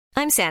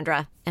I'm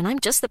Sandra, and I'm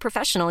just the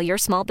professional your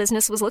small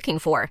business was looking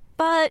for.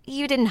 But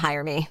you didn't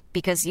hire me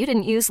because you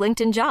didn't use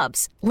LinkedIn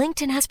Jobs.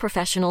 LinkedIn has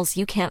professionals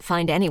you can't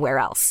find anywhere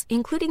else,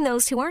 including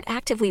those who aren't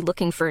actively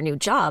looking for a new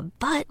job,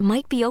 but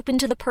might be open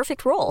to the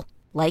perfect role,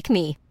 like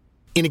me.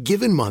 In a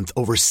given month,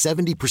 over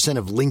 70%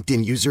 of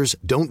LinkedIn users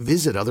don't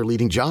visit other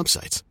leading job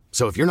sites.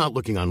 So if you're not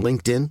looking on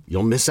LinkedIn,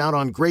 you'll miss out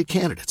on great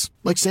candidates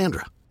like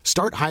Sandra.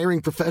 Start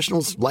hiring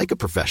professionals like a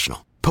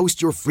professional.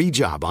 Post your free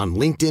job on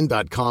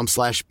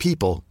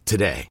linkedin.com/people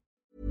today.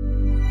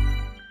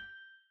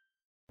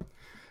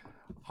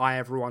 Hi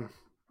everyone.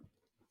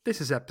 This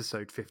is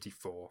episode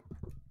 54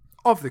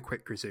 of the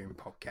Quick Resume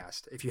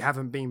podcast. If you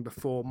haven't been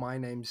before, my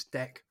name's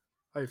Deck.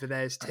 Over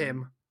there's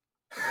Tim.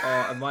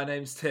 And my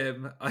name's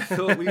Tim. I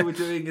thought we were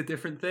doing a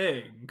different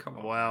thing. Come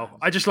on. Well, man.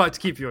 I just like to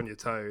keep you on your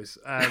toes,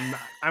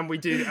 and we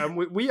do.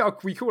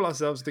 We call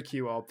ourselves the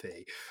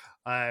QRP.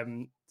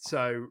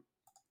 So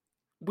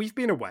we've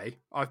been away.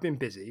 I've been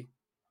busy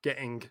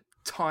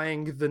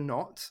tying the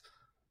knot,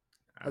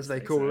 as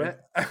they call it.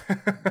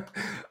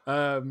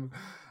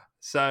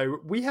 So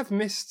we have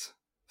missed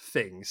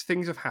things.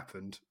 Things have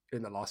happened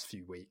in the last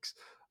few weeks.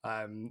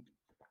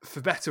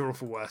 For better or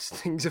for worse,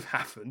 things have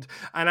happened.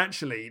 And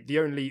actually,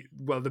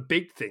 the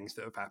big things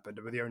that have happened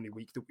were the only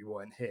week that we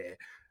weren't here,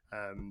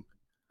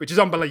 which is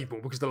unbelievable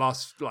because the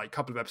last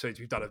couple of episodes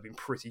we've done have been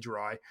pretty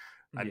dry.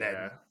 And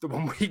then the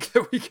 1 week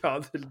that we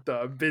can't,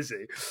 that I'm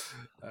busy,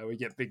 we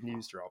get big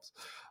news drops.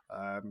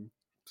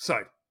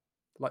 So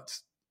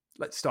let's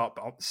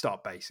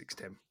start basics,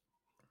 Tim.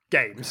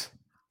 Games.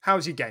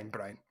 How's your game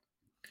brain?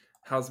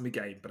 How's my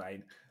game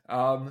brain?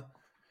 So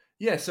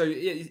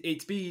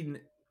it's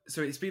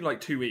been like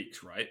 2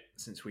 weeks, right,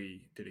 since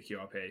we did a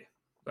QRP.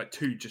 Like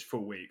 2 just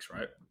full weeks,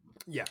 right?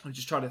 Yeah. I'm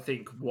just trying to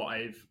think what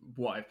I've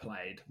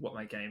played, what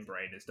my game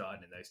brain has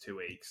done in those 2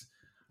 weeks.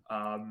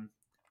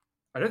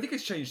 I don't think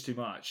it's changed too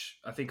much.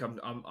 I think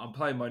I'm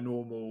playing my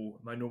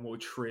normal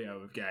trio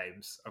of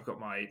games. I've got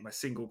my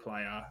single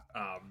player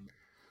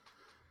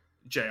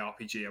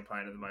JRPG I'm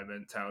playing at the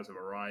moment, Tales of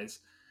Arise,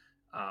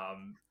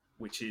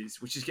 which is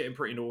getting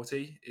pretty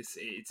naughty.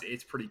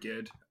 It's pretty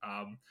good.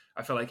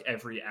 I feel like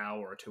every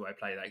hour or two I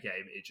play that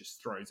game, it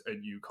just throws a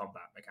new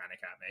combat mechanic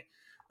at me.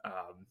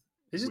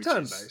 Is it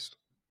turn-based?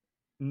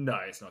 No,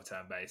 it's not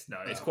turn-based. No,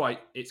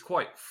 it's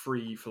quite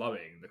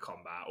free-flowing, the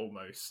combat,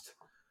 almost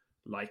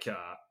like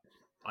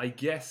I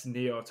guess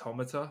Nier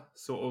Automata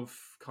sort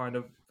of kind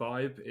of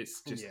vibe.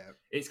 It's just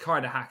it's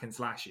kind of hack and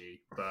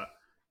slashy, but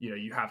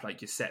you have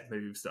like your set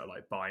moves that are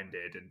like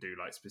binded and do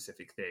like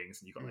specific things,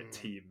 and you've got like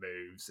team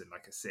moves and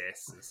like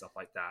assists and stuff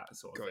like that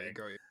sort of thing.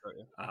 Got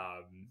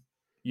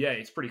you.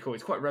 It's pretty cool.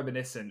 It's quite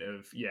reminiscent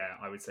of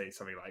I would say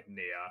something like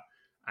Nier,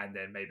 and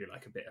then maybe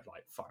like a bit of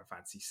like Final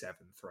Fantasy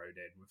VII thrown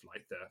in with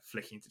like the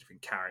flicking to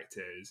different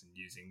characters and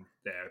using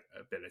their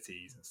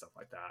abilities and stuff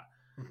like that.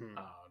 Mm-hmm.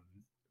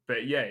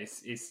 But yeah,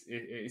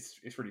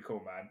 it's really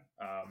cool, man.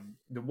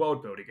 The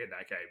world building in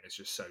that game is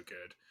just so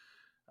good.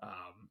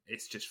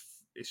 It's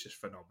just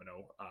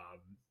phenomenal.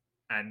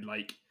 And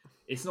like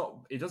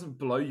it doesn't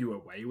blow you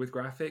away with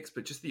graphics,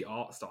 but just the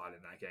art style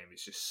in that game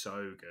is just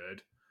so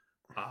good.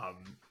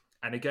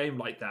 And a game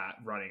like that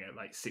running at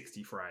like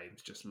 60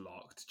 frames, just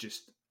locked,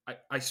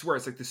 I swear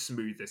it's like the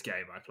smoothest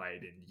game I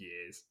played in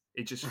years.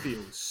 It just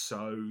feels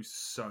so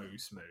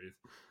smooth.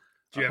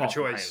 Do you have a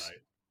choice?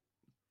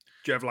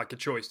 Do you have like a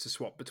choice to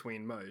swap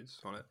between modes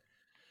on it?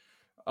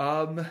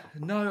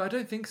 No, I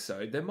don't think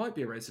so. There might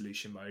be a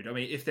resolution mode. I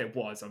mean, if there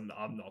was, I'm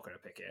not going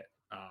to pick it.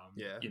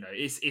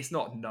 It's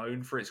not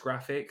known for its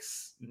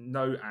graphics.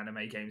 No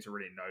anime games are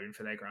really known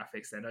for their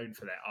graphics. They're known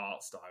for their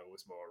art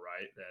styles more,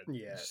 right?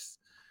 They're just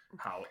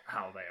how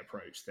they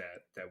approach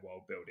their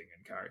world building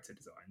and character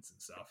designs and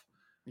stuff.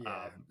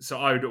 Yeah. So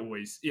I would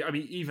always,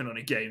 even on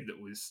a game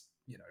that was,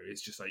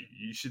 it's just like,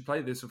 you should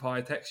play this with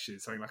higher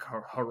textures, something like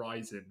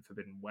Horizon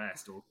Forbidden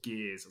West or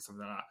Gears or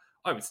something like that,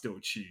 I would still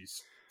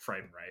choose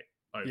frame rate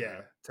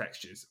over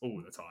textures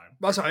all the time.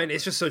 That's what I mean.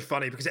 It's just so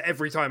funny because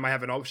every time I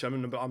have an option,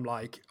 I'm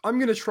like, I'm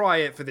going to try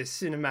it for this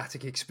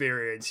cinematic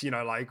experience,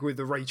 like with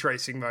the ray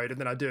tracing mode, and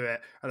then I do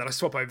it, and then I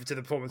swap over to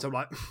the performance. I'm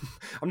like,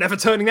 I'm never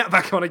turning that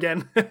back on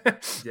again.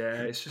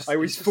 It's just, I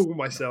always fool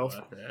myself.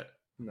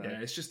 No.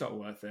 Yeah, it's just not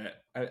worth it.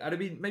 I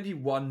mean, maybe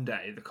one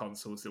day the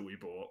consoles that we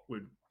bought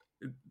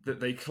that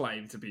they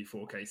claim to be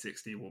 4K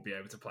 60 will be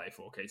able to play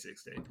 4K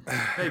 60.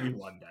 Maybe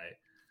one day.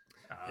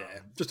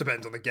 Just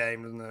depends on the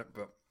game, doesn't it?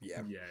 But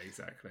yeah,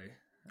 exactly.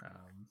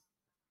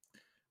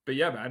 But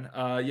yeah,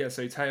 man.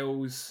 So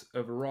Tales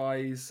of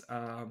Arise,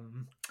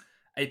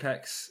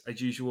 Apex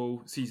as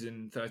usual.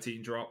 Season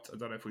 13 dropped. I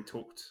don't know if we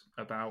talked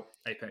about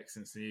Apex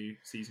since the new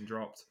season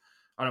dropped.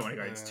 I don't want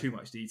to go into too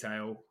much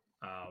detail.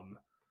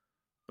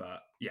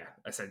 But yeah,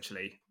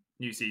 essentially,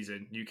 new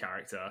season, new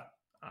character,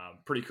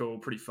 pretty cool,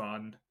 pretty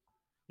fun.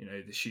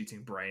 The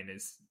shooting brain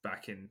is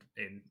back in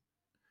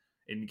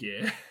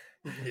gear.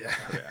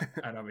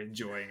 And I'm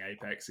enjoying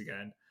Apex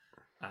again.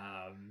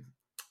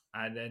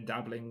 And then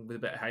dabbling with a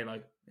bit of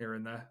Halo here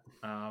and there.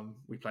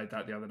 We played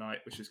that the other night,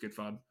 which was good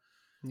fun.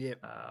 Yep.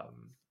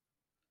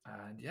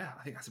 And yeah,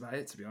 I think that's about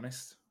it, to be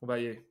honest. What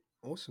about you?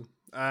 Awesome.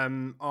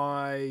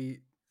 I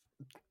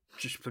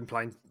just been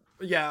playing.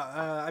 Yeah,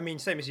 I mean,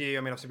 same as you.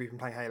 I mean, obviously we've been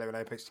playing Halo and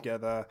Apex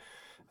together.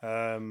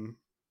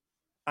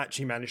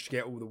 Actually managed to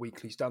get all the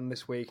weeklies done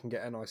this week and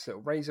get a nice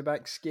little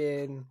Razorback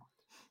skin.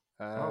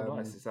 Oh,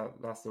 nice.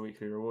 That's the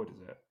weekly reward,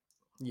 is it?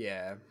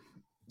 Yeah,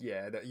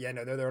 yeah.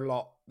 No, they're a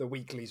lot. The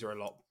weeklies are a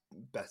lot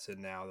better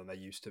now than they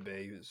used to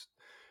be.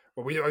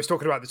 I was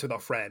talking about this with our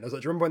friend. I was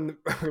like, do you remember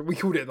when we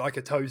called it like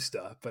a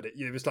toaster, but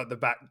it was like the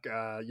back, like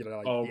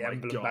Oh the my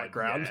emblem God,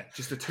 background. yeah.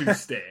 Just the 2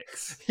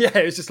 sticks. Yeah,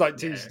 it was just like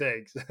 2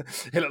 sticks.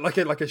 It looked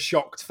like a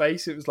shocked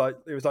face. It was like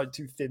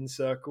 2 thin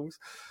circles.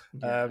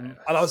 Yeah, And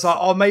I was like,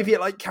 oh, maybe it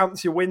like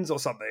counts your wins or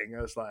something.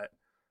 I was like,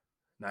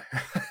 no,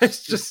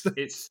 it's just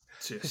 2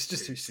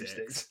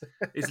 sticks.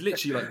 It's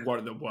literally like one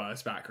of the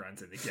worst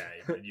backgrounds in the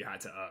game, and you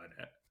had to earn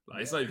it.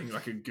 Like it's not even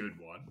like a good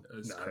one.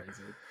 It's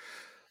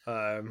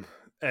crazy.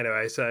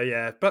 Anyway, so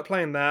yeah, but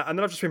playing that, and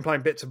then I've just been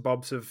playing bits and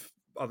bobs of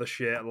other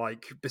shit.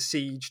 Like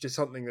Besieged is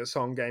something that's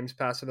on Games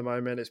Pass at the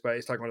moment. It's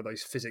like one of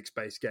those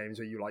physics-based games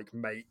where you like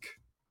make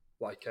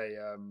like a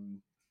I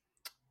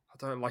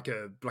don't know,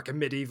 like a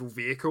medieval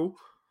vehicle,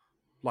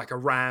 like a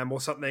ram or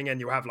something,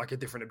 and you have like a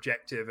different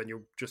objective, and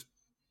you'll just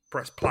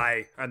press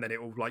play, and then it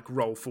will like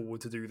roll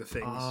forward to do the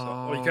things,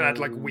 or you can add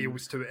like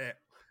wheels to it.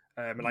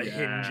 And like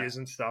hinges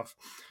and stuff.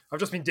 I've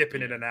just been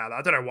dipping in and out.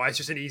 I don't know why. It's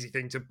just an easy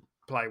thing to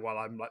play while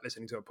I'm like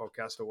listening to a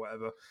podcast or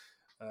whatever.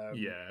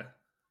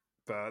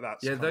 But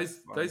that's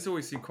those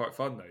always seem quite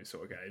fun. Those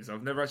sort of games.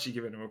 I've never actually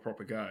given them a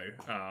proper go.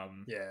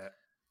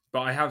 But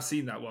I have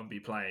seen that one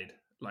be played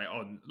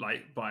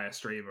like by a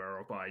streamer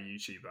or by a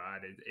YouTuber,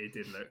 and it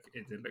did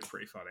look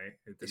pretty funny.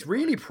 It's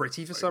really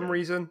pretty for some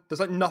reason. There's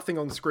like nothing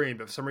on screen,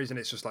 but for some reason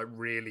it's just like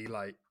really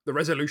like the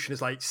resolution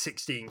is like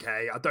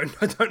 16K. I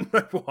don't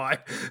know why.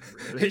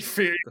 Really?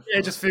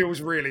 It just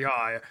feels really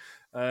high.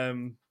 I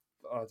don't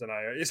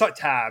know. It's like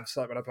tabs.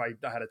 Like when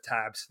I had a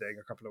tabs thing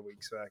a couple of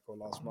weeks back or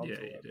last month. Yeah,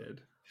 you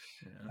did.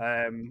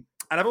 Yeah.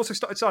 And I've also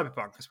started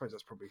Cyberpunk. I suppose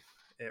that's probably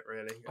it,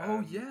 really.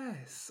 Oh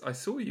yes, I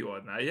saw you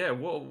on that. Yeah,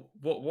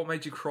 what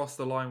made you cross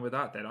the line with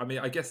that then? I mean,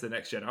 I guess the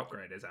next gen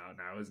upgrade is out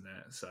now, isn't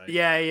it? So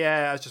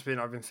yeah.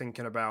 I've been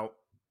thinking about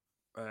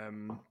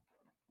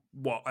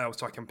what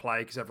else I can play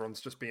because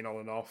everyone's just been on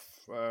and off.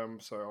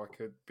 So I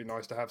could be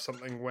nice to have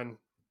something when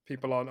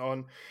people aren't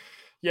on.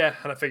 Yeah,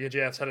 and I figured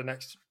it's had a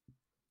next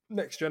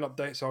gen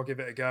update, so I'll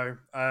give it a go.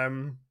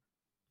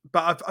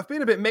 But I've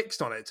been a bit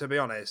mixed on it, to be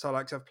honest.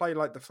 I've played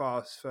like the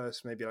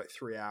first maybe like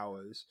 3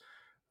 hours.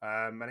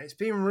 And it's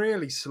been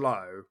really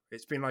slow.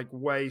 It's been like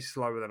way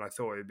slower than I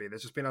thought it would be.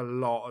 There's just been a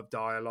lot of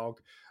dialogue.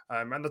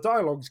 And the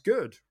dialogue's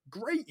good.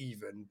 Great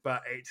even.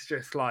 But it's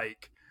just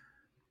like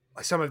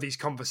some of these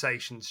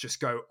conversations just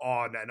go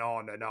on and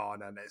on and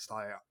on. And it's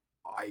like,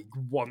 I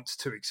want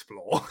to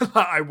explore.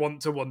 I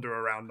want to wander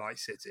around Night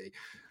City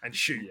and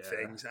shoot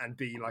things and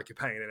be like a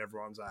pain in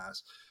everyone's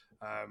ass.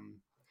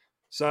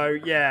 So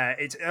yeah,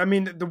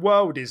 the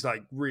world is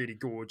like really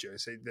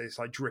gorgeous. It's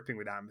like dripping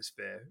with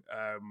atmosphere.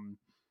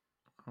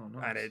 Oh,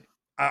 nice. And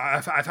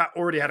I've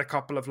already had a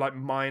couple of like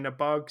minor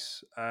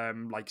bugs.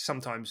 Like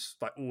sometimes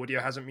like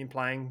audio hasn't been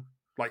playing.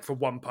 Like for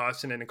one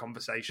person in a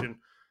conversation,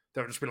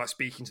 they'll just be like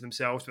speaking to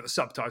themselves, but the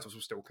subtitles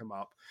will still come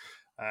up.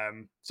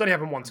 It's only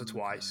happened once or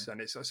twice, and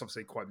it's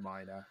obviously quite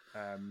minor.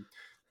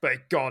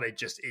 But God,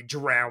 it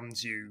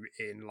drowns you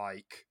in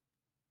like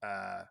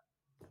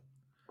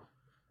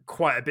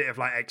quite a bit of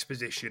like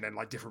exposition and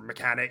like different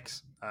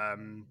mechanics.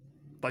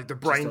 Like the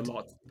brain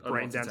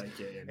dance.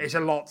 It's a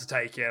lot to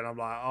take in. I'm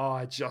like,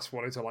 I just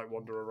wanted to like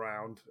wander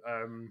around.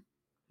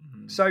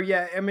 So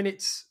yeah, I mean,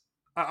 it's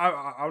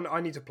I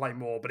need to play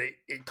more, but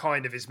it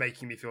kind of is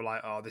making me feel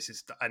like, this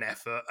is an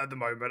effort at the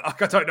moment.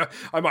 Like I don't know,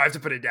 I might have to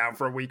put it down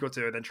for a week or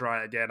two and then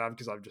try it again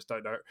because I just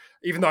don't know.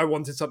 Even though I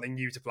wanted something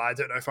new to play, I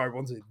don't know if I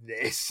wanted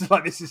this.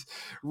 Like this is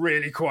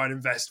really quite an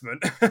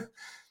investment.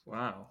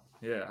 Wow.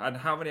 Yeah. And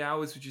how many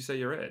hours would you say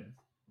you're in?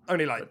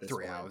 Only like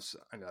 3 hours.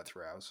 Only like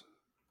 3 hours.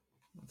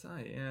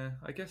 Yeah,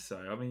 I guess so.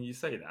 I mean, you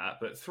say that,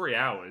 but 3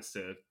 hours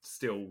to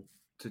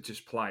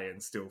just play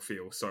and still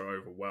feel so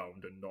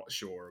overwhelmed and not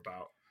sure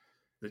about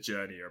the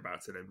journey you're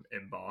about to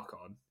embark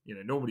on. You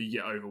know, normally you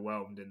get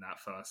overwhelmed in that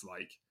first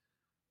like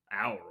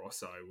hour or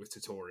so with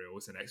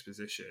tutorials and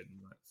exposition.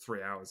 Like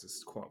 3 hours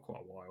is quite a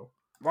while.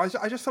 Well,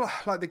 I just feel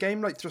like the game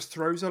like just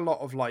throws a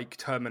lot of like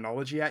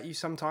terminology at you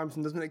sometimes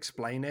and doesn't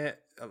explain it.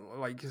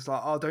 Like it's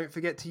like, don't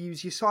forget to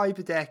use your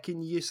cyber deck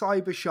and your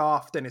cyber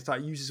shaft, and it's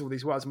like uses all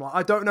these words. I'm like,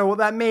 I don't know what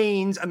that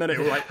means, and then it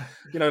will like,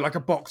 like a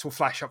box will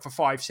flash up for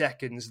 5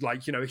 seconds,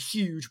 like a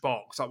huge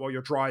box, like while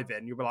you're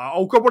driving. You'll be like,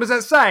 oh god, what does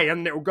that say?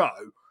 And it will go,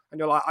 and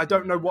you're like, I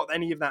don't know what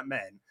any of that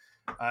meant.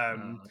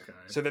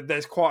 So that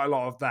there's quite a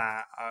lot of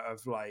that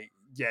of like,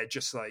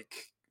 just like.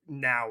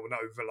 Now an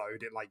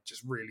overload, it like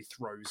just really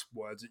throws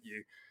words at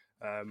you.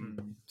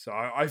 So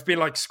I've been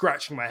like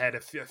scratching my head a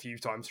few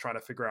times trying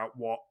to figure out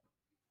what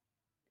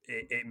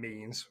it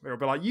means. It'll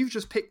be like, you've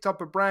just picked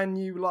up a brand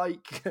new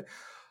like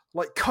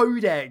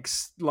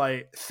codex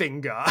like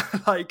finger.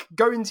 Like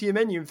go into your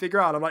menu and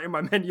figure out. I'm like in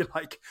my menu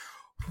like,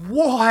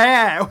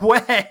 Where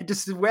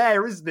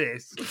is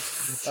this?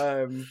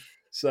 I'll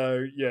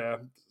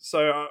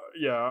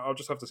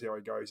just have to see how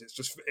it goes.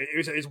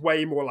 It's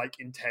way more like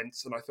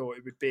intense than I thought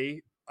it would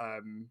be.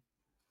 And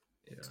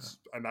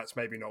that's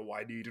maybe not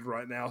what I needed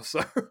right now.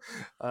 So,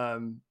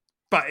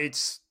 but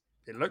it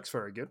looks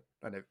very good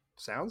and it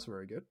sounds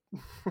very good.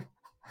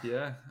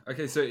 Yeah.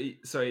 Okay. So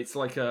it's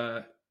like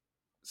so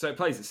it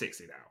plays at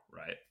 60 now,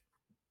 right?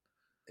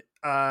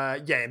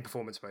 Yeah, in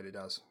performance mode it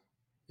does.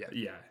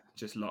 Yeah,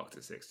 just locked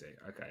at 60.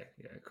 Okay.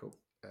 Yeah. Cool.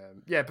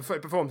 It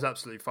performs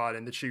absolutely fine,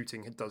 and the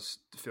shooting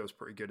feels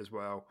pretty good as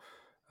well.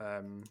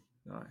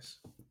 Nice.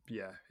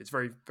 Yeah, it's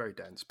very very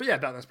dense. But yeah,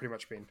 that's pretty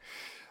much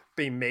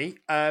been me.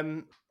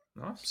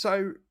 Nice.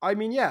 So I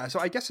mean, yeah. So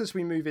I guess as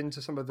we move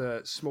into some of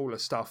the smaller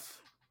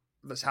stuff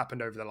that's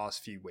happened over the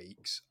last few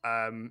weeks,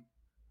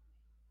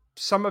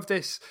 some of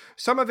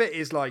it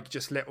is like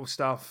just little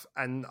stuff,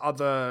 and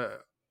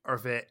other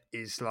of it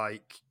is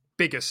like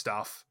bigger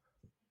stuff,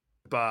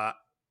 but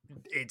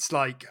it's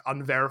like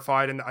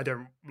unverified, and I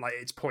don't like.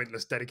 It's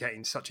pointless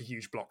dedicating such a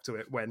huge block to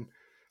it when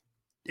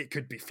it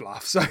could be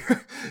fluff.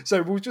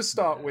 So we'll just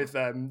start with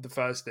the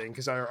first thing,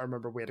 because I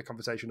remember we had a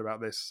conversation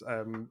about this,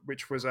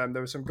 which was there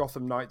was some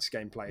Gotham Knights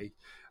gameplay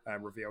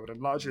revealed,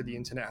 and largely the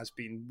internet has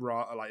been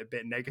like a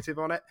bit negative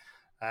on it.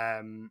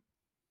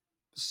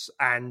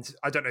 And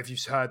I don't know if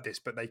you've heard this,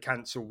 but they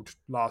cancelled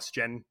last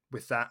gen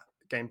with that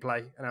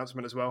gameplay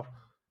announcement as well.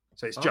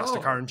 So it's just a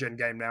current gen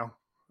game now.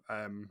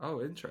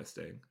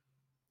 Interesting.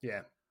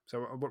 Yeah.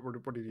 So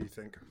what did you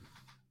think?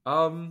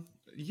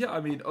 Yeah, I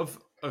mean, of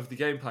the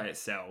gameplay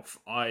itself,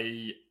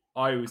 I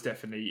was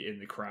definitely in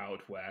the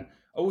crowd where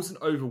I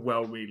wasn't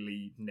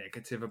overwhelmingly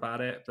negative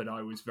about it, but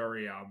I was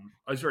very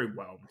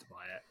whelmed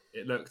by it.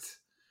 It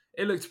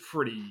looked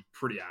pretty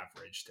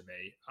average to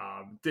me.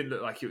 Didn't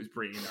look like it was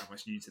bringing that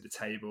much new to the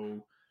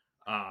table.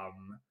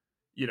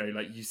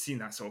 Like you've seen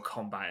that sort of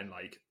combat in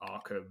like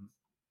Arkham,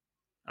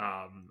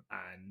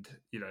 and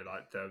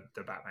like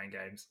the Batman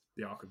games,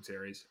 the Arkham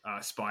series,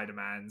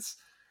 Spider-Man's,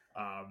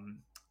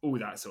 all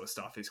that sort of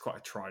stuff is quite a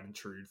tried and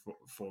true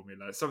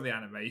formula. Some of the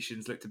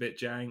animations looked a bit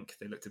jank.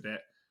 They looked a bit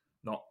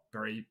not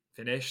very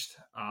finished.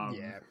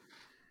 Yeah,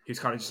 he was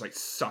kind of just like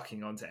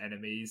sucking onto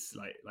enemies,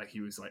 like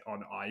he was like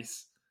on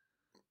ice,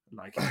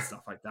 like and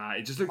stuff like that.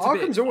 It just looked.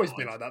 Arkham's a bit always odd.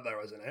 been like that, though,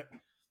 hasn't it?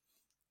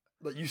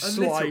 Like you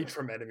slide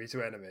from enemy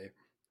to enemy.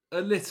 A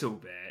little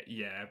bit,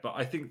 yeah. But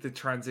I think the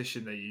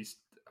transition they used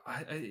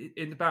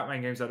in the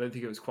Batman games, I don't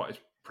think it was quite as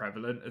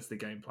prevalent as the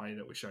gameplay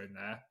that was shown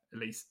there. At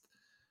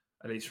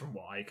least from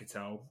what I could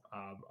tell.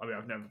 I mean,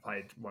 I've never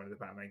played one of the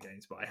Batman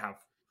games, but I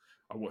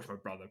watched my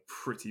brother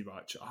pretty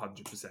much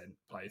 100%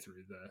 play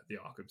through the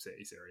Arkham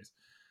City series.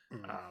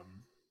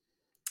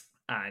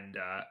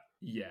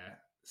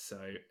 So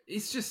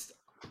it's just,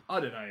 I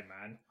don't know,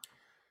 man.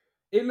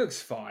 It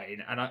looks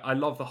fine, and I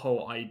love the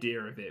whole idea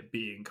of it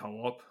being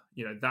co-op.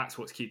 That's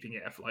what's keeping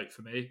it afloat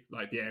for me.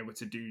 Like being able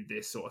to do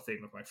this sort of thing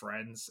with my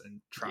friends and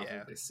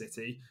travel this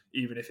city,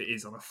 even if it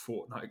is on a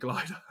Fortnite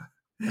glider.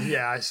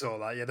 Yeah, I saw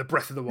that. Yeah, the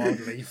Breath of the Wild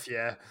leaf.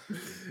 Yeah,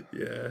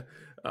 yeah.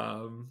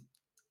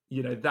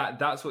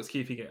 That's what's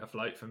keeping it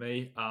afloat for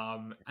me.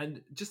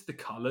 And just the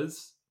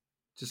colors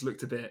just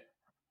looked a bit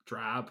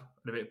drab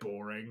and a bit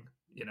boring.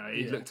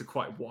 It looked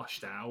quite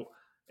washed out.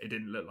 It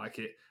didn't look like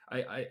it.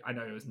 I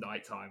know it was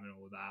nighttime and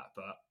all that,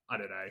 but I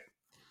don't know.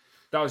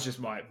 That was just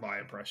my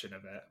impression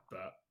of it.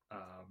 But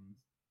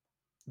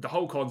the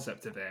whole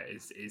concept of it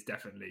is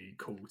definitely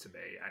cool to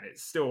me, and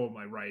it's still on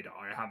my radar.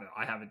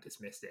 I haven't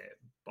dismissed it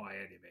by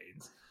any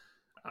means.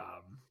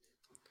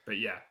 But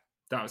yeah,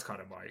 that was kind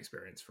of my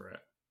experience for it.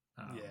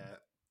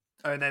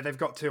 And they've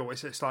got till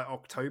it's like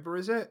October,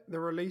 is it, the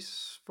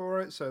release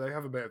for it? So they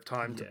have a bit of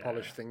time to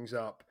polish things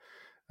up.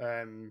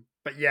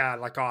 But yeah,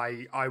 like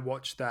I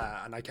watched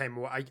that, and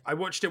I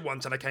watched it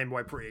once and I came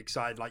away pretty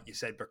excited, like you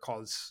said,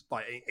 because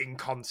like in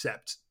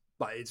concept,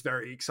 like it's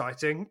very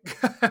exciting.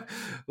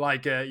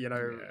 Like in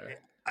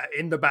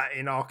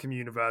Arkham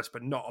universe,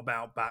 but not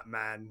about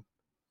Batman,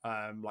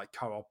 like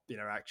co-op,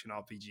 action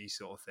RPG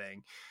sort of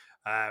thing.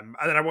 And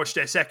then I watched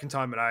it a second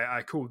time, and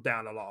I cooled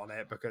down a lot on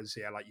it because,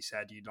 like you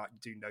said, you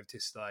do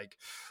notice like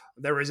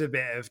there is a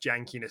bit of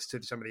jankiness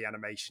to some of the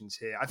animations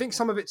here. I think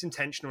some of it's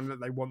intentional in that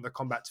they want the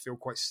combat to feel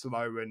quite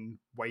slow and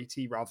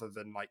weighty rather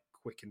than like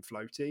quick and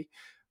floaty.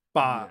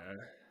 But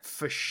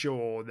for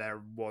sure,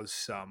 there was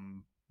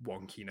some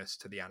wonkiness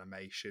to the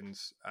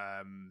animations,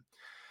 and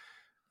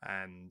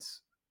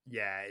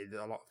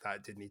a lot of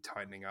that did need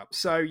tightening up.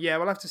 So yeah,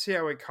 we'll have to see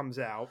how it comes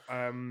out.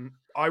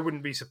 I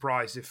wouldn't be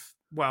surprised if.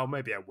 Well,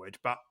 maybe I would,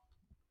 but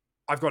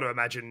I've got to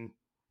imagine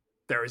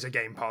there is a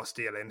Game Pass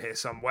deal in here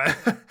somewhere.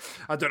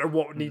 I don't know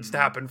what needs to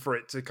happen for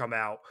it to come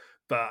out,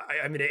 but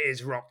I mean, it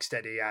is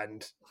Rocksteady,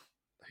 and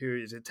who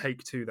is it?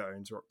 Take-Two that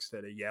owns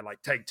Rocksteady. Yeah,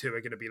 like Take-Two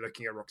are going to be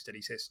looking at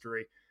Rocksteady's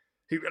history.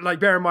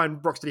 Bear in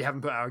mind, Rocksteady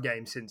haven't put out a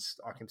game since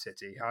Arkham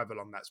City, however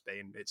long that's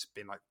been. It's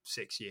been like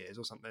 6 years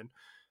or something.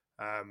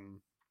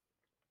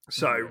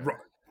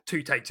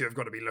 Take-Two have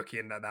got to be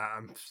looking at that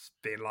and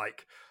being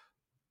like,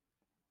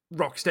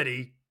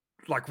 Rocksteady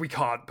like we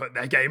can't put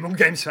their game on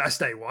Games First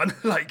day one,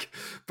 like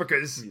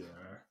because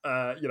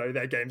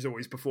their games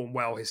always perform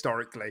well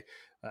historically,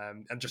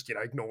 and just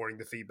ignoring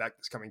the feedback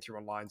that's coming through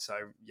online. So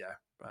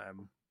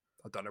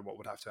I don't know what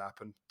would have to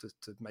happen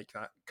to make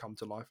that come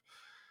to life.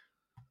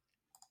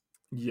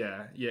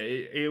 Yeah,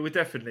 it would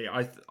definitely.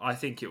 I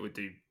think it would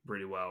do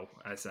really well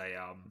as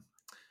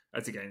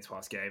a Games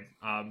Pass game,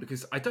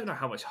 because I don't know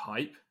how much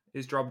hype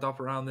is drummed up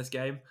around this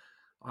game.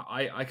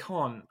 I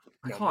can't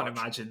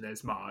imagine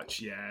there's much.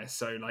 Yeah,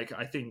 so like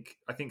I think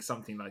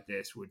something like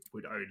this would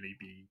only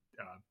be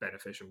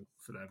beneficial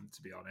for them,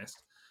 to be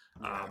honest.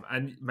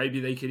 And maybe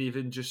they could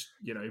even just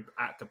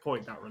at the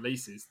point that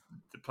releases,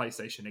 the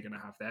PlayStation are going to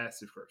have their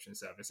subscription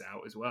service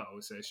out as well.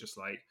 So it's just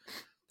like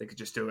they could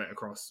just do it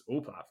across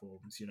all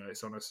platforms.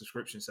 It's on a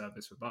subscription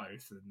service for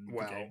both, and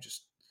the game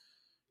just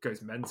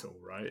goes mental,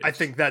 right? I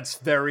think that's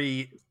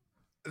very,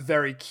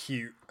 very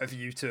cute of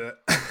you to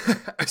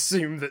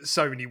assume that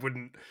Sony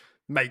wouldn't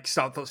make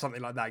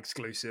something like that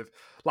exclusive.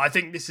 Like, I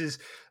think this is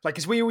like,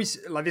 because we always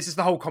like, this is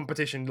the whole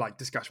competition like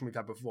discussion we've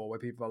had before, where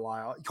people are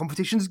like, oh,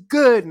 competition's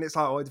good, and it's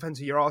like, oh, it depends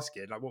who you're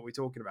asking. Like, what are we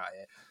talking about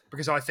here?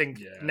 Because I think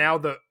now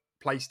that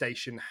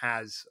PlayStation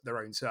has their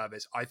own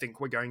service, I think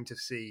we're going to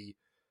see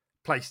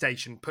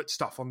PlayStation put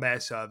stuff on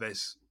their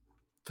service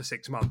for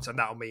 6 months, and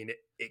that'll mean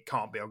it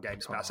can't be on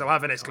Games Pass. So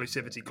have an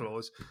exclusivity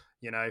clause,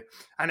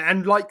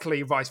 and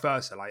likely vice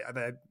versa. Like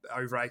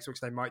over at Xbox,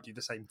 they might do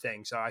the same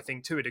thing. So I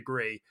think to a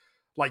degree,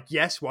 like,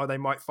 yes, while they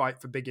might fight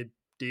for bigger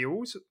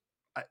deals,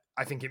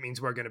 I think it means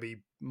we're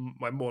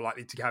more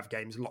likely to have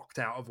games locked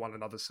out of one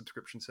another's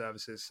subscription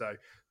services. So,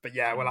 but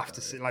yeah, we'll have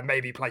to see. Like,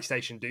 maybe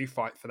PlayStation do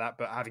fight for that.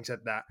 But having said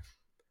that,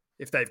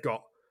 if they've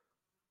got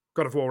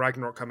God of War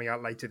Ragnarok coming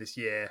out later this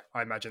year,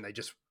 I imagine they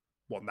just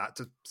want that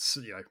to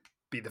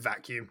be the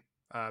vacuum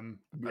at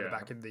the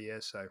back end of the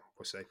year. So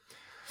we'll see.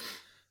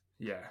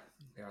 Yeah,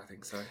 I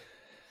think so.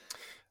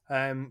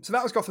 So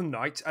that was Gotham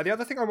Knight. The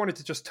other thing I wanted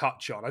to just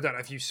touch on, I don't know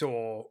if you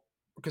saw,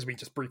 because we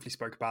just briefly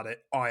spoke about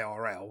it,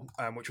 IRL,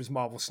 which was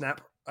Marvel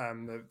Snap,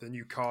 the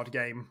new card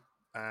game.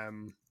 I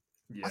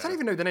don't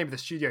even know the name of the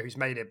studio who's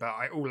made it, but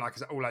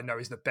all I know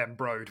is that Ben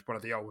Brode, one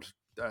of the old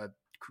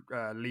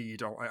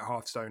lead at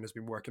Hearthstone, has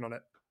been working on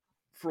it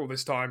for all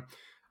this time.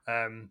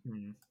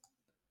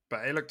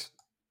 But it looked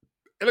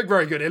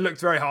very good. It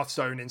looked very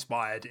Hearthstone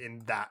inspired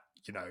in that,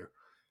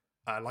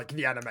 like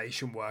the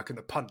animation work and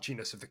the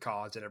punchiness of the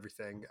cards and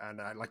everything. And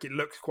like it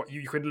looks quite,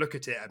 you can look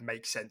at it and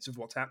make sense of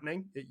what's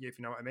happening, if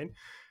you know what I mean.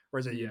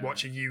 Whereas you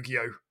watch a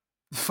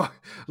Yu-Gi-Oh!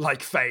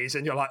 Like phase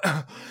and you're like,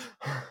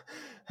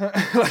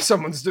 like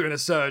someone's doing a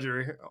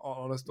surgery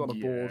on a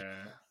board.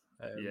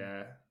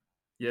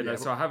 No,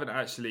 so I haven't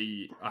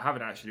actually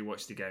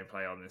watched the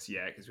gameplay on this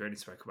yet, because we only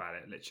spoke about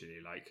it literally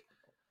like,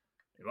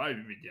 it might have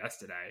been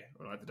yesterday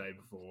or like the day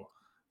before.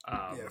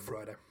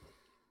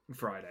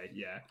 Friday,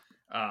 yeah.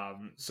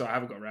 So I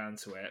haven't got around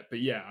to it,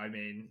 but yeah, I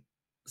mean,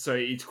 so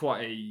it's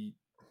quite I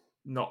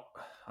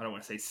don't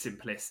want to say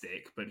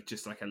simplistic, but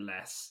just like a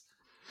less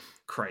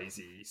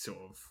crazy sort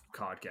of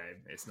card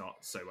game. It's not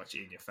so much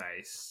in your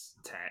face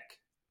tech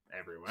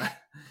everywhere.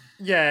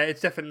 Yeah,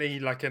 it's definitely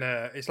like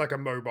it's like a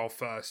mobile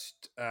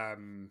first,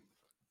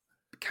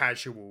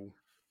 casual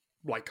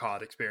like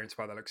card experience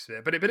by the looks of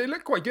it. But it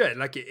looked quite good.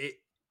 Like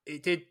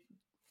it did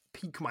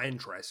pique my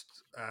interest,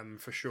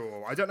 for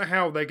sure. I don't know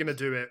how they're going to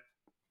do it,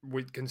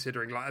 with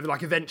considering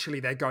like eventually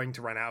they're going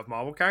to run out of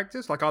Marvel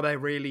characters. Like, are they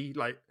really,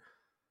 like,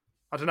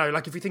 I don't know.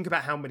 Like, if you think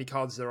about how many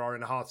cards there are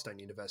in the Hearthstone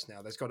universe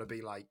now, there's got to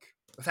be like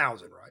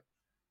 1,000, right?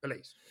 At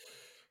least.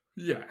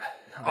 Yeah.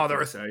 Are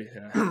there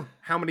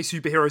how many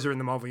superheroes are in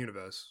the Marvel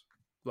universe?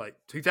 Like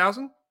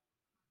 2,000?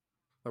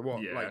 Like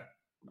what? Yeah. Like,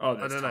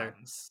 there's I don't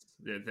tons.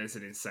 Know. There's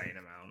an insane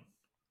amount.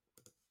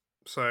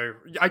 So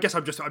I guess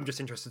I'm just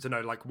interested to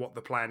know like what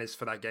the plan is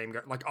for that game.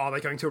 Like, are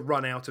they going to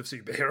run out of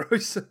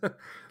superheroes?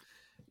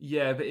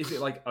 Yeah, but is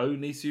it like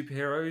only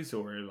superheroes,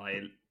 or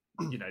like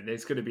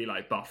there's going to be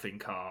like buffing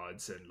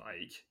cards and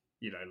like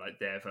like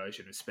their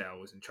version of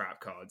spells and trap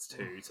cards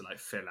too, to like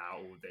fill out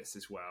all this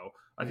as well.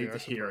 I think the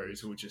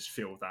heroes will just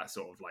fill that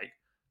sort of like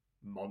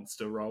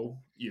monster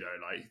role,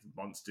 like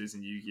monsters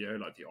in Yu-Gi-Oh,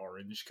 like the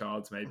orange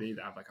cards maybe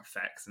that have like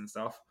effects and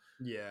stuff.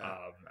 Yeah.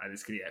 And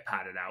it's going to get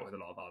padded out with a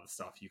lot of other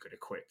stuff you could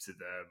equip to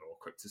them, or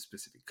equip to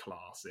specific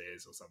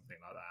classes or something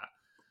like that.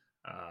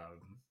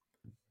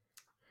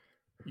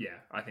 Yeah,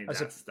 I think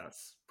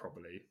that's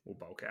probably will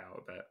bulk it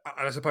out a bit.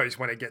 And I suppose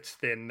when it gets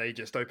thin, they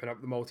just open up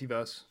the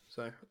multiverse.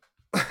 So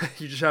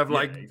you just have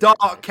like exactly.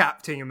 Dark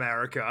Captain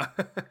America,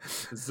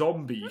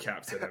 Zombie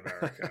Captain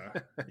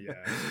America,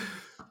 yeah,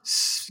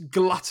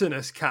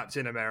 gluttonous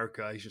Captain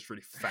America. He's just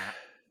really fat.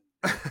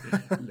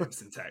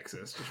 Lives in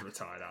Texas, just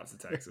retired out to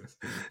Texas.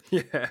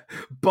 Yeah,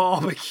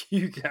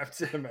 barbecue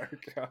Captain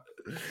America.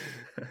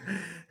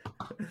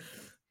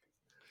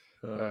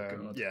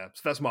 God. Yeah,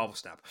 so that's Marvel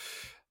Snap.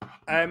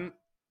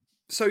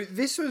 So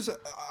this was,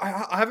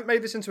 I haven't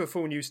made this into a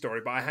full news story,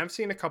 but I have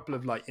seen a couple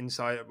of like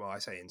insider, well, I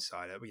say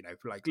insider,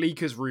 like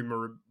leakers,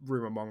 rumor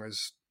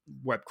mongers,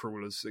 web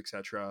crawlers,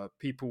 etc.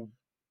 People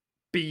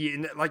be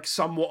in like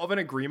somewhat of an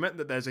agreement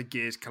that there's a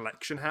Gears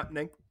collection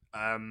happening,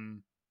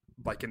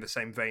 like in the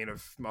same vein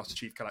of Master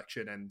Chief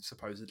Collection, and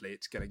supposedly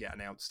it's going to get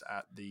announced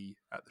at the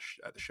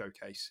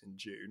showcase in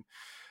June.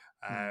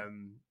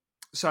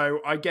 So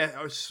I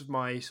guess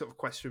my sort of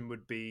question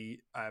would be,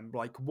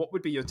 like, what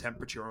would be your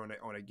temperature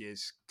on a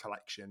Gears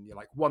collection? You're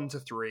like 1 to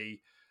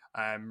 3.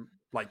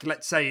 Like,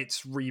 let's say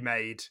it's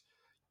remade.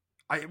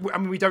 I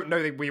mean, we don't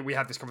know that we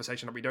had this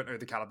conversation that we don't know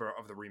the caliber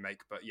of the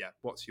remake, but yeah,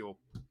 what's your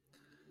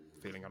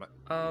feeling on it?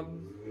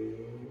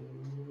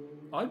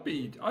 I'd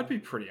be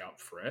pretty up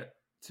for it,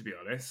 to be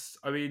honest.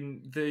 I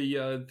mean,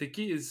 the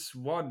Gears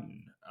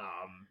 1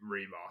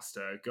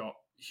 remaster got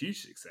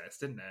huge success,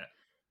 didn't it?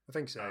 I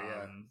think so,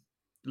 yeah.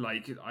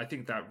 Like, I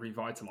think that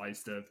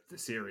revitalized the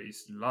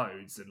series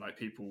loads, and like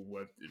people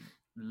were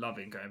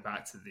loving going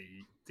back to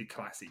the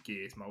classic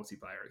Gears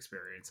multiplayer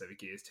experience over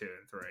Gears 2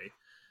 and 3.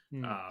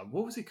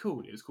 What was it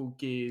called? It was called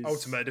Gears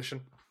Ultimate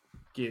Edition.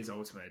 Gears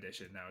Ultimate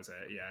Edition, that was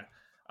it, yeah.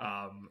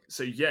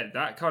 So yeah,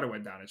 that kind of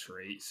went down a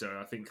treat. So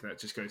I think that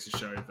just goes to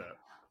show that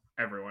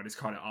everyone is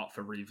kind of up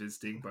for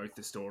revisiting both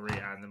the story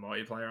and the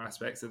multiplayer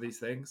aspects of these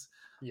things.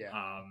 Yeah.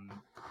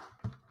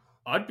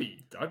 I'd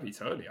be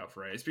totally up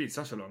for it. It's been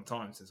such a long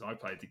time since I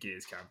played the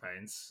Gears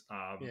campaigns.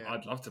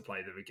 I'd love to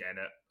play them again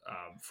at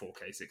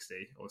 4K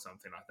 60 or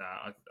something like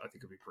that. I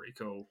think it'd be pretty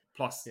cool.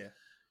 Plus,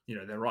 you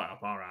know, they're right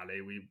up our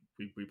alley.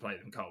 We play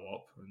them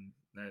co-op, and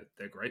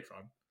they're great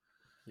fun.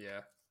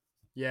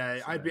 Yeah,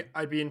 so,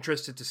 I'd be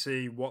interested to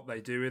see what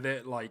they do with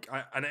it. Like,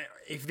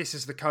 if this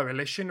is the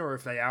Coalition or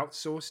if they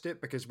outsourced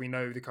it, because we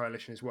know the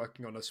Coalition is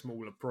working on a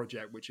smaller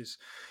project, which is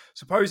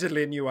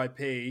supposedly a new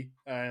IP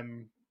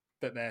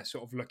that they're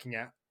sort of looking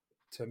at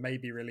to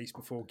maybe release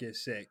before Gear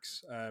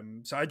 6.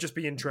 So I'd just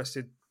be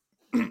interested,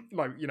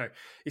 like, you know,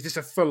 is this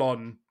a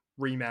full-on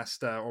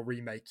remaster or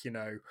remake, you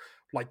know,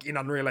 like in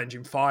Unreal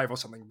Engine 5 or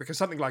something? Because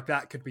something like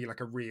that could be like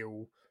a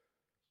real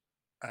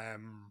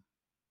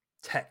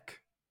tech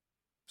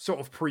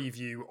sort of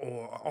preview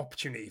or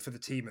opportunity for the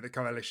team at the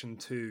Coalition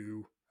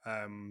to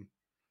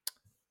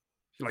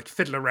like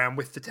fiddle around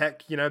with the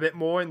tech, you know, a bit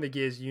more in the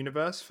Gears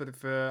universe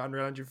for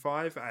Unreal Engine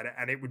 5,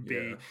 and it would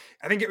be,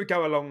 I think it would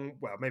go along,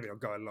 well, maybe not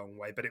go a long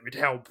way, but it would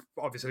help,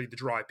 obviously, the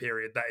dry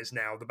period that is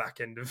now the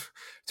back end of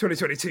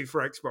 2022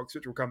 for Xbox,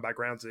 which we'll come back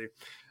around to,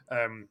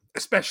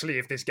 especially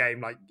if this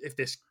game, like, if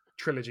this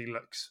trilogy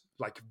looks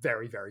like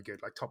very, very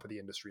good, like top of the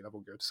industry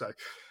level good. So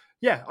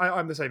yeah,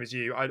 I'm the same as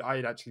you.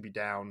 I'd actually be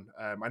down.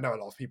 I know a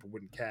lot of people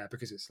wouldn't care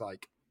because it's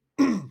like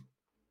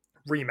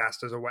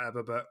remasters or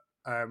whatever, but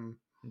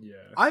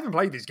I haven't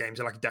played these games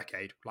in like a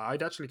decade. Like,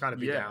 I'd actually kind of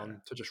be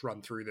down to just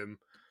run through them.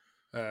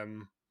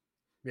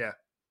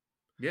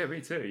 Yeah,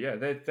 me too. Yeah,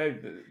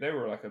 they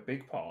were like a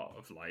big part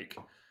of like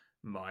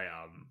my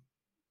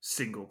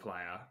single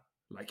player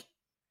like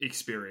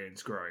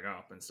experience growing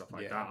up and stuff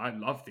like that. I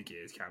love the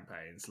Gears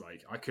campaigns.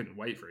 Like, I couldn't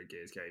wait for a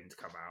Gears game to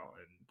come out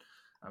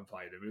and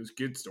play them. It was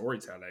good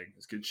storytelling. It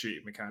was good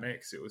shooting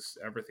mechanics. It was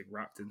everything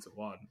wrapped into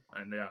one.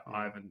 And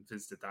I haven't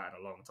visited that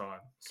in a long time,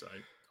 so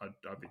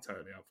I'd be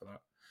totally up for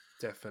that.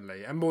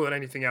 Definitely. And more than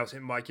anything else,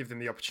 it might give them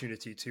the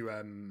opportunity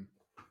to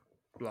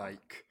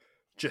like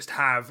just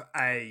have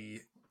a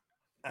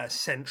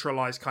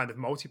centralized kind of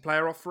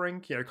multiplayer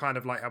offering, you know, kind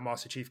of like how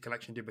Master Chief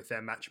Collection did with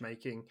their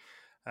matchmaking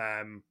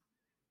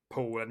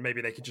pool, and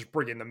maybe they could just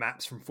bring in the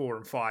maps from 4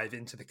 and 5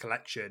 into the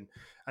collection,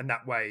 and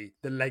that way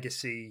the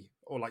legacy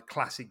or like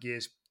classic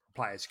Gears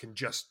players can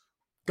just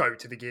go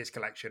to the Gears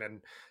collection.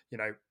 And, you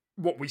know,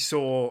 what we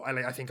saw,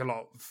 I think a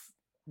lot of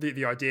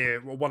the idea,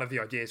 well, one of the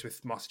ideas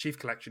with Master Chief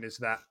Collection is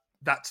that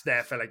that's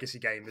there for legacy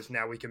gamers.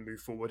 Now we can move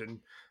forward and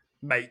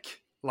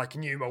make like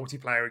new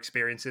multiplayer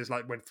experiences,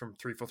 like went from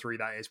 343,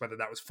 that is, whether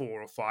that was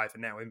 4 or 5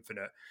 and now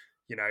Infinite,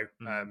 you know,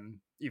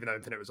 even though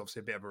Infinite was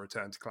obviously a bit of a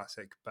return to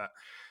classic. But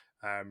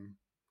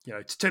you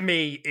know, to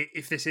me,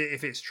 if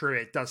it's true,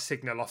 it does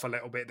signal off a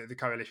little bit that the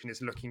Coalition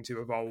is looking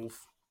to evolve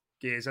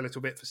Gears a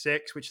little bit for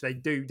 6, which they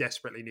do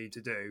desperately need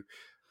to do.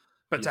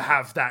 But to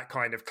have that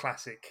kind of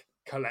classic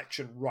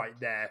collection right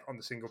there on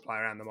the single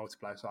player and the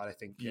multiplayer side, I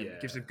think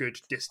it gives a good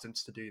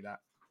distance to do that.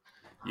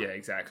 Yeah,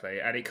 exactly.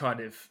 And it kind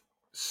of,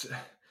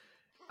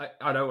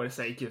 I don't want to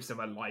say it gives them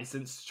a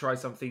license to try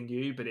something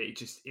new, but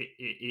it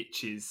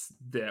itches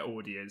their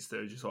audience.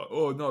 They're just like,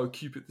 oh no,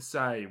 keep it the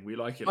same. We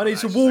like it. I need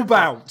some wall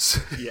bounce.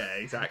 Yeah,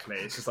 exactly.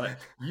 It's just like,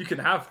 you can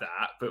have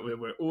that, but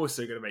we're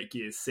also going to make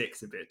Gears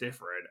 6 a bit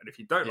different. And if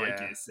you don't like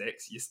Gears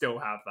 6, you still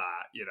have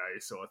that, you know,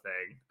 sort of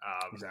thing.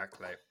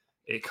 Exactly.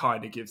 It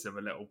kind of gives them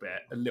a little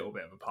bit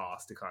of a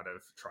pass to kind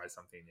of try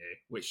something new,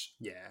 which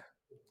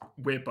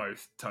we're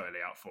both totally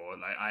up for.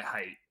 Like, I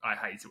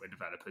hate it when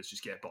developers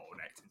just get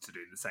bottlenecked into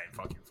doing the same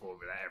fucking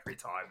formula every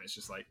time. It's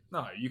just like,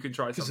 no, you can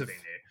try something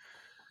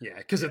new. Yeah,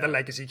 because of the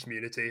legacy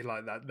community,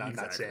 like that exactly.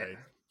 That's it.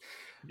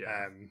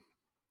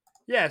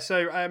 Yeah.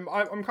 So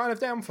I'm kind of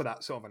down for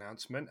that sort of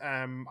announcement.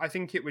 I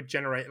think it would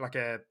generate like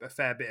a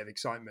fair bit of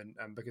excitement,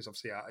 because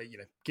obviously, you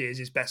know, Gears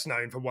is best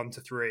known for 1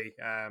 to 3,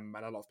 and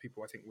a lot of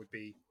people I think would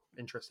be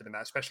interested in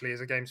that, especially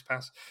as a Games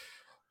Pass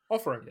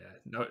offering.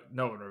 Yeah,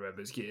 no one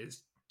remembers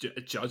Gears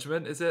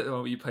Judgment, is it? The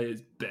one where you play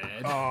as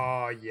Baird?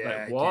 Oh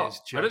yeah, Like, what?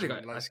 Gears I don't think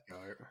Judgment. Let's go.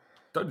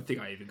 don't think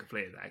I even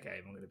completed that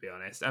game. I'm going to be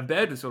honest. And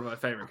Baird was one of my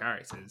favorite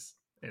characters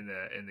in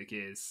the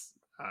Gears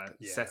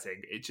Yeah.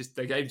 setting.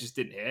 The game just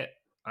didn't hit.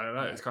 I don't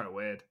know. It's kind of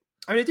weird.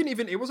 I mean, it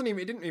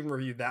didn't even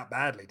review that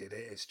badly, did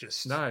it? It's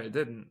just No, it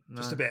didn't. No.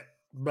 just a bit.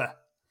 Bleh.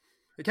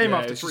 It came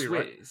after 3,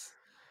 right?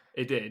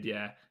 It did.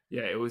 Yeah.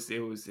 It was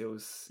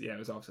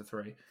after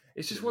 3.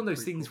 It's just one of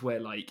those things where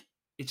like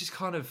it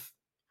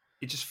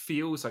just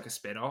feels like a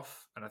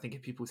spin-off, and I think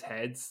in people's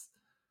heads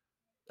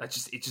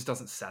it just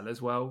doesn't sell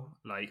as well.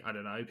 Like, I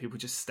don't know, people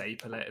just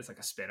staple it as like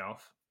a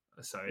spin-off.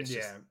 So it's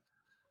just,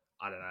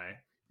 I don't know.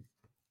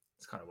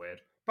 It's kind of weird.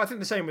 But I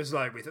think the same was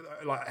like with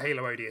like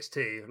Halo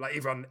ODST. Like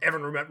everyone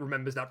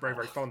remembers that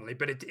very fondly,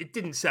 but it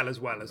didn't sell as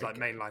well as like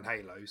mainline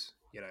Halos.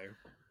 You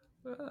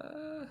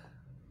know,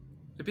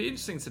 it'd be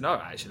interesting to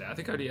know. Actually, I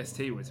think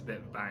ODST was a bit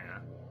of a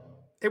banger.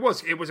 It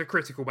was a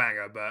critical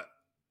banger, but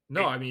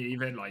no, I mean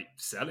even like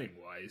selling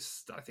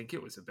wise, I think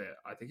it was a bit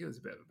of a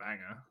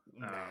banger.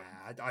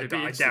 It'd be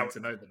interesting to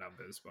know the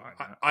numbers behind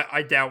that.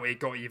 I doubt it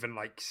got even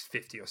like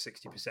 50 or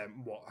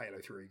 60% what Halo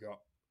 3 got.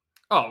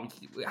 Oh,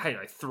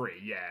 Halo 3,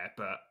 yeah,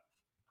 but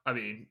I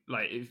mean,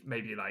 like, if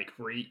maybe like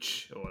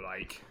Reach or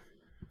like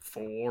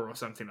 4 or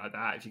something like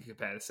that, if you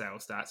compare the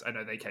sales stats. I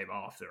know they came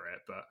after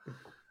it, but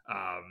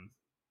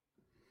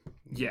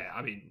yeah,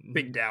 I mean,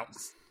 big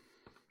doubts.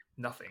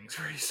 Nothing's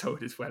really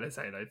sold as well as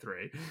Halo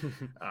 3.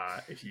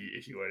 If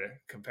you were to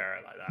compare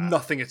it like that,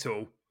 nothing at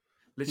all.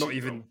 Literally, not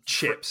even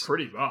chips.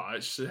 Pretty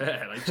much,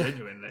 yeah, like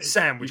genuinely.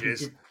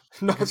 Sandwiches.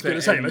 Not as good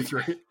as Halo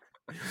 3.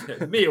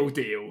 Meal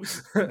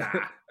deals.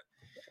 Nah.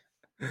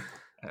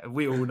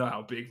 We all know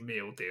how big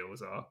meal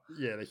deals are.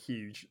 Yeah, they're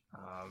huge.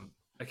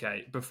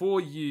 Okay,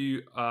 before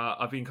you...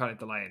 I've been kind of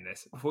delaying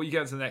this. Before you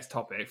get into the next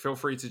topic, feel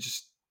free to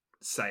just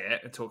say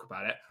it and talk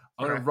about it.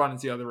 I'm going to run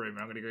into the other room and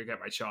I'm going to go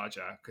get my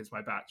charger because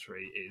my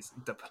battery is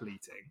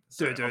depleting.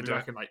 So I'll be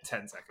back in like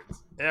 10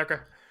 seconds. Yeah, okay.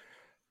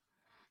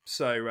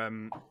 So,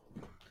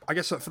 I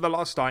guess for the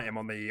last item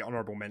on the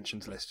honourable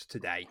mentions list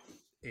today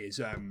is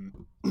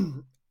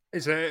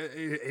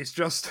it's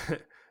just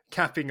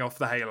capping off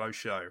the Halo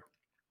show.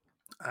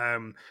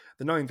 The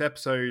 9th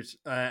episode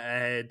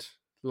aired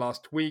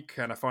last week,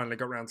 and I finally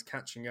got around to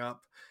catching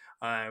up.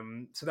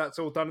 So that's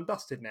all done and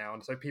dusted now,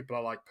 and so people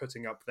are like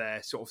putting up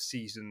their sort of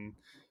season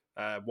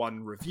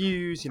 1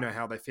 reviews. You know,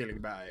 how they're feeling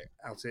about it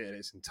out in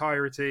its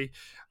entirety.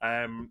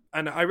 And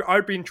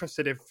I'd be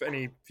interested if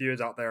any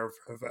viewers out there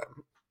have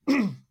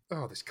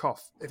oh, this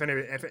cough. If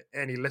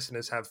any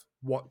listeners have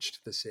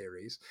watched the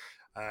series,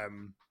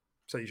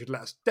 so you should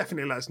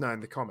definitely let us know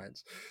in the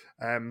comments.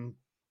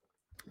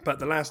 But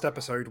the last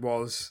episode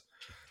was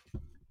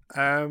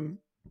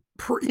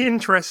pretty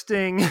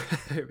interesting.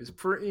 It was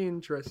pretty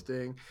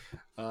interesting.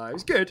 It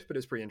was good, but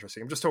it's pretty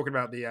interesting. I'm just talking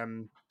about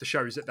the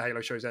shows that the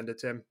Halo shows ended,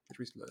 Tim, which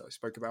we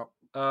spoke about.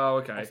 Oh,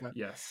 okay.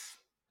 Yes.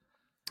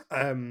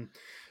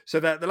 So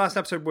the last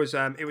episode was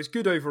it was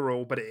good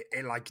overall, but it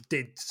like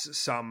did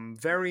some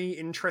very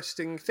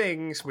interesting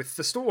things with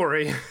the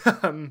story.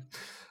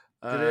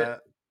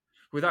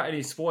 Without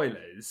any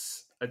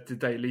spoilers,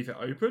 did they leave it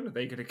open? Are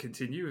they going to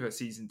continue with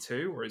season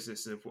 2, or is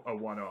this a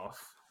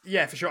one-off?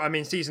 Yeah, for sure. I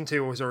mean, season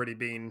 2 has already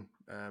been.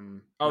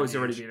 It's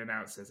already been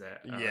announced, is it?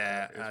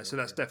 Yeah, okay. So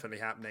that's definitely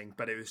happening.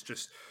 But it was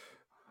just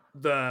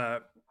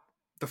the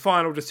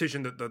final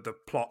decision that the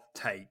plot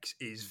takes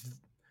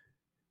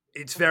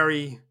it's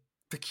very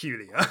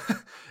peculiar.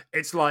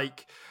 It's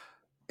like,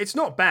 it's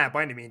not bad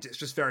by any means. It's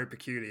just very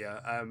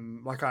peculiar.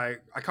 Like I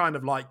kind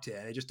of liked it,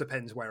 and it just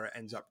depends where it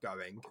ends up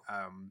going.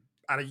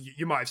 And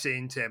you might have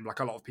seen, Tim,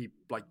 like a lot of people,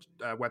 like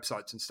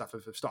websites and stuff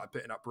have started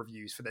putting up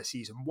reviews for their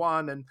season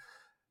 1, and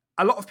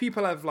a lot of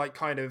people have like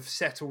kind of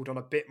settled on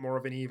a bit more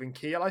of an even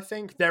keel. I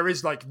think there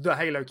is like the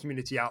Halo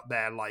community out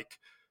there, like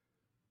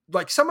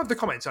some of the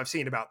comments I've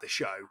seen about the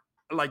show,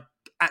 like,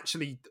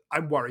 actually,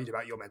 I'm worried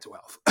about your mental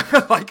health.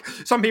 Like,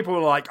 some people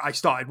were like, I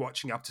started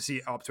watching up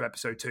to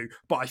episode 2,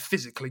 but I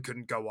physically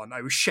couldn't go on.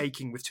 I was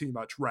shaking with too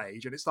much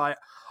rage. And it's like,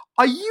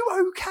 are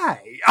you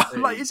okay?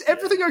 Like, is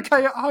everything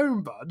okay at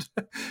home, bud?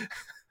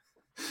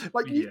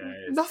 Like,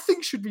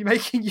 nothing should be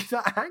making you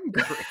that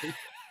angry.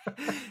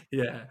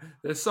 Yeah,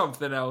 there's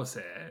something else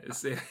here.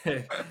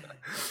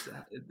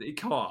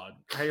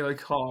 Halo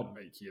can't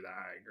make you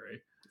that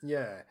angry.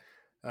 Yeah.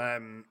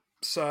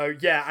 So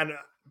yeah,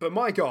 but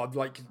my God,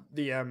 like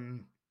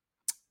one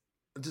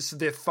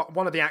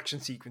of the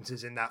action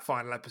sequences in that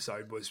final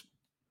episode was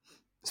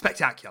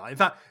spectacular. In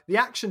fact, the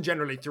action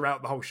generally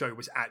throughout the whole show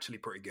was actually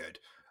pretty good.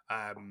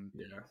 I'd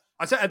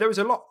say there was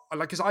a lot,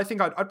 like, because I think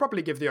I'd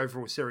probably give the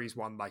overall series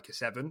 1 like a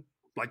 7.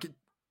 Like,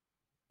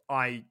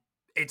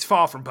 it's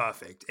far from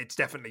perfect. It's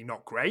definitely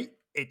not great.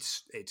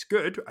 It's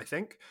good, I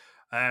think.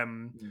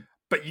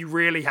 But you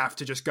really have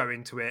to just go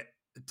into it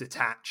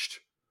detached.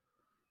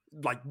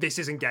 Like, this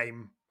isn't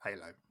game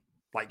Halo.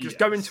 Like, just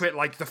go into it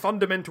like the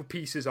fundamental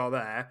pieces are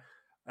there.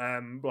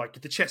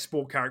 Like the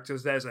chessboard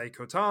characters, there's a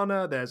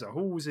Cortana, there's a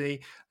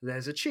Halsey,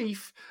 there's a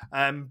Chief.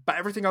 But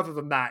everything other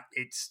than that,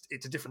 it's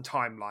a different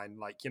timeline.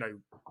 Like, you know,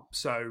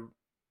 so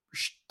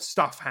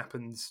stuff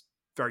happens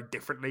very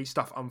differently.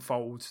 Stuff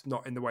unfolds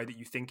not in the way that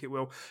you think it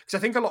will. Because I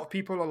think a lot of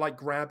people are like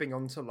grabbing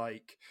onto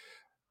like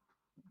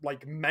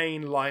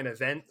mainline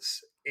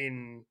events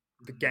in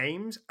the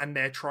games, and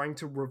they're trying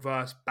to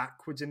reverse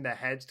backwards in their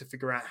heads to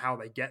figure out how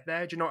they get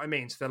there. Do you know what I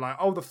mean? So they're like,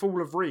 oh, the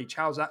fall of Reach,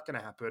 how's that going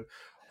to happen?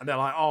 And they're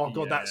like, oh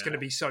god, that's going to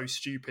be so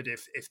stupid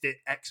if the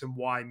X and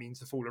Y means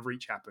the fall of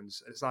Reach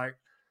happens. It's like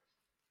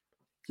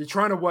you're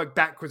trying to work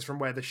backwards from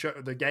where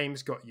the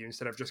game's got you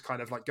instead of just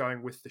kind of like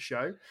going with the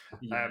show.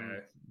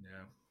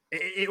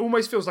 It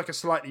almost feels like a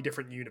slightly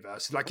different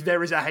universe. Like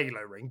there is a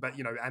Halo ring, but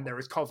and there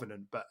is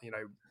Covenant, but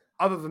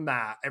other than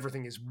that,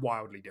 everything is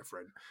wildly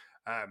different.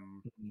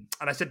 And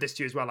I said this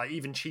to you as well. Like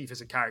even Chief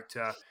as a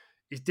character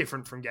is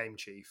different from Game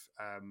Chief.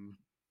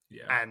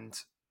 And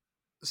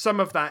some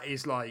of that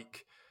is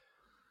like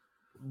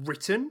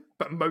written,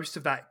 but most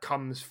of that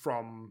comes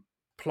from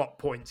plot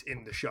points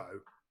in the show.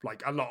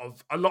 Like a lot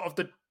of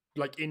the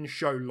like in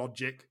show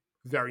logic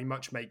very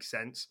much makes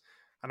sense.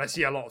 And I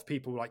see a lot of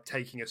people like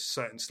taking a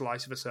certain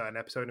slice of a certain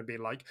episode and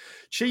being like,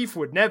 Chief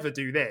would never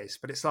do this.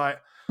 But it's like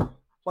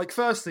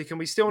firstly, can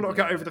we still not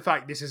get over the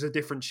fact this is a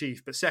different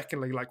Chief? But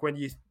secondly, like when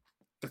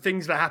the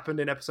things that happened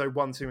in episode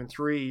 1, 2, and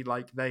 3,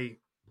 like they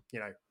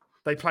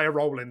play a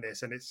role in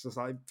this, and it's just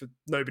like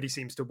nobody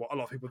seems to. A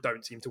lot of people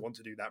don't seem to want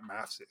to do that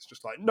maths. It's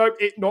just like, nope,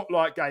 it not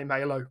like game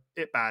Halo,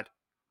 it bad,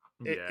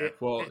 it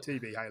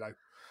TV Halo.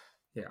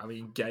 Yeah, I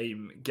mean,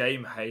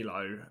 game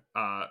Halo,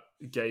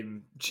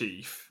 game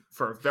Chief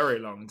for a very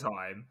long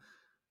time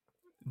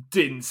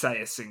didn't say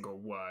a single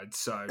word,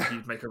 so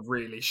he'd make a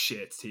really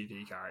shit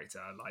TV character.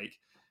 Like,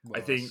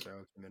 I think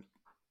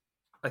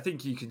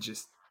you can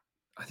just,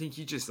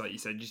 like you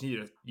said, you just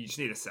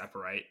need to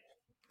separate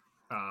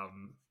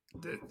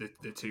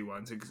the two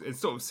ones and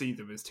sort of see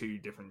them as two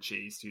different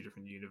Chiefs, two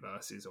different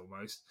universes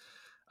almost.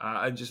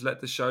 And just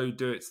let the show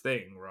do its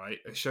thing, right?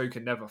 A show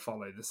can never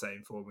follow the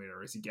same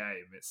formula as a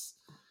game.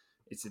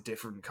 It's a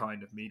different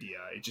kind of media.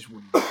 It just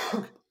wouldn't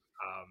work.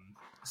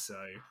 So,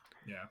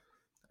 yeah,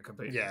 I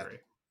completely agree.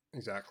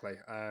 Exactly.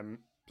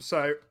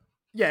 So,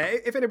 yeah,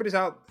 if anybody's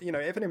out,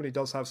 if anybody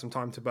does have some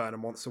time to burn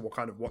and wants to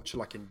kind of watch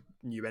like a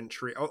new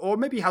entry, or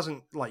maybe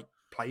hasn't like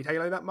played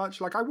Halo that much,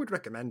 like I would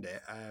recommend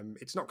it.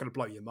 It's not going to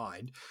blow your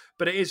mind,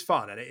 but it is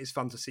fun, and it is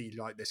fun to see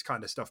like this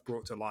kind of stuff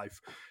brought to life.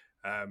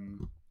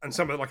 And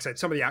some of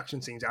the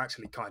action scenes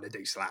actually kind of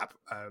do slap.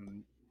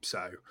 And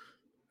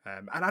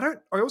I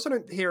also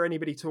don't hear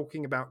anybody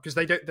talking about, because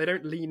they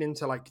don't lean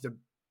into like the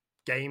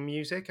game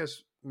music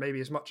as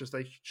much as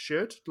they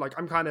should. Like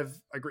I'm kind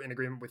of in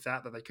agreement with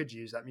that they could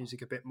use that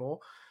music a bit more.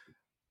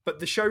 But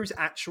the show's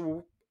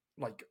actual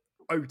like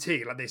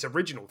OT, like this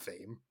original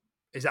theme,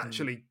 is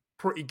actually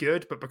pretty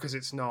good. But because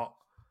it's not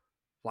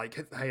like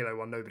Halo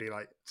one, nobody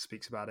like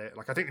speaks about it.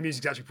 Like I think the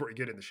music's actually pretty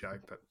good in the show.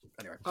 But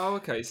anyway. Oh,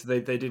 okay. So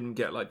they didn't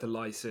get like the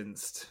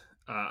licensed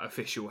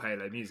official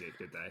Halo music,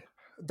 did they?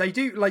 They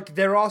do. Like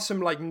there are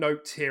some like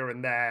notes here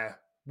and there,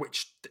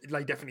 which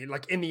like definitely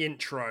like in the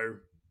intro,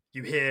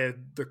 you hear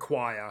the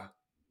choir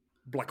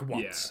like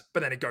once,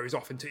 but then it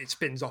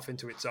spins off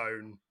into its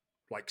own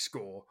like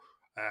score.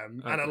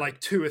 And at like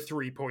 2 or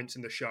 3 points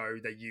in the show,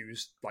 they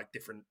use like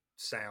different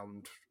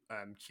sound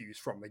cues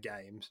from the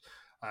games.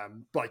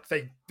 Like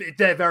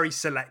they're very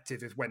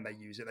selective with when they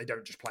use it. They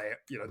don't just play it,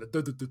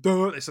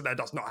 the so that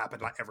does not happen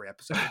like every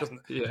episode. It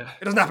doesn't.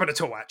 It doesn't happen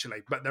at all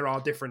actually. But there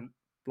are different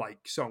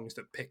like songs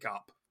that pick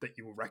up that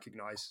you will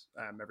recognize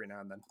every now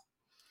and then.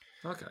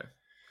 Okay,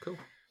 cool,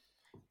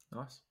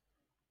 nice.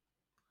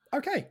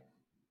 Okay,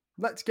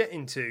 let's get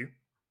into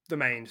the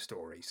main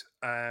stories.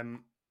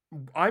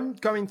 I'm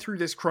going through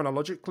this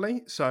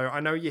chronologically, so I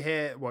know you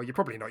hear. Well, you're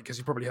probably not, because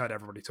you probably heard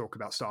everybody talk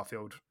about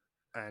Starfield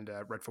and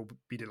Redfall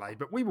be delayed,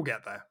 but we will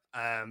get there.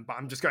 But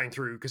I'm just going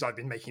through because I've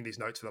been making these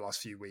notes for the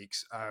last few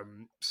weeks.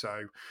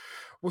 So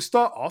we'll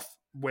start off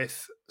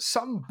with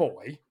some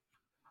boy,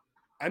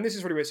 and this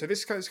is really weird. So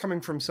this is coming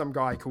from some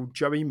guy called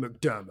Joey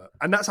McDermott,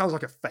 and that sounds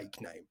like a fake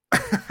name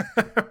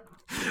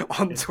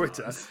on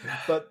Twitter.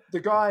 But the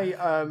guy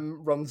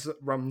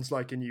runs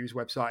like a news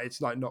website.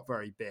 It's like not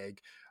very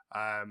big.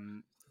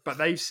 But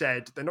they've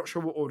said they're not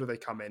sure what order they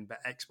come in, but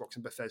Xbox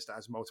and Bethesda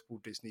has multiple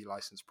Disney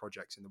licensed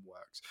projects in the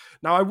works.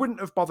 Now, I wouldn't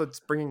have bothered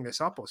bringing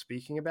this up or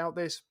speaking about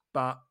this,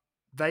 but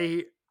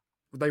they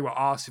were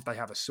asked if they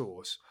have a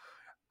source.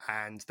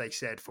 And they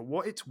said, for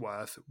what it's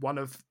worth, one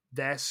of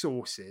their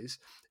sources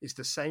is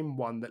the same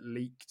one that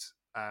leaked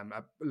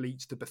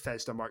the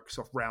Bethesda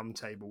Microsoft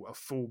roundtable a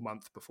full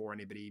month before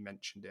anybody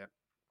mentioned it.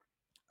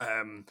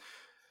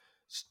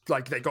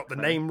 Like they got the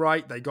name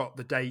right, they got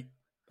the date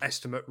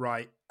estimate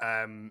right.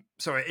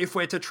 So if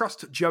we're to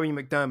trust Joey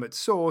McDermott's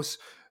source,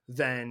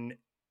 then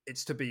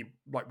it's to be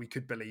like we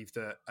could believe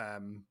that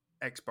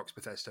Xbox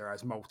Bethesda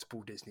has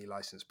multiple Disney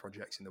licensed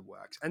projects in the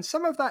works, and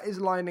some of that is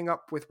lining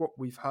up with what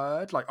we've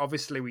heard. Like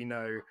obviously we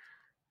know,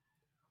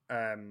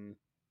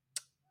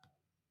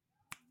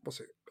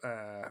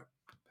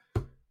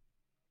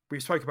 we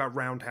spoke about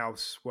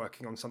Roundhouse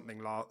working on something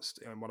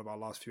in one of our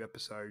last few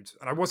episodes,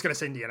 and I was going to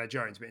say Indiana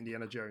Jones, but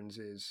Indiana Jones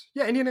is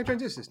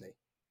Disney.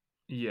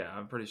 Yeah,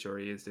 I'm pretty sure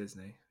he is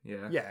Disney.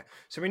 Yeah. Yeah,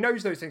 so he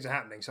knows those things are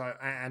happening. So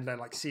and they're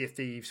like Sea of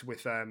Thieves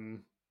with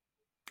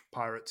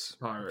Pirates of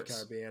the Pirates.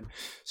 Caribbean.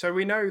 So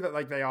we know that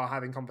like they are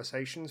having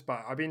conversations,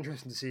 but I'd be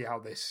interested to see how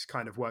this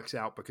kind of works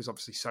out because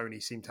obviously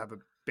Sony seem to have a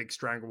big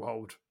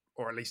stranglehold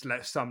or at least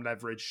let some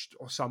leverage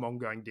or some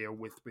ongoing deal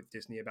with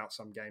Disney about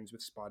some games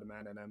with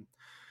Spider-Man and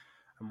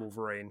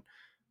Wolverine.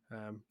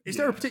 Is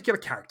there a particular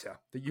character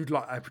that you'd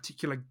like, a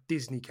particular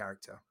Disney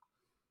character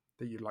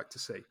that you'd like to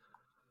see?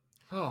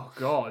 Oh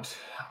God,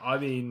 I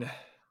mean,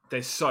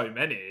 there's so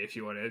many. If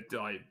you want to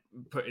like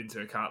put into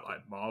account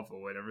like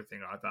Marvel and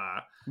everything like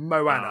that,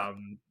 Moana.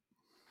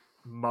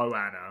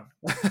 Moana.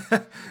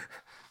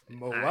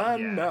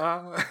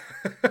 Moana.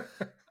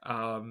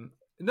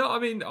 No, I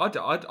mean, I'd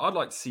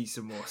like to see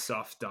some more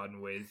stuff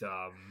done with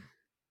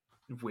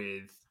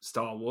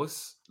Star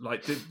Wars.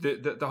 Like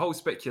the whole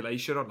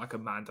speculation on like a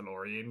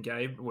Mandalorian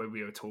game where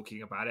we were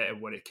talking about it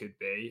and what it could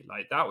be.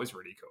 Like that was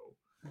really cool.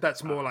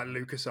 That's more like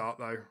LucasArts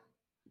though.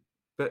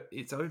 But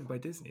it's owned by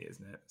Disney,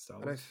 isn't it? Star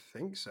Wars. I don't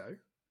think so.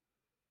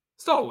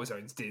 Star Wars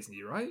owns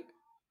Disney, right?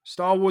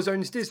 Star Wars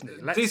owns Disney.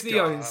 Disney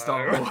owns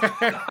Star Wars.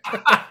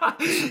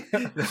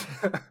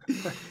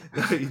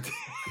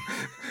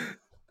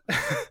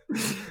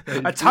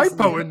 A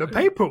typo in the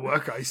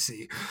paperwork, I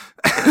see.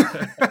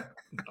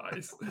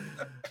 Nice.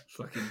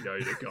 Fucking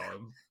Yoda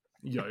gone.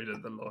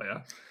 Yoda the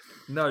lawyer.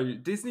 No,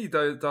 Disney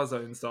does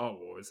own Star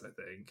Wars, I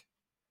think.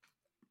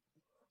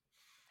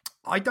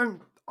 I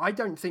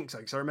don't think so,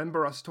 because I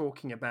remember us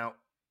talking about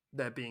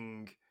there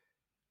being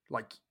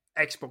like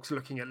Xbox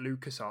looking at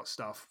LucasArts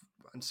stuff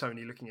and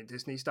Sony looking at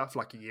Disney stuff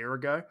like a year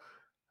ago.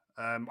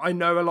 I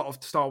know a lot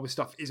of Star Wars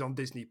stuff is on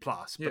Disney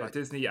Plus, but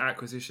Disney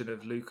acquisition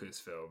of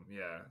Lucasfilm.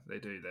 Yeah, they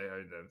do. They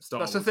own them. Star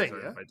That's Wars the thing, is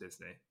owned yeah? by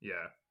Disney.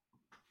 Yeah.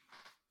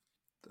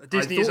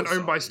 Disney isn't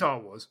owned by Star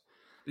Wars.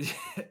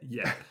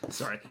 Yeah,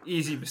 sorry,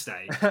 easy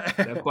mistake.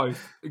 They're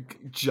both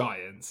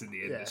giants in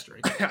the industry.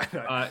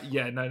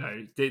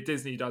 No.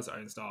 Disney does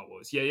own Star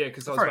Wars. Yeah,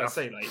 because I was about to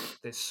say like,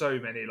 there's so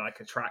many like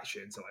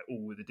attractions and like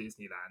all the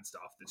Disneyland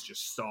stuff. There's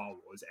just Star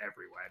Wars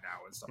everywhere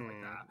now and stuff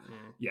like that.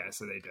 Yeah,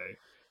 so they do.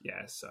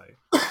 Yeah, so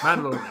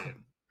Mandalorian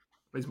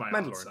is my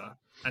answer,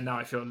 and now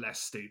I feel less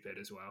stupid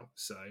as well.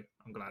 So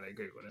I'm glad I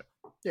googled it.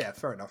 Yeah,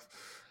 fair enough.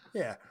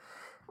 Yeah.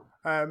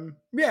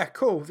 Yeah,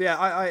 cool. Yeah,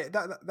 I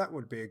that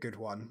would be a good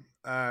one.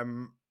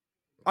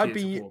 I'd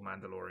be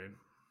Mandalorian.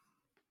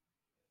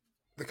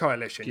 The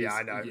Coalition. Yeah,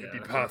 I know. It'd be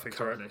perfect.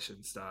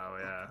 Coalition style.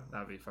 Yeah,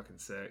 that'd be fucking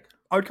sick.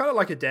 I would kind of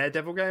like a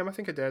Daredevil game. I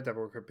think a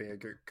Daredevil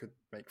could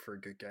make for a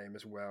good game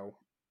as well.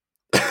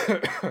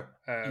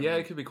 Yeah,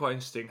 it could be quite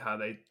interesting how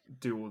they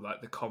do all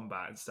like the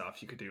combat and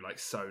stuff. You could do like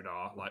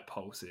sonar, like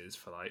pulses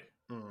for like,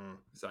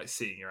 it's like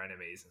seeing your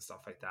enemies and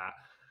stuff like that.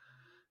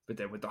 But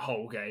then with the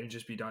whole game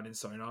just be done in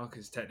sonar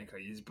because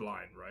technically he's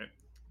blind, right?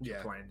 You're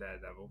playing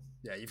Daredevil.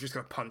 Yeah, you've just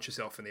got to punch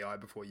yourself in the eye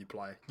before you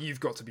play. You've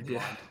got to be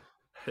blind.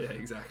 Yeah,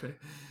 exactly.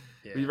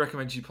 Yeah. We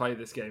recommend you play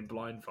this game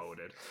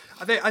blindfolded.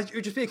 I think it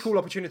would just be a cool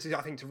opportunity,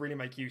 I think, to really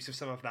make use of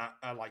some of that,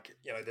 like,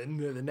 you know,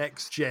 the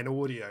next gen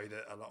audio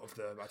that a lot of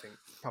the, I think,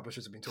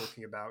 publishers have been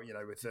talking about, you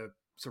know, with the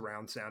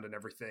surround sound and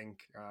everything.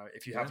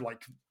 If you have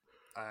like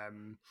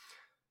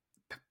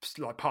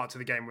parts of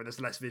the game where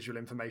there's less visual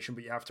information,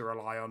 but you have to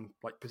rely on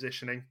like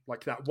positioning,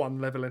 like that one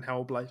level in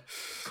Hellblade.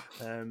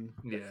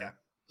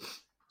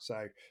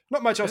 So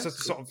not much else to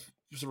sort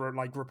of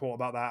like report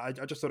about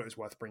that. I just thought it was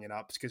worth bringing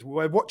up because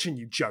we're watching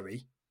you,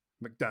 Joey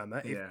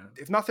McDermott.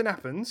 If nothing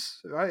happens,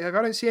 if I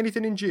don't see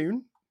anything in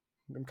June,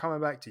 I'm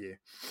coming back to you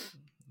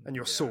and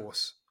your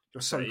source,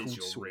 your so-called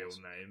source. Real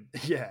name.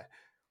 Yeah.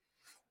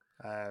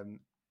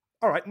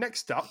 All right.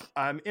 Next up,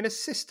 in a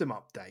system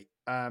update,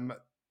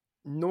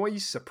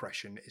 noise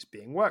suppression is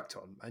being worked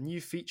on. A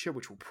new feature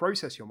which will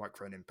process your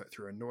microphone input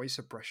through a noise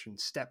suppression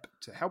step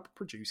to help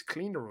produce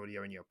cleaner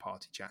audio in your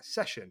party chat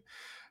session.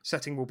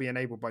 Setting will be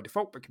enabled by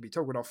default, but can be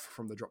toggled off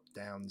from the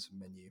drop-downs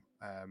menu.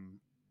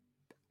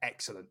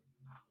 Excellent.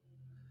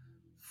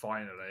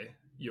 Finally,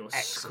 your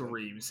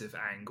screams of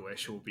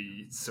anguish will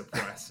be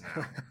suppressed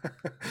now.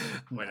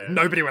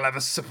 Nobody will ever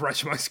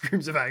suppress my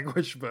screams of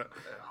anguish, but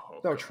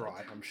they'll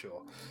try, I'm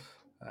sure.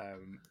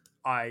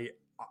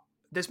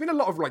 There's been a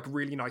lot of like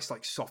really nice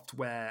like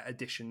software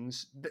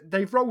additions.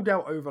 They've rolled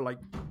out over like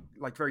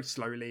very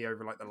slowly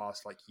over like the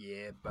last like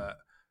year, but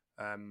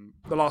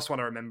the last one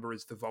I remember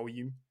is the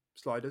volume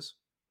sliders.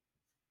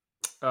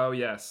 Oh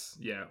yes,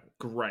 yeah,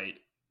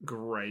 great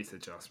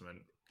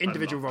adjustment.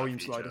 Individual volume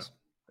sliders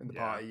in the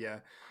party, yeah.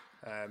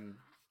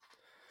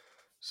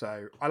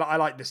 So I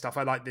like this stuff.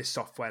 I like this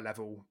software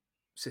level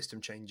system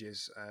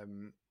changes,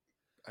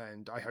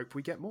 and I hope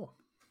we get more.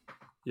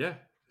 Yeah,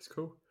 it's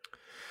cool,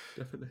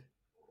 definitely.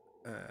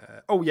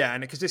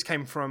 And because this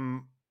came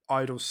from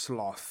Idle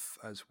Sloth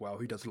as well,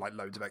 who does like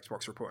loads of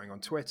Xbox reporting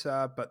on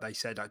Twitter, but they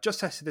said, I just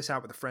tested this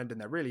out with a friend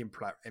and they're really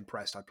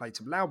impressed. I played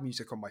some loud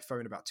music on my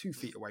phone about 2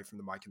 feet away from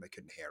the mic and they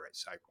couldn't hear it.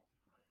 So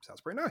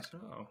sounds pretty nice.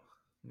 Oh,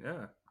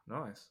 yeah,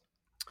 nice.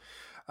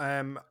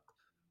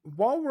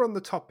 While we're on the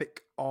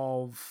topic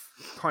of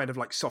kind of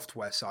like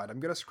software side,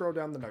 I'm going to scroll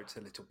down the notes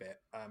a little bit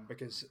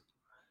because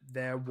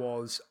there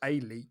was a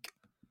leak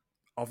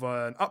of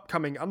an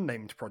upcoming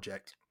unnamed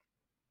project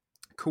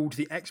called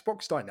the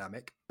Xbox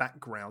Dynamic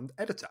Background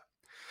Editor.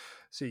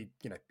 So,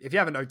 if you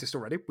haven't noticed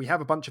already, we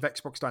have a bunch of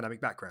Xbox Dynamic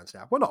backgrounds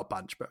now. Well, not a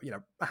bunch, but,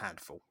 a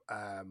handful.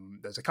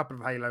 There's a couple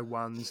of Halo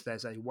ones.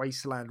 There's a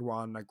Wasteland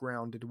one, a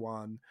Grounded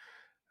one.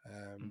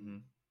 I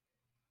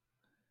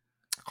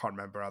can't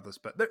remember others,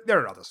 but there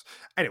are others.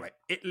 Anyway,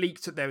 it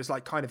leaked that there was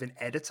like kind of an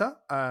editor,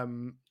 where,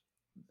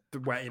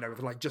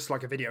 like just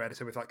like a video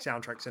editor with like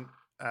soundtracks and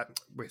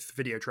with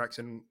video tracks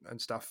and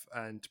stuff.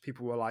 And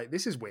people were like,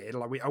 this is weird.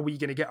 Like, are we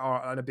going to get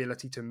an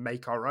ability to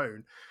make our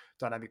own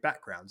dynamic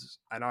backgrounds?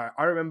 And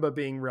I remember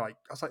being like,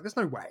 I was like, there's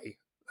no way.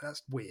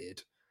 That's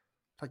weird.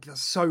 Like,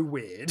 that's so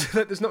weird.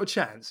 There's not a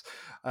chance.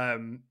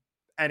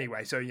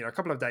 Anyway, so, a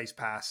couple of days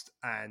passed,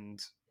 and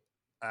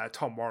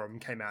Tom Warren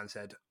came out and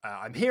said,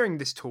 I'm hearing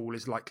this tool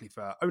is likely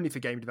only for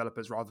game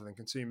developers rather than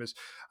consumers.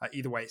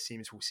 Either way, it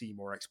seems we'll see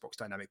more Xbox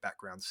Dynamic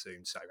backgrounds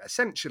soon. So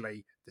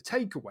essentially, the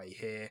takeaway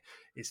here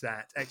is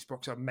that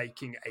Xbox are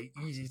making a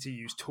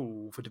easy-to-use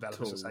tool for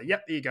developers to say,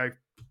 yep, here you go.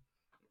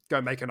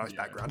 Go make a nice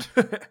background.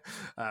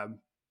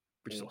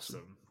 Which is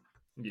awesome.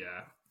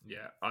 Yeah.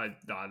 I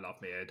love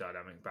me a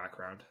dynamic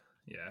background.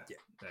 Yeah.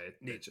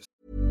 They're just...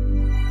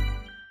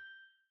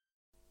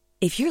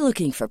 If you're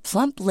looking for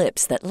plump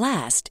lips that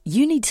last,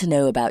 you need to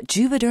know about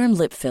Juvederm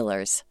lip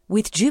fillers.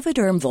 With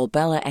Juvederm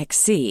Volbella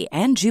XC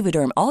and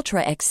Juvederm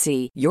Ultra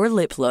XC, your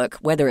lip look,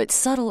 whether it's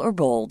subtle or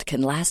bold, can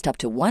last up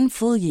to 1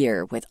 full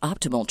year with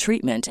optimal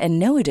treatment and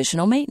no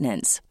additional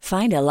maintenance.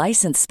 Find a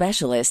licensed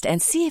specialist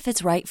and see if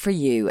it's right for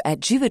you at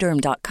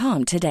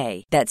Juvederm.com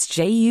today. That's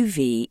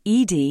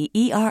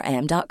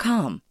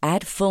JUVEDERM.com.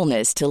 Add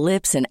fullness to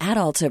lips in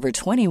adults over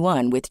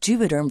 21 with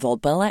Juvederm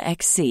Volbella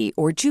XC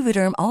or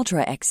Juvederm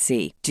Ultra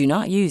XC. Do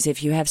not use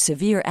if you have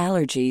severe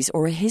allergies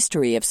or a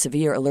history of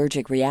severe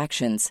allergic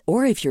reactions,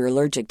 or if you're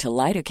allergic to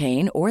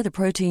lidocaine or the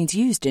proteins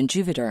used in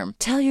Juvederm.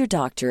 Tell your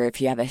doctor if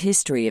you have a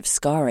history of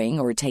scarring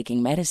or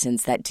taking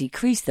medicines that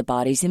decrease the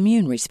body's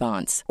immune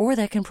response or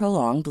that can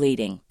prolong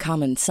bleeding.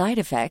 Common side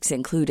effects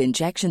include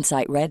injection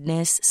site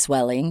redness,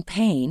 swelling,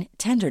 pain,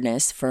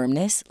 tenderness,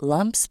 firmness,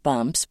 lumps,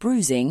 bumps,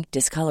 bruising,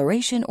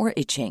 discoloration, or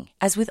itching.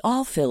 As with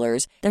all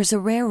fillers, there's a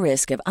rare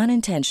risk of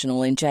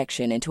unintentional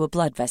injection into a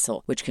blood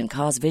vessel, which can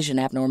cause vision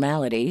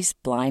abnormalities,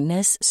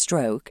 blindness,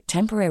 stroke,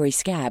 temporary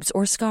scabs,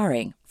 or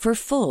scarring. For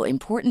full,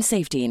 important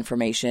safety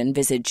information,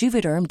 visit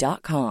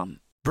Juvederm.com.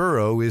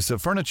 Burrow is a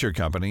furniture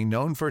company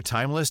known for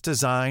timeless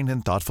design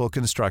and thoughtful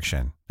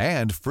construction,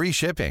 and free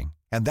shipping,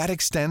 and that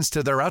extends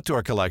to their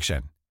outdoor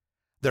collection.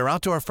 Their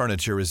outdoor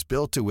furniture is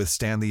built to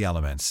withstand the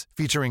elements,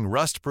 featuring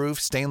rust-proof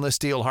stainless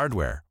steel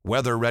hardware,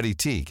 weather-ready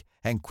teak,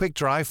 and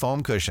quick-dry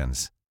foam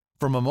cushions.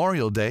 For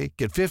Memorial Day,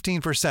 get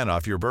 15%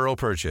 off your Burrow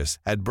purchase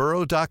at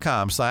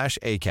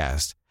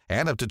burrow.com/ACAST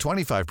and up to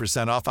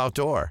 25% off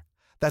outdoor.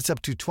 That's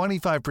up to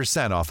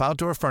 25% off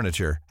outdoor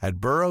furniture at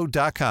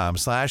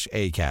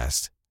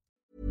burrow.com/ACAST.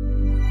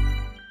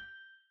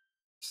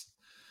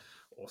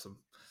 Awesome.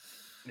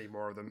 Need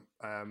more of them.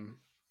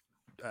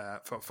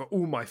 For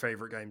all my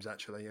favorite games,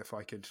 actually, if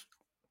I could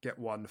get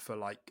one for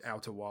like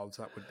Outer Wilds,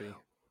 that would be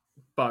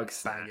Bug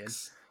banging.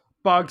 snacks.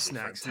 Bug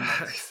snacks.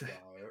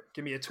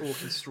 Give me a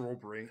talking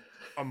strawberry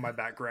on my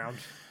background.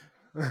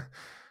 Yeah,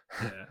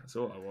 that's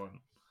all I want.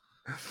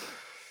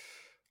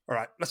 All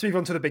right, let's move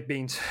on to the big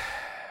beans.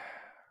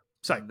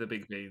 So, The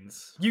big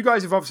beans. You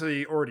guys have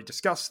obviously already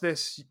discussed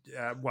this.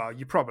 Well,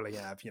 you probably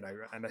have,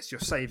 unless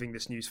you're saving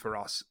this news for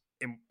us,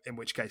 in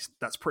which case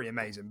that's pretty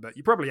amazing, but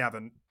you probably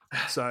haven't.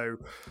 So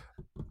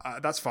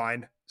that's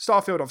fine.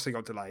 Starfield obviously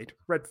got delayed.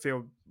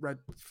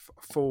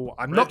 Redfall.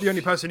 I'm not the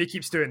only person who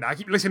keeps doing that. I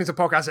keep listening to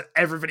podcasts and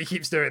everybody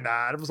keeps doing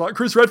that. And I was like,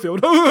 Chris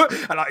Redfield.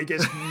 And like, it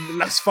gets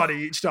less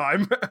funny each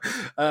time.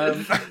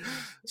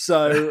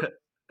 So,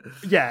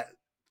 yeah.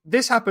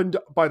 This happened,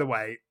 by the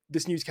way,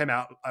 this news came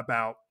out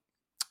about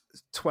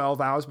 12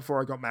 hours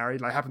before I got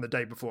married. Like, it happened the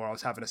day before I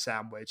was having a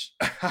sandwich.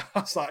 I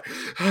was like,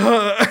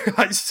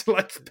 I just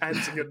like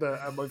panting at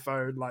my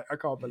phone. Like, I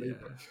can't believe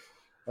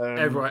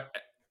it.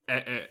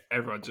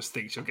 Everyone just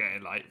thinks you're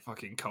getting like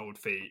fucking cold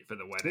feet for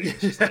the wedding. It's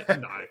just like,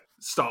 no,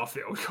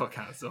 Starfield got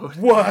cancelled.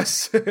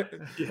 Worse.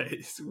 Yeah,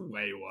 it's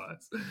way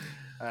worse.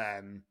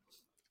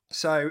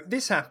 So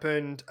this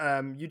happened.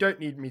 You don't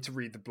need me to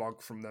read the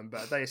blog from them,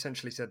 but they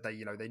essentially said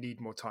they need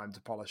more time to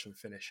polish and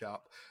finish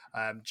up.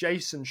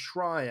 Jason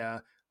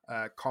Schreier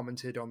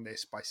commented on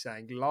this by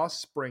saying, last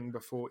spring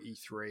before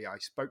E3, I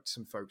spoke to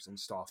some folks on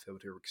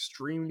Starfield who were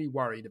extremely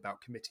worried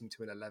about committing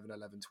to an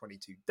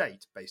 11/11/22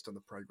 date based on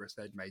the progress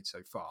they'd made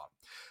so far.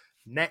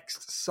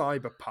 Next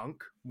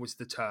Cyberpunk was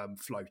the term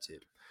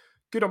floated.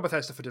 Good on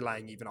Bethesda for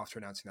delaying even after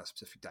announcing that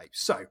specific date.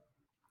 So,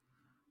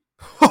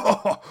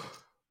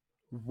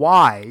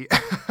 why?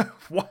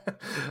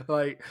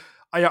 Like,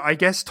 I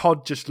guess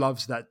Todd just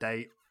loves that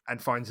date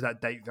and finds that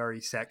date very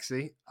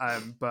sexy.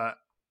 But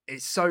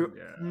it's so...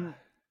 Yeah.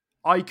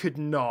 I could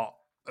not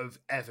have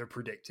ever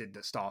predicted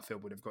that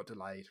Starfield would have got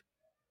delayed.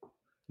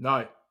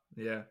 No,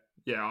 yeah,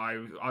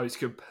 I was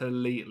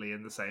completely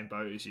in the same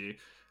boat as you.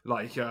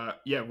 Like,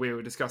 we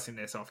were discussing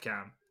this off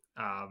cam,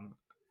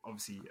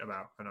 Obviously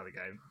about another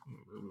game.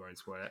 We won't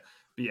spoil it.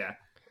 But yeah,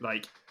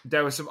 like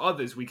there were some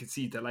others we could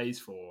see delays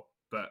for,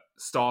 but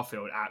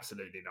Starfield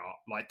absolutely not.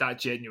 Like that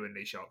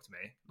genuinely shocked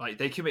me. Like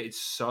they committed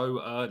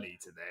so early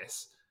to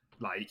this.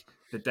 Like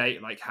the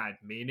date like had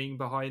meaning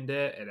behind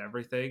it and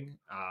everything.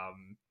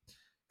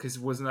 Because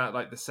wasn't that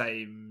like the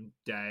same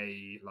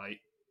day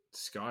like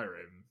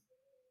Skyrim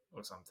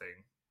or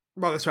something?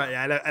 Well, that's right.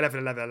 Yeah,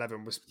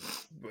 11/11/11 was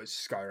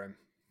Skyrim.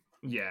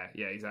 Yeah,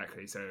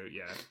 exactly. So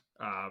yeah,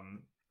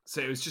 so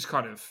it was just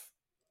kind of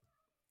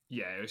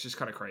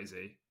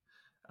crazy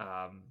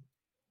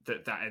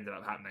that ended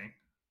up happening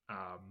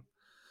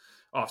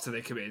after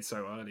they committed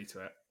so early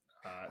to it.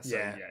 So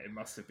it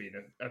must have been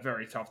a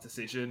very tough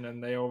decision,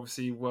 and they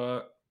obviously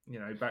were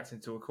backed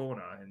into a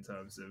corner in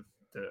terms of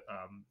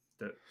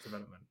the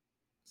development.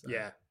 So.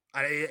 Yeah,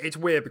 and it's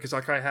weird because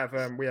like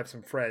we have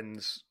some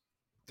friends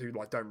who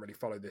like don't really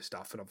follow this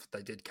stuff, and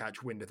they did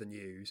catch wind of the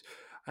news,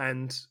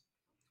 and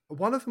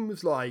one of them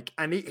was like,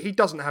 and he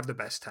doesn't have the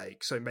best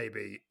take, so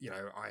maybe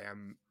I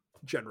am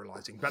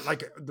generalizing, but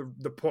like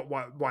the point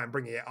why I'm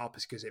bringing it up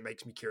is because it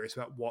makes me curious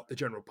about what the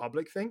general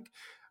public think.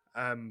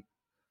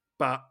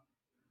 But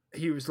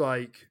he was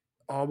like,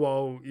 oh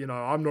well,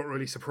 I'm not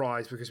really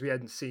surprised because we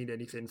hadn't seen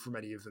anything from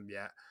any of them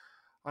yet,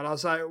 and I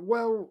was like,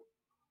 well,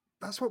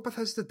 that's what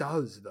Bethesda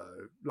does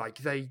though. Like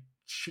they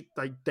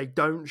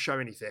don't show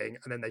anything,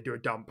 and then they do a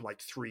dump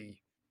like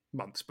 3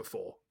 months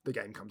before the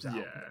game comes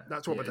out.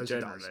 That's what Bethesda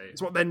does.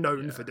 It's what they're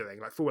known for doing.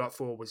 Like Fallout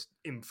 4 was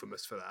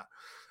infamous for that.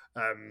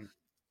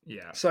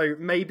 So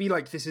maybe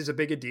like this is a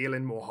bigger deal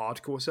in more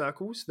hardcore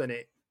circles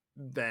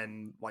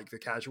than like the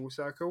casual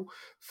circle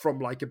from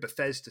like a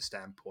Bethesda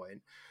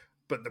standpoint.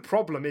 But the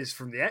problem is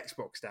from the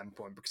Xbox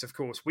standpoint, because of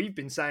course we've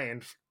been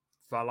saying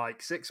for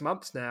like 6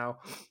 months now,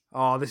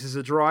 oh, this is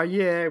a dry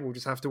year. We'll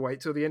just have to wait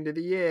till the end of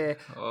the year.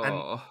 Oh.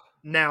 And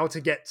now to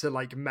get to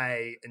like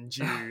May and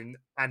June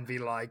and be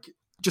like,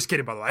 just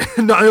kidding, by the way.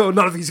 No,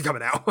 none of these are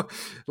coming out.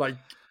 Like,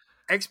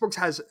 Xbox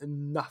has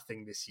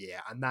nothing this year,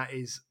 and that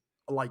is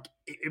like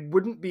it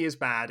wouldn't be as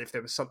bad if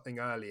there was something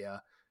earlier.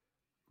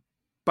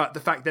 But the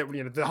fact that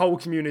the whole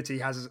community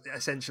has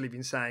essentially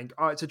been saying,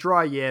 "Oh, it's a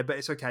dry year, but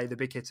it's okay. The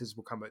big hitters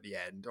will come at the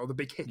end, or the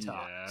big hitter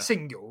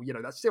single."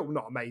 That's still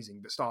not amazing,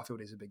 but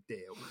Starfield is a big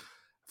deal.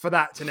 For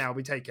that to now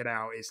be taken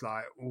out is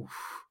like, oof,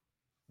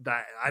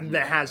 that, and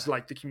there has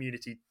like the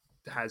community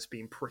has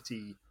been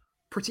pretty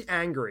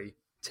angry,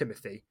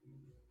 Timothy.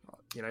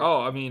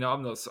 Oh, I mean,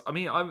 I'm not. I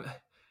mean, I'm.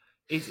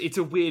 It's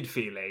a weird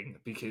feeling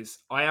because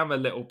I am a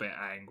little bit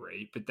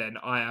angry, but then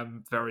I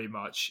am very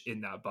much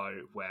in that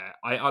boat where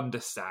I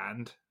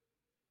understand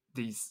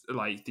these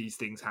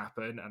things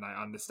happen, and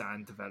I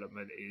understand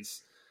development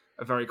is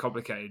a very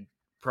complicated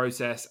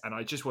process, and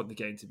I just want the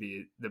game to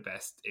be the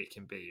best it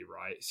can be,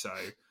 right? So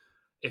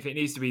if it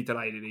needs to be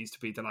delayed, it needs to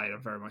be delayed.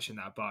 I'm very much in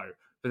that boat.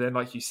 But then,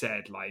 like you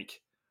said,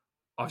 like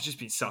I've just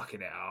been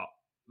sucking it out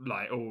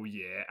like all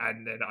year,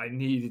 and then I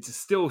needed to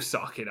still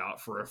suck it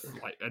up for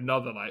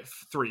another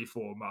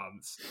 3-4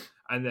 months,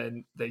 and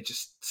then they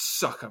just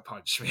sucker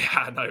punched me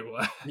out of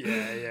nowhere.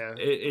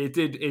 It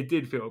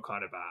did feel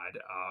kind of bad,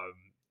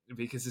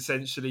 because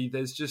essentially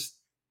there's just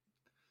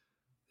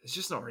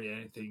not really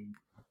anything.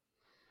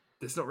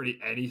 There's not really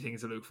anything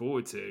to look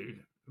forward to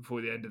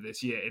before the end of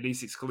this year, at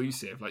least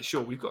exclusive. Like,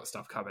 sure, we've got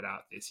stuff coming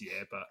out this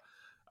year, but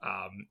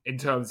in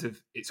terms of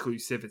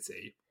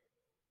exclusivity,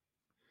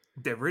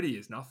 there really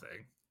is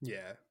nothing.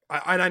 Yeah.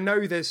 I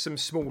know there's some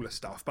smaller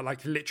stuff, but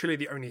like literally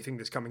the only thing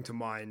that's coming to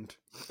mind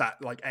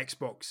that like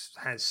Xbox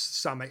has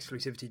some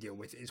exclusivity deal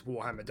with is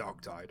Warhammer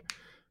Dark Tide,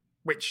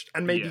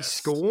 and maybe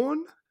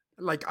Scorn.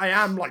 Like I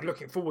am like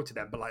looking forward to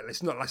them, but like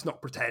let's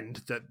not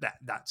pretend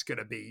that's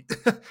gonna be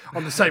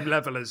on the same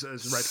level as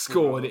Red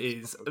Scorn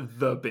is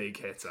the big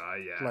hitter.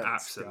 Yeah,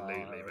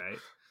 absolutely,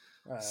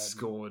 mate.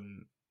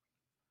 Scorn.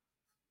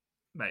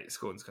 Mate,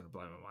 Scorn's going to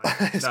blow my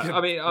mind.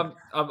 I mean,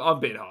 I'm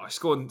being harsh.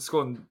 Scorn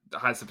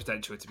has the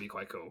potential to be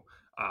quite cool.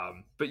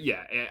 But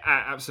yeah,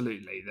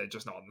 absolutely, they're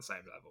just not on the same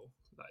level.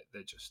 Like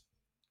it's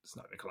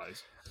not even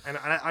close. And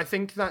I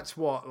think that's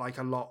what like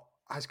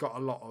has got a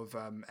lot of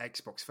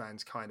Xbox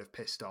fans kind of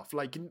pissed off.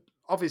 Like,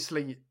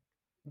 obviously,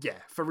 yeah,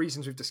 for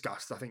reasons we've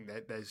discussed, I think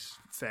that there's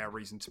fair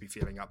reason to be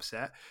feeling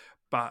upset.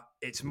 But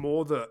it's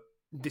more that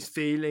this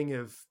feeling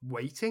of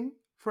waiting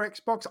for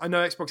Xbox. I know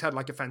Xbox had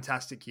like a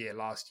fantastic year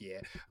last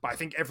year, but I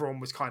think everyone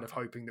was kind of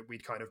hoping that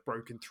we'd kind of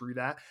broken through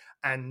that,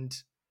 and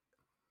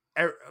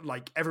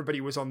like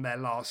everybody was on their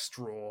last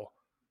straw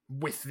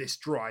with this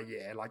dry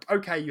year. Like,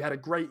 okay, you had a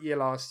great year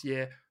last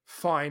year,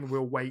 fine,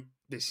 we'll wait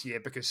this year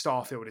because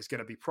Starfield is going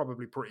to be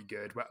probably pretty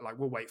good, but like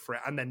we'll wait for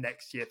it, and then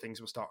next year things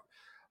will start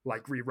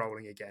like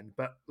re-rolling again.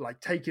 But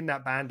like taking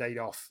that band-aid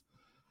off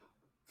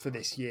for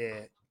this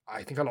year,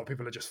 I think a lot of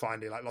people are just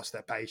finally like lost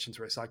their patience,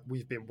 where it's like,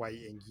 we've been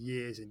waiting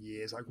years and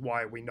years. Like,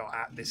 why are we not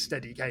at this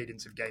steady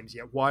cadence of games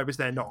yet? Why was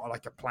there not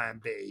like a plan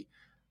B?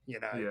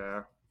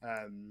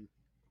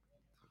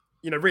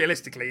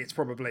 Realistically, it's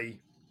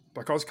probably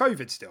because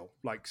COVID still,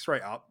 like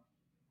straight up,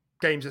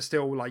 games are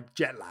still like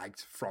jet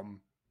lagged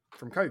from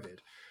COVID.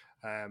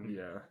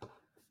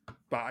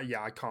 But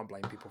yeah, I can't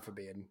blame people for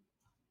being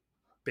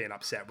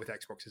upset with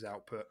Xbox's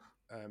output,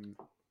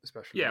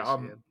 especially this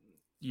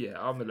year.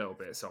 I'm a little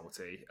bit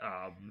salty.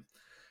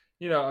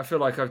 I feel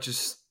like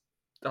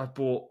I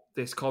bought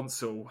this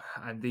console,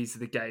 and these are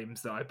the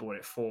games that I bought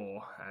it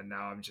for, and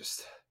now I'm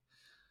just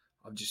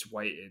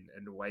waiting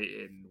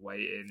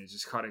and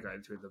just kind of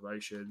going through the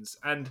motions.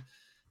 And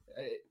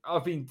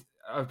I've been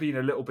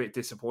a little bit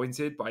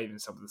disappointed by even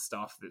some of the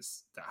stuff that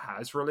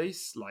has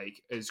released.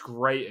 Like, as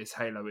great as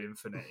Halo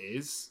Infinite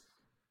is,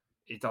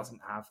 it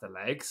doesn't have the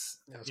legs.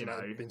 It's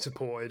been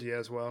supported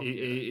as well.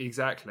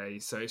 Exactly.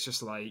 So it's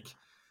just like,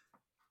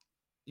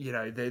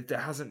 there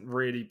hasn't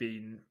really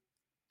been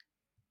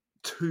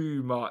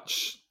too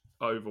much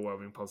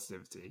overwhelming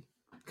positivity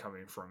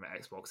coming from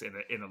Xbox in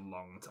a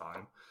long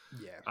time.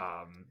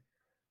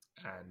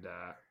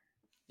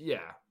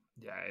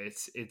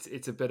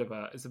 It's a bit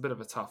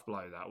of a tough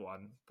blow, that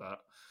one, but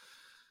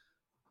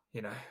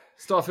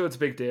Starfield's a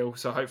big deal,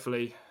 so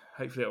hopefully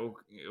it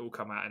will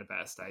come out in a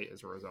better state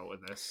as a result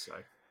of this. So.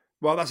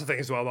 Well, that's the thing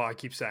as well that I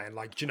keep saying.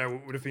 Like, do you know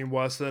what would have been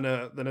worse than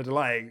a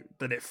delay?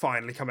 Than it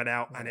finally coming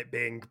out and it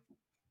being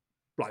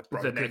like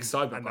broken. The next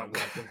Cyberpunk.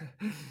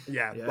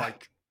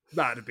 Like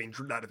that'd have been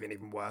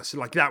even worse.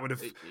 Like that would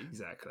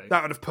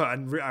have put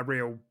a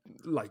real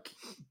like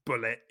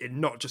bullet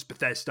in not just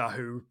Bethesda,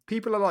 who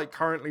people are like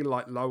currently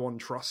like low on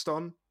trust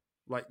on.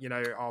 Like,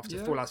 after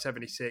Fallout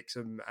 76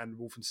 and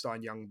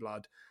Wolfenstein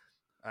Youngblood,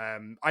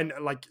 I know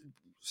like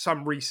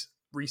some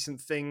recent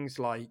things,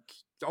 like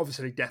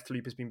obviously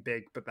Deathloop has been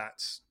big, but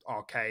that's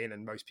Arcane,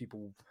 and most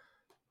people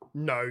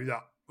know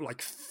that,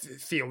 like,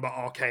 feel that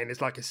Arcane is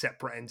like a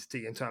separate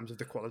entity in terms of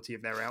the quality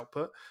of their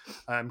output.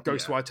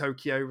 Ghostwire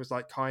Tokyo was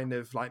like kind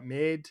of like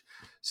mid,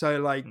 so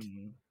like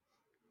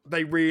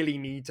they really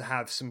need to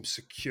have some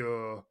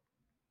secure,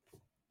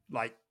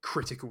 like,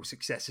 critical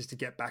successes to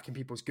get back in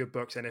people's good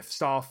books. And if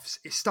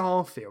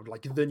Starfield,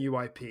 like the new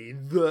IP,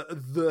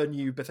 the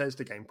new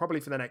Bethesda game,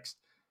 probably for the next,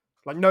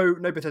 like, no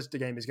Bethesda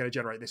game is going to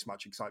generate this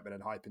much excitement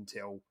and hype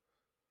until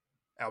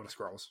Elder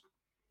Scrolls.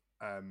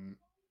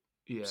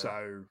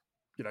 So,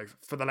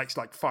 for the next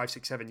like 5,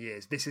 6, 7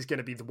 years, this is going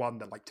to be the one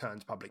that like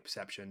turns public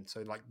perception.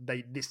 So like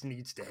this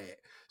needs to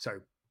hit.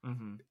 So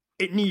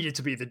it needed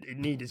to be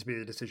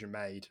the decision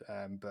made.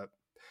 But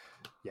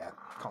yeah,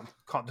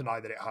 can't deny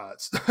that it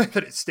hurts,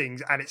 that it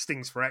stings, and it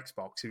stings for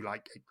Xbox, who,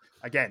 like,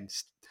 again,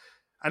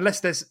 unless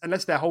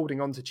they're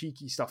holding on to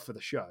cheeky stuff for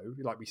the show,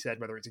 like we said,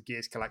 whether it's a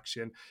Gears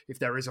collection, if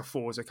there is a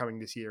Forza coming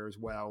this year as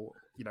well,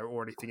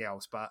 or anything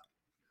else, but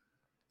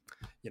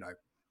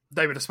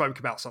they would have spoke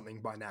about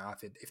something by now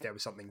if there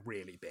was something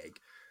really big.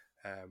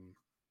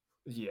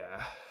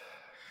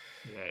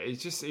 It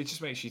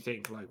just makes you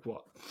think, like,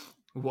 what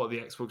the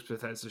Xbox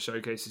Bethesda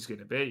showcase is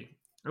going to be.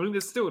 I mean,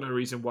 there's still no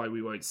reason why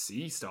we won't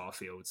see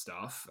Starfield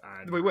stuff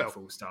and we will.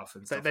 full stuff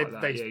and stuff like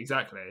that.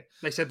 Exactly.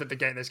 They said that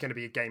there's going to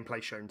be a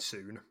gameplay shown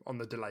soon on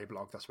the delay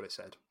blog. That's what it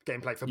said.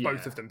 Gameplay for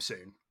both of them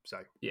soon.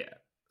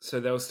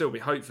 So there'll still be,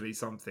 hopefully,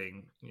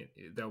 something.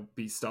 There'll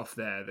be stuff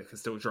there that can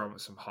still drum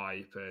up some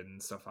hype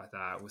and stuff like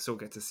that. We'll still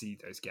get to see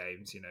those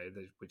games.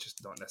 We're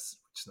just not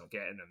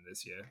getting them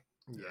this year.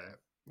 Yeah,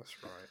 that's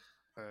right.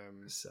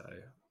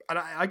 And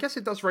I guess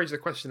it does raise the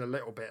question a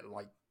little bit,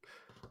 like,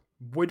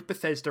 would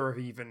Bethesda have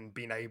even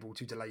been able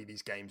to delay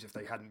these games if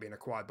they hadn't been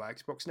acquired by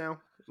Xbox now?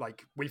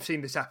 Like, we've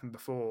seen this happen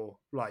before.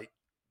 Like,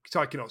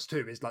 Psychonauts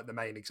 2 is like the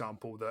main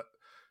example that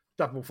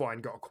Double Fine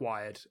got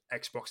acquired.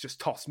 Xbox just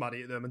tossed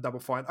money at them, and Double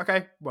Fine,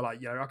 okay, well,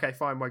 like, okay,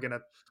 fine, we're going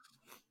to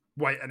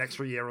wait an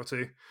extra year or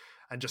two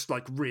and just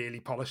like really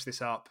polish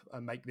this up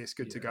and make this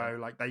good to go.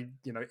 Like, they,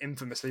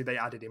 infamously, they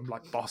added in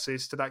like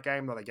bosses to that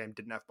game. That game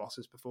didn't have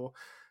bosses before.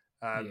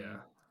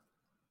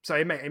 So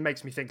it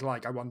makes me think,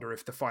 like, I wonder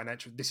if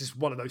this is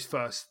one of those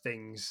first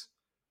things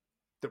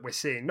that we're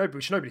seeing,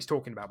 which nobody's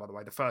talking about, by the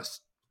way, the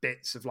first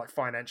bits of like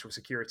financial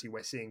security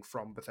we're seeing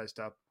from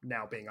Bethesda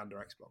now being under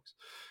Xbox.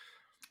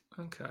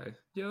 Okay,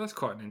 yeah, that's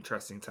quite an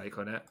interesting take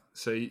on it.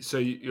 So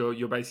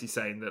you're basically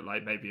saying that,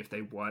 like, maybe if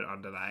they weren't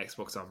under that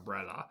Xbox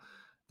umbrella,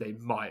 they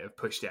might have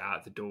pushed it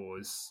out the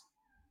doors,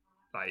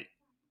 like,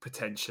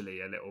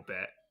 potentially a little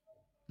bit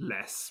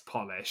less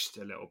polished,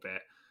 a little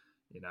bit,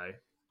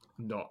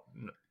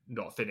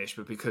 not finished,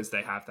 but because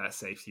they have that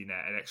safety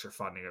net and extra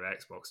funding of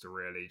Xbox to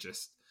really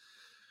just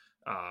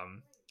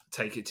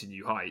take it to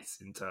new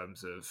heights in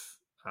terms of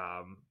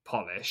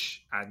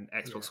polish, and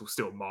Xbox will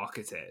still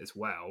market it as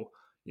well.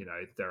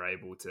 They're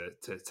able to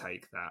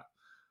take that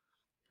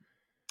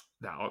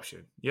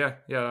option. Yeah,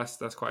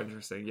 that's quite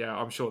interesting. Yeah,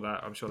 I'm sure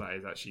that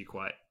is actually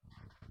quite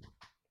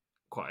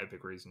a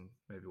big reason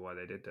maybe why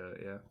they did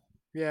it.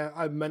 Yeah,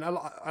 I mean,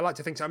 I like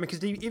to think so. I mean,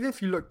 because even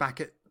if you look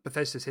back at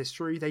Bethesda's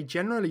history, they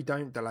generally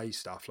don't delay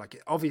stuff.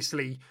 Like,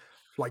 obviously,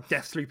 like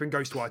Deathloop and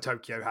Ghostwire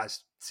Tokyo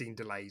has seen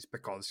delays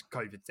because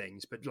COVID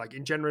things, but like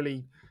in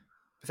generally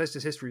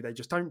Bethesda's history, they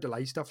just don't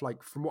delay stuff.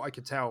 Like, from what I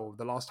could tell,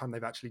 the last time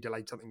they've actually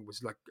delayed something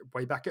was like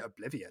way back at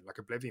Oblivion. Like,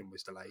 Oblivion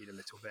was delayed a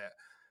little bit.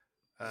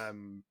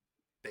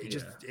 But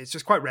it's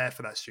just quite rare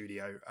for that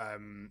studio.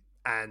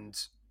 And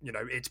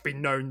it's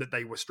been known that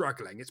they were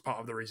struggling. It's part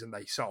of the reason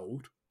they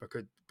sold,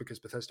 because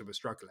Bethesda was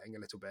struggling a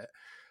little bit,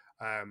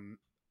 and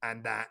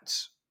that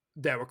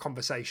there were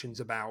conversations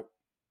about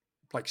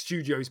like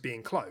studios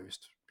being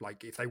closed,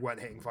 like if they weren't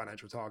hitting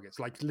financial targets.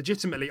 Like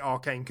legitimately,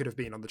 Arcane could have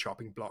been on the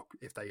chopping block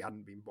if they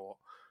hadn't been bought.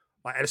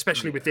 Like, and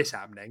especially with this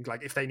happening,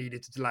 like if they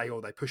needed to delay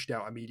or they pushed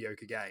out a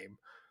mediocre game,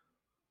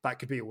 that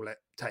could be all it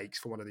takes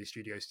for one of these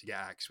studios to get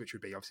axed, which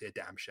would be obviously a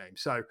damn shame.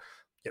 So,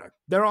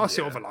 there are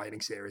silver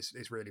linings here.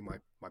 Is really my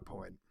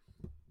point.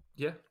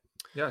 Yeah,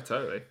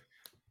 totally.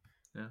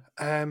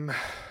 Yeah.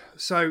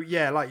 So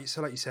like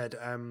you said,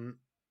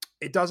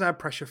 it does add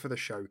pressure for the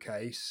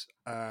showcase,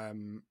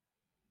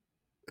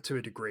 to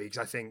a degree, because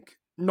I think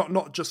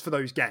not just for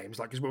those games,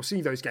 like, because we'll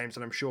see those games,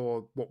 and I'm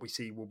sure what we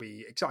see will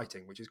be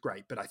exciting, which is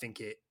great. But I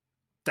think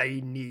they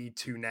need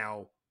to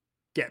now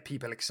get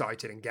people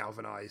excited and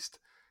galvanized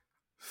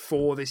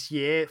for this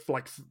year,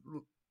 like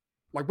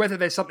whether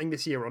there's something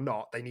this year or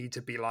not, they need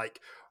to be like,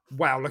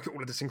 wow, look at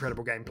all of this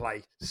incredible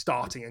gameplay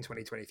starting in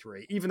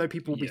 2023. Even though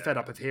people will be fed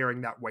up of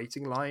hearing that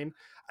waiting line,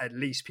 at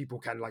least people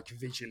can like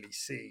visually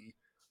see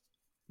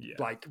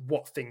like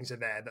what things are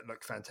there that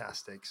look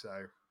fantastic.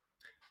 So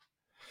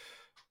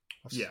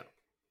yeah,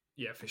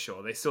 for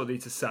sure. They still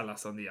need to sell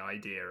us on the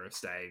idea of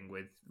staying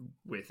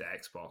with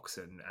Xbox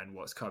and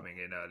what's coming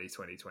in early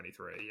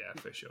 2023.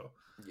 Yeah, for sure.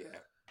 Yeah.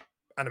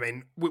 And I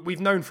mean, we've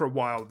known for a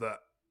while that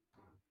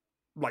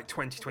like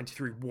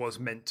 2023 was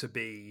meant to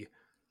be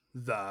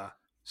the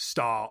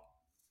start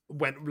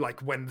when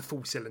the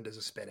full cylinders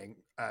are spinning,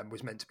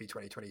 was meant to be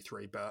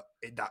 2023, but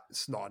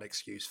that's not an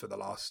excuse for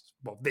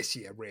this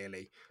year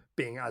really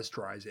being as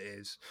dry as it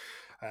is.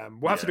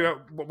 We'll have to do it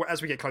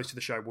as we get close to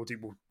the show. We'll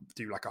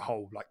do like a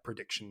whole like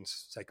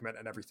predictions segment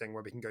and everything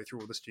where we can go through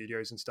all the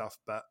studios and stuff.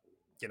 But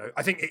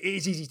I think it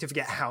is easy to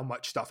forget how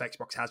much stuff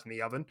Xbox has in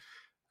the oven,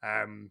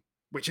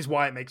 which is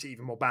why it makes it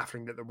even more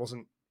baffling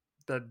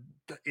that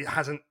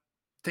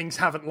things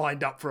haven't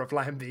lined up for a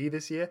Plan B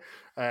this year.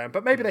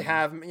 But maybe they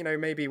have.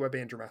 Maybe we're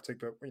being dramatic,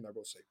 but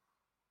we'll see.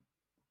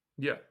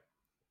 Yeah.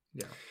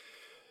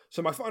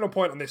 So my final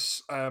point on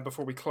this,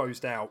 before we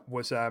closed out,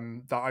 was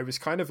that I was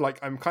kind of like,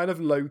 I'm kind of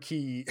low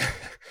key.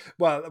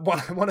 Well,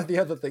 one of the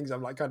other things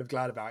I'm like kind of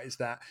glad about is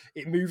that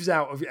it moves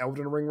out of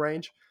Elden Ring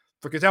range,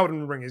 because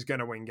Elden Ring is going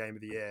to win Game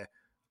of the Year.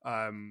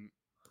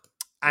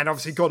 And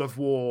obviously God of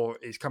War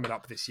is coming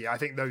up this year. I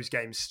think those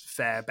games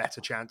fare better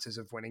chances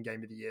of winning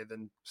Game of the Year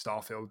than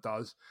Starfield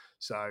does.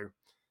 So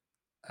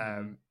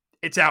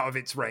it's out of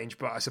its range,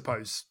 but I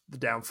suppose the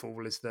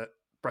downfall is that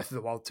Breath of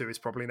the Wild 2 is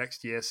probably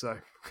next year. So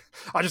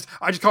I just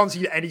can't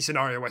see any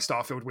scenario where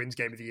Starfield wins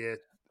Game of the Year,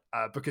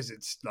 because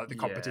it's like the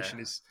competition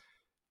it's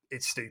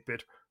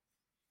stupid.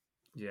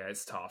 Yeah,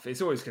 it's tough.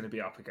 It's always going to be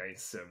up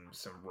against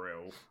some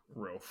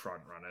real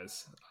front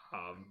runners,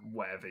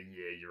 whatever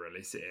year you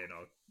release it in.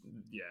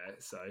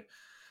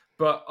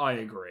 But I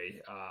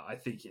agree. I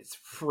think it's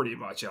pretty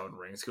much Elden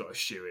Ring's got a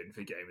shoe in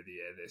for Game of the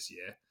Year this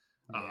year.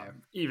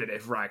 Even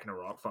if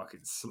Ragnarok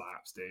fucking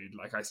slaps, dude,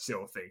 like I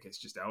still think it's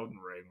just Elden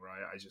Ring,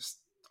 right? I just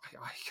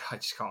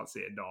can't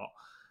see it not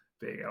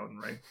being Elden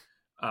Ring.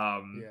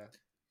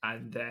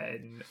 And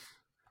then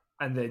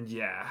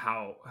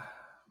how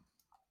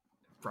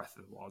Breath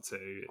of the Wild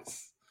 2,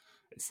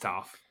 it's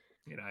tough.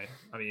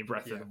 I mean,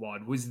 Breath of the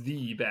Wild was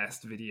the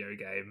best video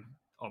game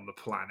on the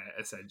planet,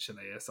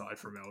 essentially, aside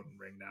from Elden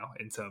Ring now,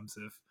 in terms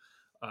of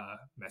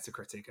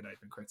Metacritic and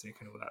OpenCritic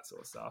and all that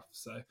sort of stuff.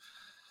 So,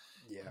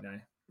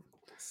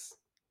 it's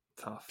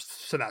tough.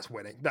 So that's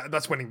winning.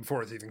 That's winning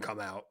before it's even come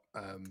out.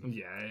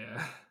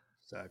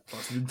 So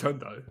plus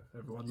Nintendo,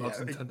 everyone loves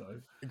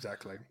Nintendo.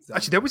 Exactly.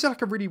 Actually, there was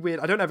like a really weird.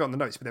 I don't have it on the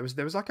notes, but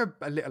there was like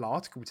a little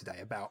article today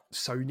about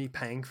Sony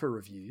paying for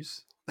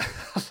reviews.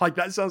 Like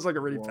that sounds like a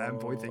really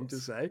fanboy thing to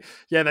say.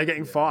 Yeah, they're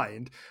getting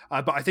fined,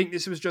 but I think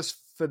this was just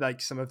for like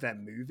some of their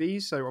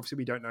movies. So obviously,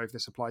 we don't know if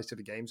this applies to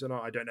the games or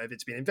not. I don't know if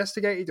it's been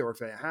investigated or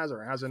if it has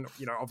or it hasn't.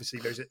 Obviously,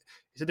 it's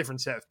a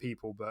different set of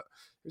people, but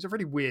it was a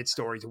really weird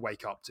story to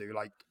wake up to.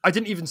 Like, I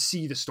didn't even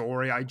see the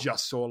story. I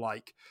just saw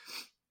like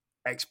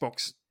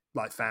Xbox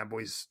like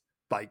fanboys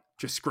like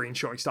just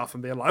screenshotting stuff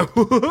and being like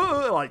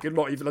like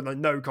not even like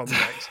no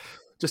context,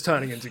 just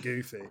turning into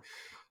Goofy.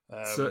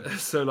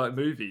 So like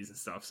movies and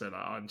stuff, so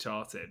like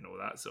Uncharted and all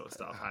that sort of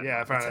stuff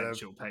had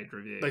potential paid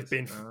reviews. They've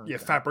been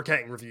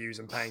fabricating reviews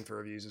and paying for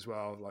reviews as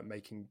well, like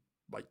making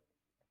like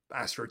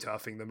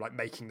astroturfing them, like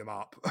making them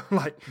up.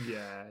 Like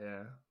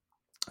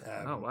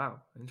oh wow,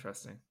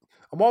 interesting.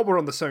 And while we're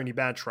on the Sony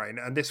bad train,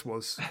 and this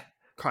was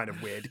kind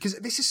of weird because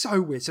this is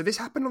so weird. So this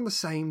happened on the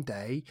same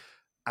day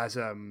as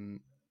the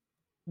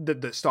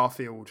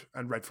Starfield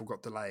and Redfall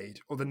got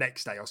delayed, or the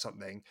next day or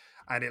something,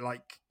 and it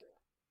like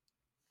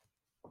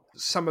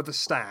some of the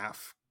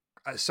staff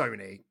at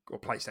Sony or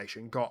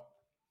PlayStation got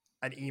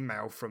an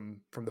email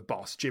from the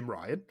boss, Jim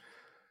Ryan,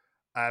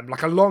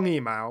 like a long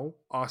email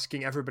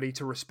asking everybody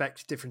to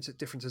respect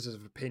differences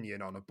of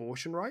opinion on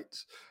abortion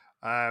rights.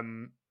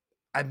 And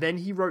then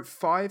he wrote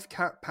 5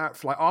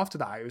 like after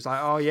that, it was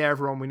like, oh yeah,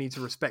 everyone, we need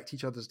to respect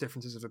each other's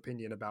differences of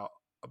opinion about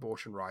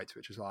abortion rights,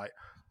 which is like,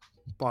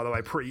 by the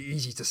way, pretty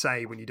easy to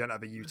say when you don't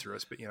have a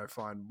uterus, but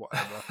fine,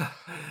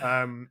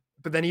 whatever.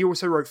 But then he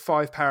also wrote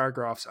 5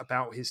 paragraphs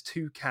about his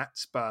 2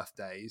 cats'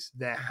 birthdays,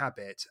 their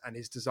habit, and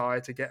his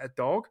desire to get a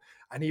dog.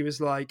 And he was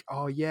like,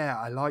 "Oh yeah,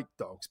 I like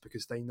dogs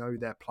because they know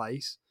their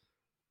place."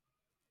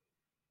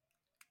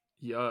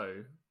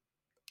 Yo,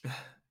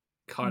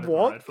 kind of a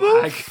What red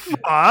flag.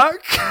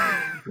 fuck?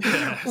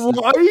 Yeah,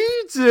 What are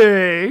you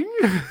doing?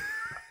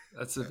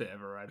 that's a bit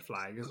of a red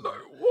flag, isn't it?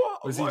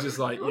 What? Was he just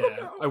like,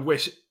 yeah,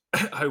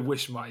 I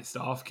wish my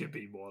staff could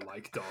be more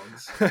like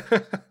dogs.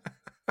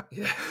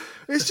 Yeah.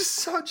 It's just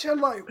such a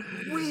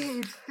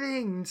weird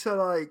thing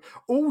to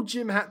all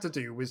Jim had to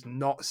do was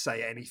not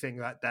say anything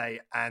that day,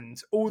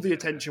 and all the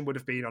attention would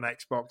have been on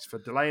Xbox for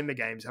delaying the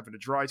games, having a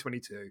dry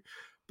 22.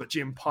 But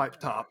Jim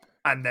piped up,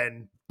 and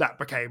then that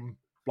became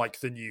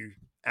the new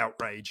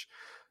outrage.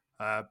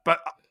 But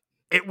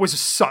it was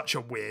such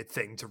a weird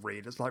thing to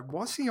read. It's like,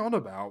 what's he on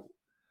about?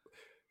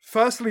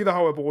 Firstly, the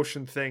whole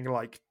abortion thing,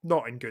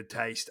 not in good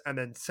taste, and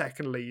then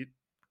secondly,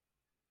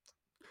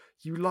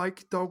 you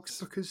like dogs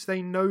because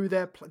they know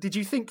their Did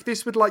you think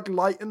this would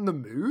lighten the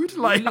mood?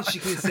 You literally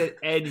could have said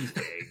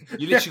anything.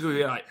 You literally could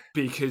be like,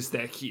 because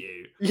they're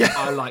cute. Yeah.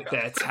 I like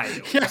their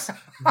tails. Yeah.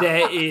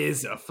 Their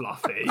ears are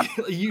fluffy.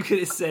 You could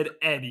have said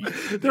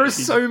anything. There are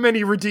so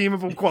many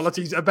redeemable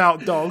qualities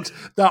about dogs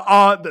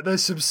that they're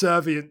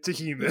subservient to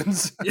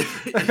humans.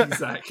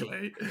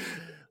 Exactly.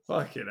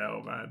 Fucking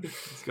hell, man.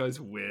 This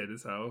guy's weird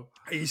as hell.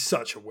 He's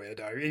such a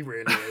weirdo. He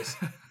really is.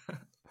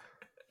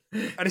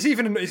 And it's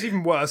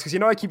even worse because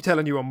I keep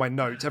telling you on my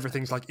notes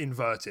everything's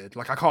inverted.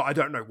 I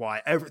don't know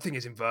why everything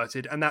is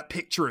inverted. And that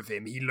picture of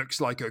him, he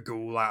looks like a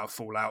ghoul out of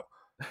Fallout.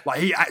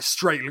 He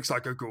straight looks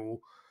like a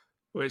ghoul.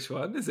 Which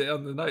one is it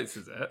on the notes?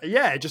 Is it?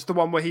 Yeah, just the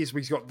one where he's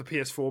got the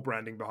PS4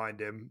 branding behind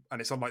him, and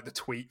it's on the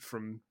tweet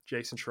from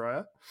Jason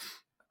Schreier.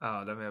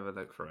 Oh, let me have a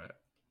look for it.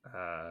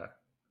 I'll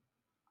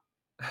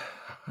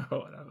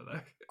have a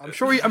look.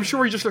 I'm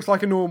sure he just looks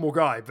like a normal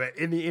guy, but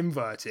in the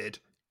inverted.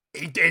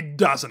 It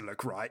doesn't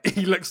look right.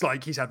 He looks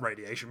like he's had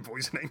radiation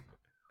poisoning.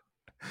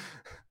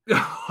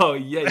 Oh,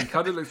 yeah, he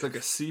kind of looks like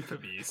a super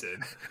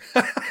mutant.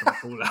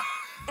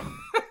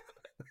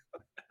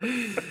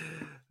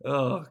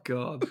 Oh,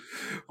 God.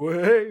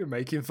 We're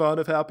making fun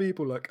of how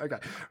people look. Okay,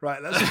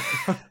 right, let's...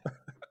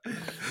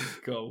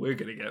 God, we're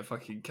going to get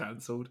fucking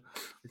cancelled.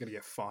 We're going to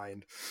get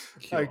fined.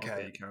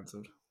 Okay.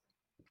 Cancelled.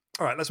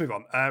 All right, let's move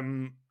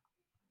on.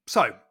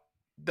 So...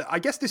 I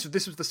guess this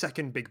was the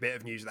second big bit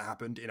of news that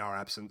happened in our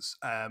absence,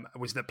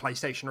 was that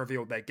PlayStation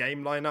revealed their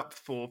game lineup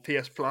for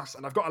PS Plus,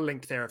 and I've got a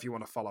link there if you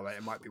want to follow it.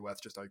 It might be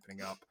worth just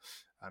opening up,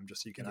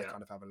 just so you can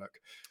kind of have a look.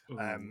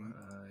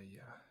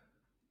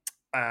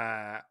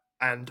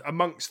 And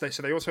amongst this,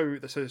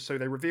 so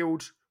they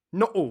revealed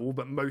not all,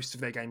 but most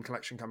of their game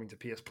collection coming to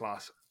PS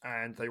Plus,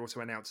 and they also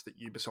announced that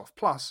Ubisoft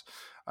Plus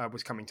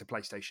was coming to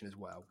PlayStation as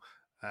well.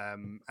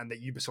 And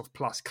that Ubisoft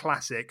Plus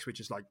Classics, which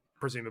is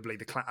presumably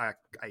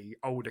a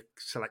older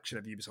selection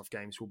of Ubisoft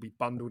games, will be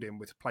bundled in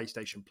with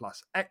PlayStation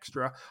Plus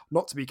Extra,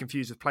 not to be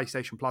confused with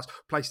PlayStation Plus,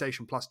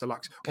 PlayStation Plus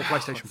Deluxe, or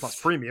PlayStation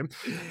Plus Premium.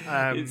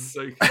 It's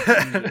so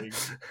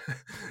confusing.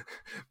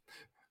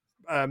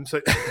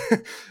 So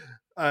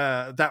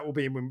that will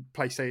be in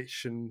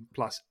PlayStation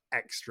Plus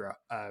Extra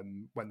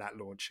when that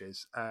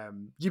launches.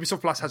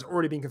 Ubisoft Plus has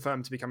already been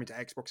confirmed to be coming to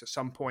Xbox at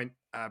some point.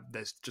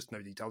 There's just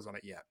no details on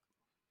it yet.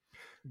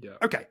 Yeah.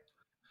 Okay,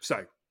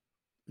 so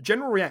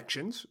general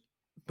reactions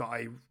that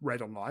I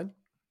read online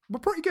were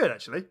pretty good,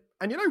 actually.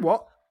 And you know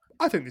what?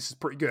 I think this is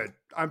pretty good.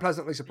 I'm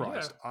pleasantly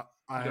surprised.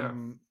 Yeah.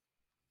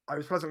 I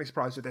was pleasantly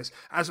surprised with this.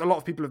 As a lot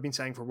of people have been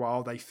saying for a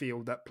while, they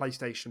feel that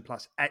PlayStation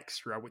Plus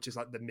Extra, which is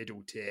the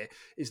middle tier,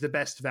 is the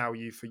best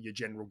value for your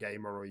general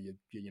gamer or your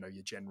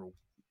general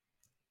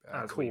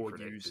core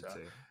user.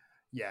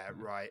 Yeah,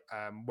 right.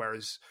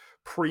 Whereas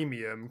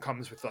Premium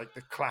comes with the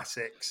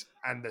classics,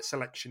 and the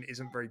selection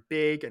isn't very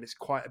big, and it's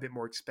quite a bit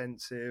more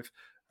expensive.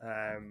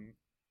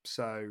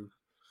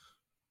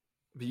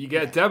 But you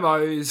get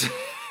demos.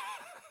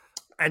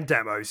 And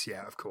demos,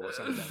 yeah, of course.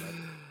 And demos.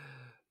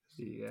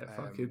 You get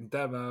fucking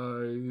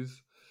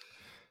demos.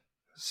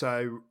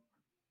 So,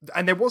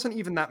 and there wasn't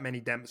even that many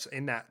demos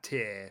in that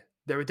tier.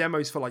 There were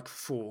demos for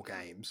 4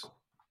 games.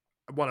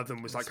 One of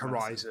them was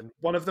Horizon. Massive.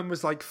 One of them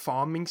was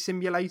Farming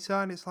Simulator,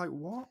 and it's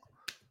what?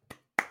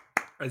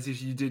 As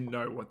if you didn't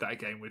know what that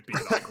game would be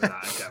like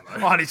without a demo.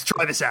 Oh, I need to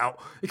try this out.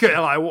 You could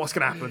what's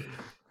going to happen?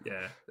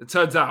 Yeah, it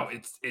turns out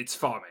it's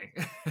farming.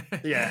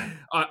 Yeah,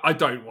 I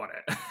don't want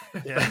it.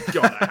 Yeah,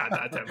 God, I had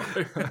that demo.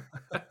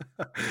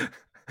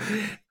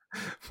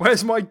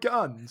 Where's my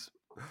guns?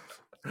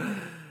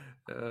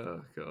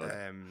 Oh God.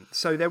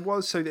 So there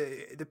was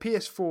the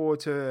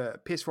PS4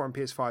 and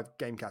PS5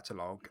 game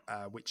catalog,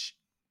 which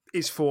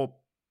is for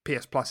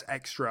PS Plus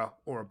Extra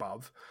or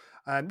above.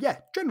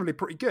 Generally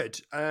pretty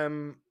good.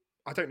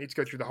 I don't need to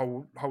go through the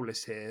whole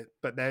list here,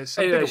 but there's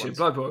some bigger ones.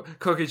 Bloodborne,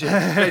 Cookie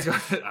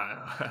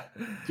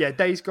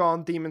Days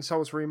Gone, Demon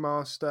Souls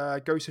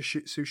Remaster, Ghost of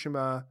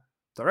Tsushima,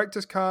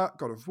 Director's Cut,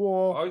 God of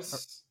War. I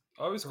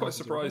was quite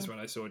surprised when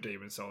I saw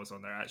Demon Souls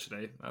on there.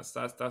 Actually,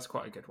 that's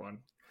quite a good one.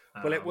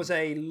 Well, it was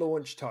a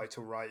launch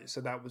title, right?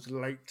 So that was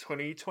late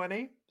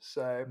 2020.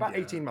 So about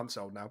 18 months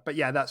old now. But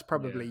yeah, that's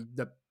probably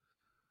the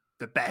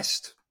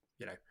best,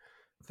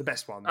 the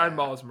best one there. And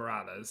Miles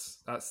Morales.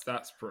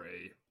 That's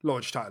pretty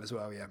Launch title as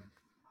well, yeah.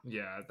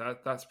 Yeah,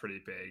 that's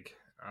pretty big.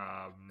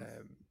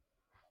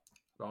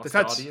 Last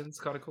had Guardian's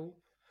kind of cool.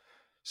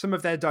 Some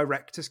of their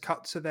director's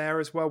cuts are there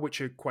as well,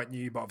 which are quite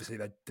new, but obviously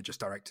they're just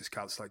director's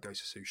cuts, like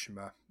Ghost of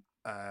Tsushima.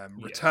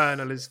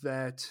 Returnal is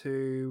there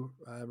too.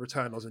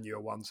 Returnal's a newer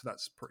one, so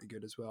that's pretty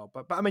good as well.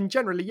 But I mean,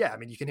 generally, yeah. I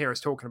mean, you can hear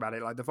us talking about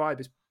it. Like the vibe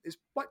is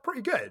like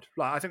pretty good.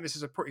 Like I think this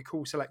is a pretty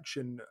cool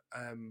selection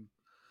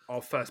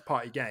of first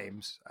party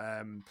games.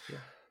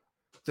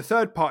 The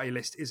third party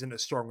list isn't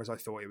as strong as I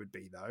thought it would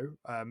be, though.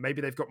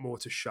 Maybe they've got more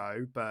to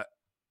show, but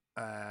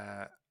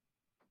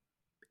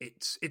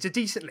it's a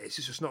decent list.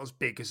 It's just not as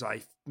big as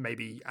I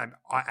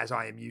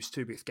am used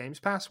to with Games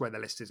Pass, where the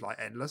list is like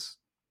endless.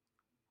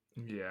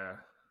 Yeah,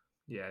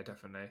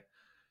 definitely.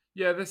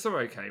 Yeah, there's some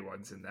okay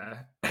ones in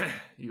there.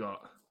 You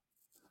got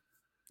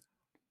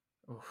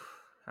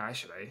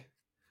actually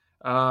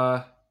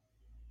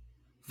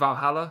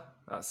Valhalla.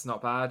 That's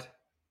not bad.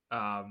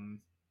 Are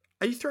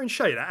you throwing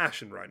shade at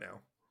Ashen right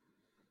now?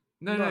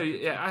 No,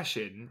 yeah,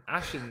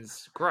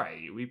 Ashen's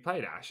great. We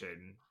played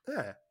Ashen.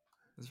 Yeah.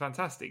 It's a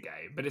fantastic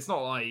game, but it's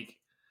not like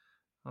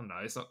I don't know.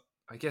 It's not.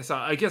 I guess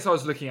I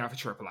was looking out for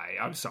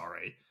AAA. I'm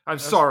sorry,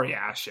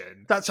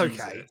 Ashen. That's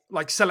Jesus. okay.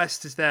 Like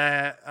Celeste is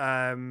there.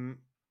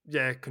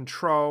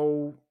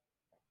 Control,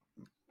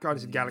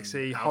 Guardians of the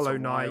Galaxy, Hollow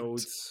Knight,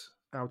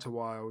 Outer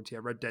Wilds. Yeah,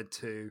 Red Dead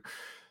 2.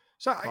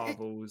 So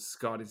Marvel's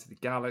Guardians of the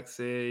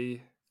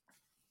Galaxy.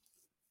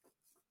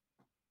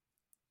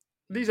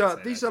 These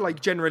are like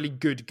generally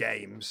good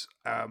games.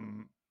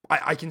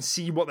 I can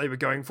see what they were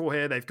going for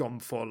here. They've gone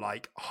for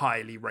like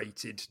highly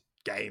rated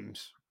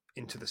games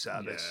into the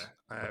service,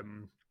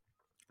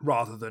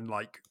 rather than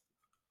like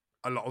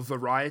a lot of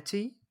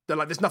variety. They're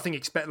like, there's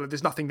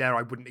nothing there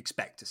I wouldn't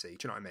expect to see.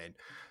 Do you know what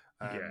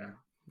I mean?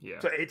 Yeah.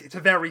 So it's a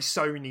very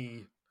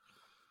Sony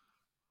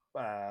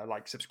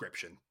like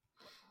subscription.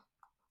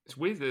 It's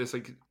weird that it's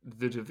like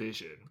The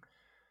Division,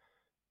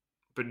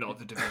 but not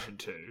The Division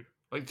 2.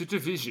 Like The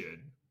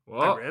Division.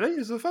 What? Oh, really?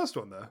 Is the first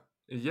one there?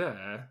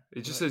 Yeah,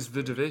 it just says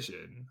The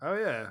Division. Oh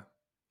yeah.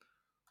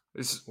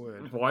 It's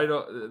weird. Why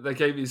not? The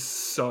game is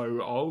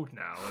so old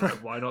now.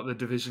 Like, why not The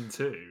Division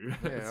 2?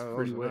 Yeah, it's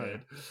pretty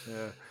weird.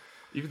 Yeah.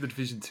 Even The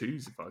Division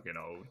 2's fucking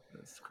old.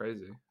 That's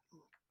crazy.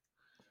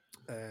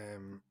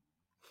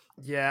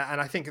 Yeah,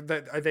 and I think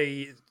that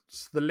the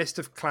list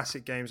of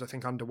classic games I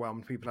think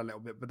underwhelmed people a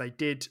little bit, but they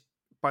did,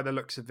 by the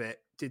looks of it,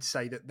 did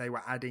say that they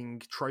were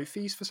adding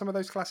trophies for some of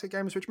those classic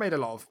games, which made it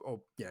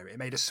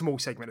made a small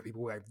segment of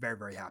people very, very,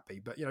 very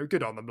happy. But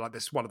good on them. Like,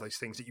 this is one of those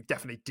things that you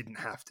definitely didn't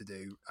have to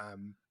do,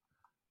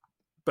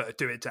 but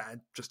do it to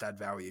add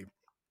value.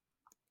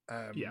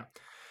 Yeah.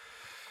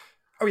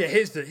 Oh yeah,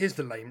 here's the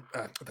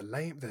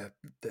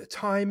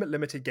time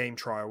limited game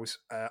trials.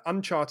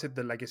 Uncharted: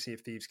 The Legacy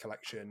of Thieves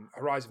Collection,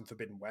 Horizon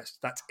Forbidden West.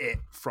 That's it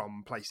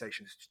from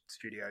PlayStation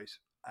Studios.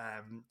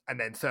 And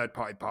then third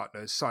party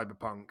partners: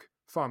 Cyberpunk,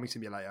 Farming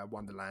Simulator,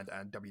 Wonderland,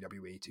 and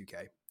WWE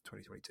 2K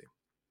 2022.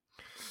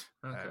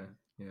 Okay.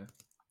 Yeah.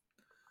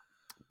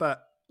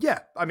 But yeah,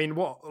 I mean,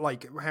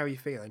 how are you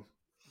feeling?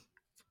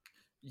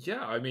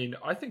 Yeah, I mean,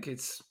 I think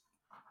it's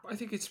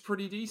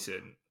pretty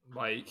decent.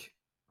 Like,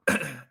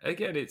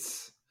 again,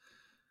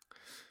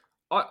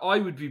 I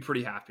would be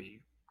pretty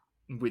happy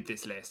with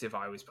this list if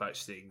I was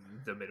purchasing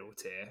the middle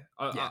tier.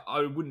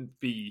 I wouldn't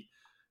be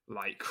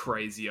like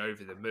crazy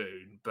over the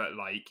moon, but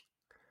like,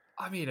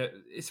 I mean,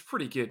 it's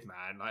pretty good,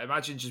 man. Like,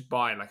 imagine just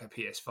buying like a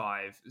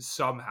PS5.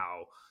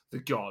 Somehow the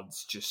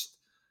gods just,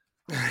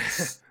 it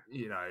works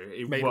in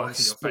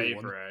your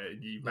favor,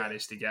 and you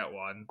manage to get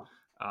one.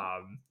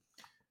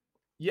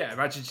 Yeah,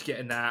 imagine just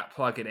getting that,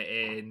 plugging it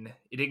in.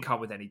 It didn't come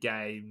with any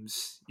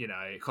games.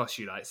 It cost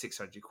you like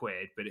 600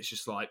 quid, but it's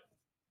just like,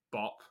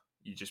 bop.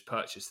 You just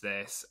purchase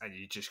this, and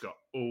you just got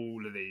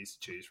all of these to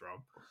choose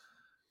from.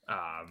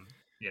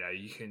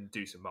 You can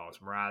do some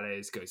Miles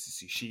Morales, Ghost of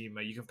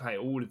Tsushima. You can play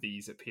all of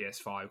these at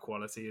PS5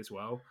 quality as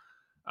well.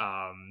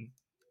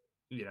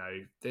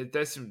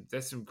 There's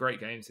some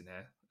great games in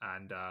here,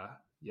 and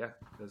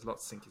there's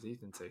lots to sink your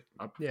teeth into.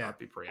 I'd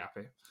be pretty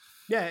happy.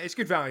 Yeah, it's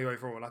good value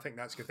overall. I think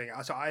that's a good thing.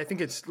 So I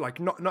think it's like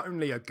not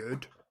only a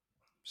good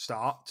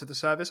start to the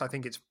service, I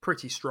think it's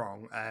pretty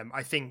strong.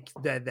 I think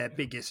their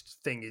biggest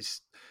thing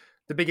is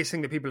the biggest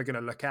thing that people are going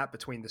to look at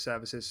between the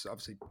services,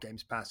 obviously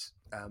Games Pass,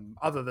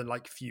 other than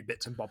like a few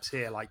bits and bobs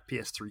here, like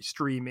PS3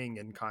 streaming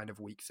and kind of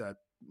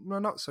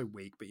not so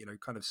weak, but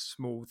kind of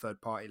small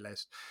third party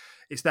list,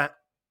 is that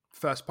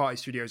first party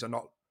studios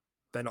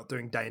they're not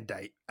doing day and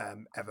date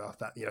ever.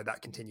 That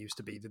that continues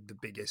to be the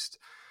biggest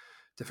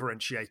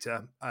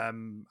differentiator.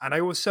 And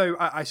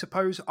I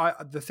suppose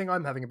the thing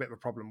I'm having a bit of a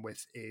problem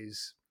with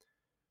is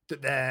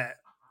that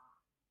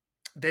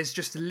there's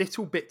just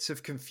little bits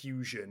of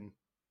confusion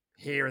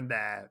here and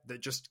there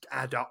that just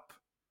add up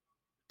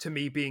to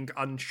me being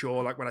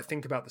unsure. Like, when I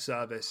think about the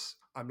service,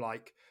 I'm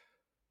like,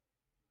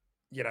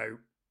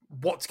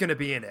 what's going to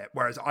be in it.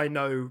 Whereas I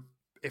know,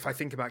 if I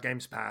think about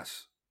Games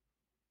Pass,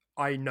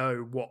 I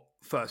know what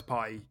first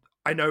party.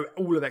 I know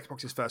all of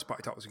Xbox's first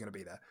party titles are going to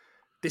be there.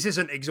 This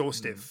isn't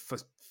exhaustive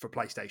for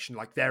PlayStation.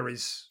 Like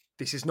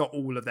this is not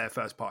all of their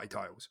first party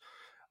titles.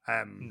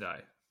 No,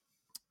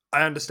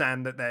 I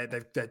understand that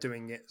they're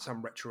doing it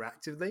some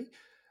retroactively,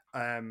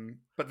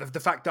 but the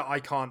fact that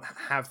I can't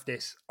have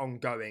this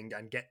ongoing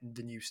and get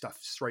the new stuff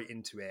straight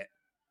into it,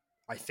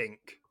 I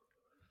think,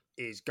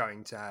 is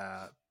going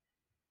to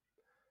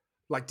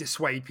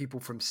dissuade people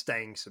from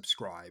staying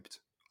subscribed.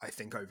 I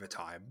think over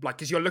time,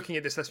 because you're looking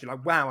at this list, you're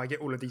like, wow, I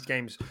get all of these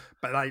games,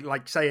 but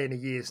say in a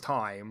year's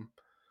time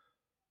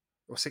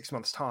or 6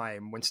 months'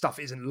 time, when stuff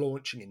isn't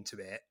launching into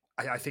it,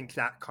 I think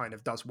that kind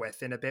of does wear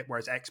thin a bit.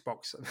 Whereas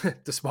Xbox,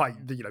 despite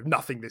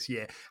nothing this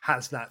year,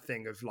 has that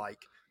thing of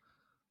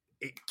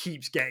it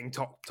keeps getting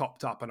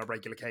topped up on a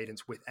regular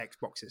cadence with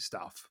Xbox's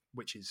stuff,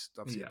 which is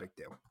obviously a big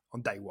deal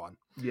on day one.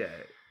 Yeah,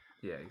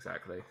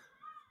 exactly.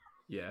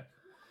 Yeah,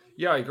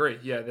 I agree.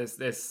 Yeah,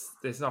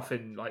 there's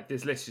nothing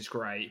this list is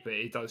great, but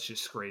it does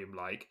just scream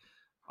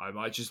I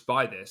might just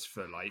buy this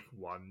for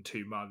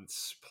 1-2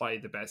 months, play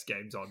the best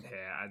games on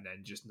here, and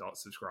then just not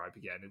subscribe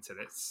again until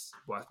it's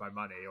worth my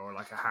money, or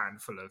a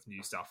handful of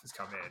new stuff has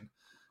come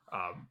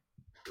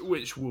in,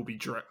 which will be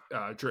drip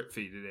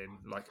feeded in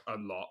a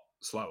lot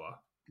slower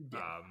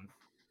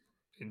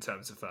in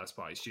terms of first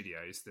party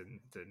studios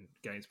than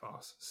Games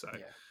Pass. So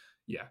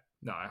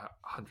no, I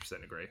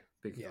 100% agree.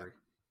 Agree.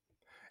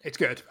 It's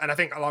good, and I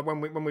think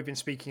when we've been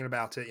speaking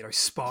about it,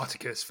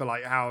 Spartacus for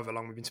however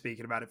long we've been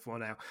speaking about it for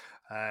now.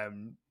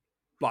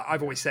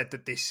 I've always said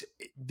that this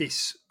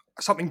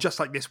something just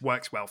like this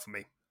works well for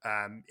me.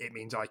 It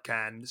means I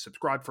can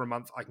subscribe for a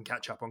month. I can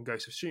catch up on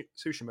Ghost of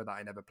Tsushima that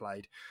I never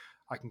played.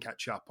 I can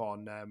catch up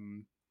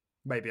on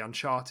maybe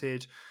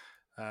Uncharted,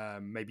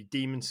 maybe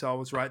Demon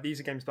Souls. Right, these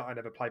are games that I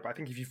never played. But I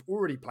think if you've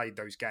already played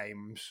those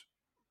games,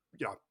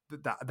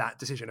 that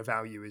decision of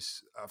value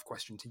is of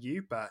question to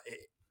you. But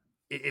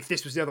if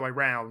this was the other way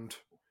round,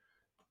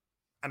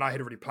 and I had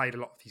already played a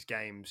lot of these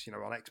games, on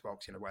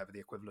Xbox, whatever the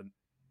equivalent,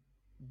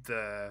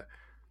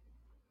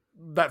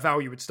 that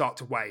value would start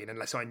to wane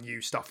unless I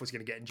knew stuff was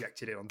going to get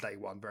injected in on day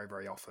one very,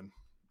 very often.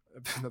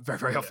 Very,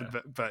 very often,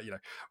 but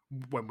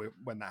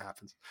when that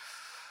happens.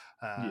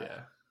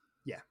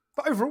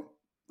 But overall,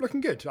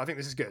 looking good. I think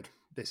this is good.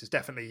 This is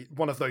definitely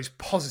one of those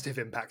positive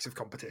impacts of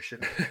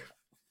competition.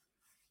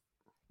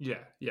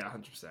 Yeah,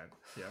 100%.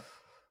 Yeah.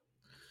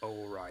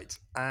 All right.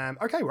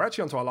 Okay, we're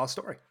actually on to our last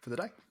story for the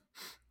day.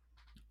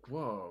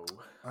 Whoa.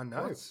 I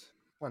know.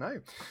 What? I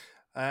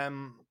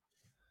know.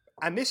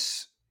 And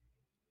this,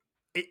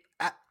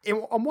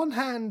 on one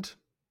hand,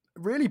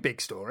 really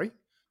big story.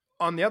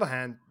 On the other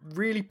hand,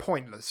 really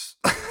pointless.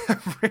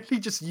 Really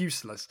just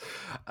useless.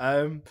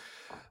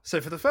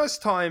 So for the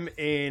first time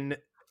in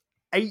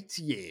 8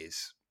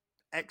 years,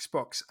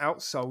 Xbox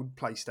outsold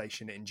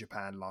PlayStation in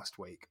Japan last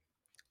week.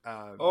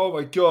 Oh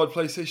my god,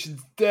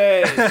 PlayStation's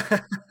dead.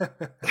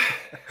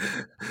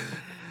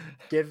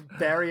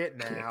 Bury it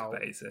now.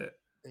 Clickbait it.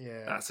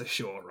 Yeah, that's a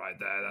short right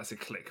there. That's a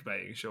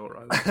clickbaiting short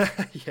right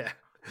there. Yeah.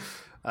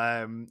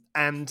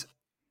 And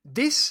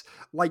this,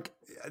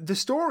 the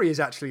story is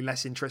actually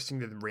less interesting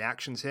than the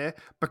reactions here,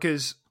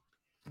 because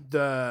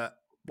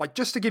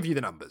just to give you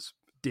the numbers,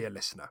 dear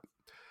listener,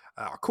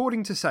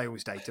 according to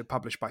sales data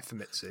published by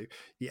Famitsu,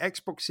 the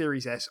Xbox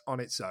Series S on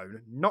its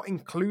own, not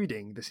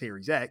including the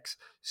Series X,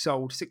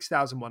 sold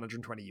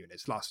 6,120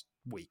 units last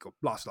week,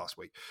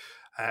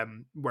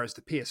 whereas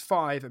the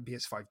PS5 and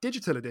PS5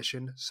 Digital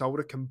Edition sold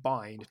a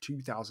combined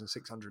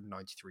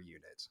 2,693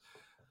 units.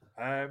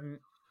 And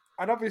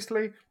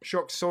obviously,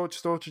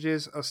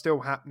 shortages are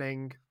still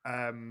happening,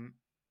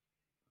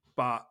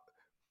 but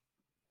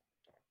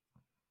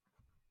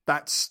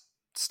that's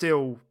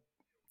still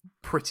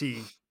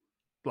pretty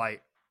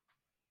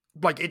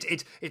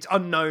it's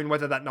unknown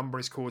whether that number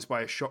is caused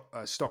by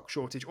a stock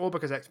shortage or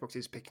because Xbox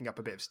is picking up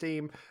a bit of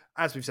steam.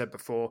 As we've said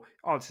before,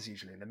 answer's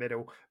usually in the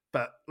middle.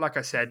 But like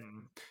I said,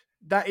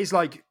 that is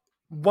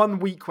 1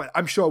 week when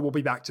I'm sure we'll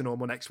be back to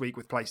normal next week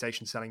with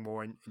PlayStation selling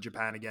more in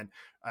Japan again.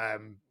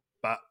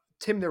 But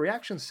Tim, the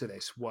reactions to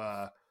this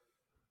were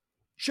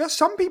just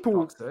some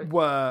people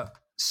were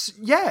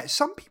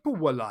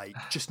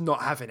just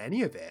not having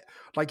any of it.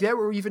 There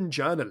were even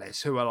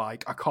journalists who were I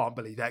can't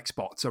believe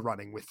Xbox are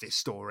running with this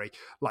story,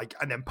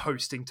 and then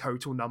posting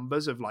total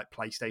numbers of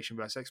PlayStation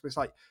versus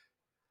Xbox.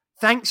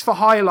 Thanks for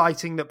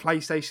highlighting that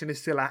PlayStation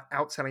is still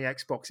outselling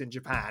Xbox in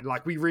Japan.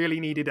 We really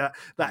needed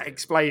that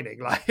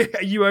explaining. Are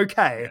you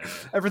okay? Yeah.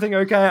 Everything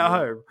okay at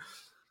home?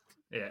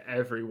 Yeah,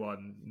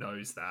 everyone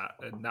knows that,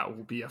 and that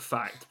will be a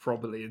fact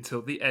probably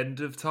until the end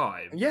of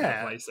time.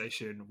 Yeah,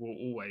 PlayStation will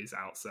always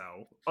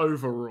outsell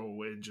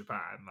overall in Japan.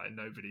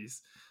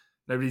 Nobody's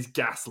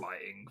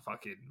gaslighting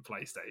fucking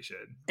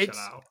PlayStation. Chill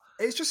out.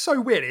 It's just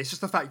so weird. It's just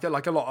the fact that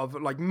a lot of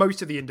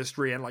most of the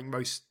industry and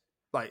most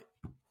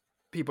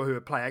people who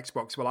play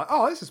Xbox were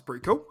oh, this is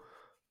pretty cool.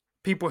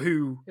 people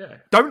who Yeah.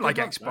 don't like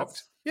Good luck, Xbox.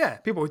 lads. Yeah,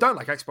 people who don't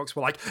like Xbox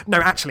were like, no,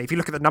 actually, if you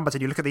look at the numbers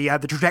and you look at the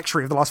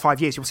trajectory of the last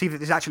 5 years, you'll see that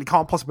this actually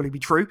can't possibly be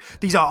true.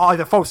 These are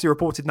either falsely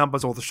reported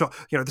numbers or the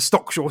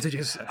stock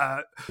shortages.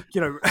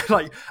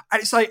 Like,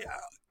 and it's like,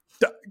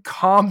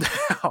 calm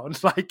down.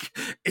 Like,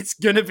 it's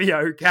gonna be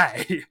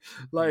okay.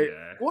 Like,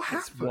 what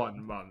happened? It's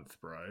 1 month,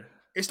 bro.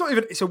 It's not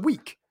even. It's a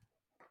week.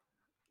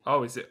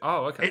 Oh, is it?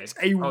 Oh, okay. It's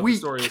a The week.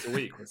 story was a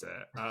week, was it?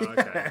 Oh, Yeah.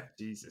 okay.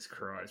 Jesus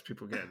Christ.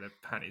 People getting their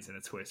panties in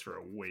a twist for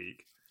a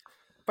week.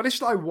 But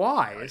it's like,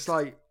 why? Christ. It's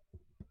like,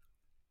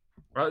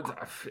 Right,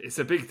 it's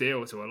a big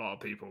deal to a lot of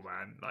people,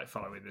 man. Like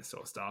following this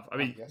sort of stuff. I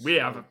mean, guess we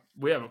so. have a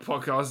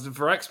podcast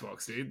for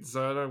Xbox, dude.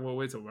 So I don't know what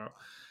we're talking about.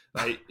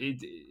 Like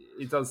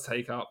it does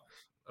take up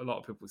a lot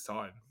of people's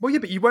time. well, yeah,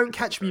 but you won't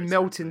catch me Very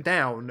melting simply.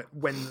 down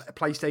when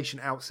PlayStation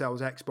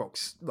outsells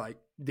Xbox like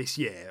this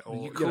year.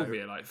 Or You called me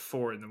at like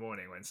 4 a.m. when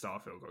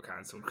Starfield got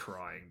cancelled,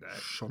 crying that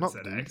Shut up,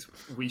 dude.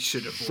 we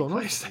should have Shut bought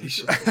up.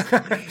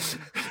 PlayStation.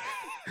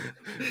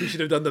 We should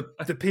have done the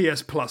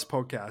PS Plus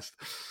podcast.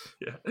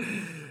 Yeah.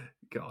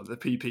 God, the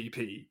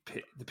PPP.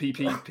 The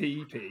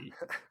PPPP.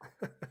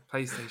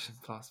 PlayStation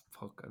Plus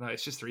podcast. No,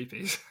 it's just 3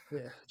 Ps. Yeah,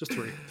 just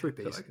three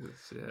Ps.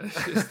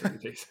 It's just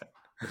 3 Ps.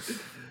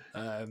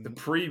 The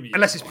premium.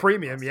 Unless it's one.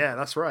 premium, yeah,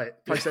 that's right.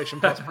 PlayStation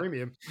Plus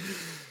Premium.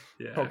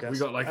 Yeah, podcast. we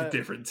got like a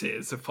different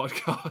tiers of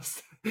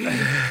podcast.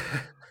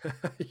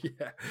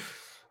 Yeah.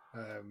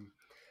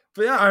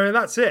 But yeah, I mean,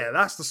 that's it.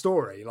 That's the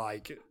story.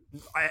 Like,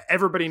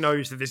 everybody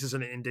knows that this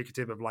isn't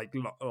indicative of like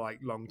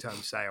long-term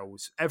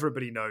sales.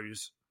 Everybody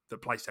knows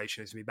that PlayStation is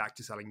going to be back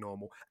to selling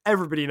normal.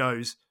 Everybody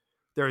knows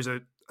there is a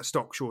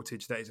stock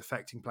shortage that is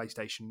affecting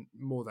PlayStation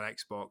more than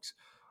Xbox.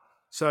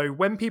 So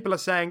when people are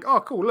saying,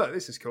 "Oh, cool, look,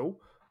 this is cool,"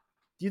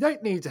 you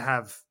don't need to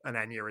have an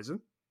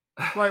aneurysm.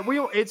 Like we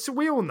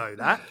all know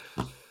that.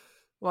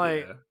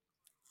 Like, Yeah.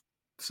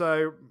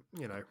 so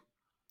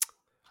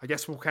I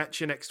guess we'll catch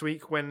you next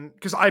week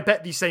because I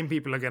bet these same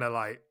people are gonna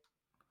like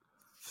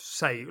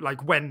say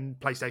like when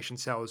PlayStation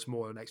sells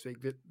more next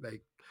week that they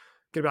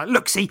gonna be like,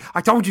 look, see, I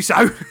told you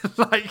so.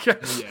 Like,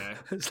 Yeah.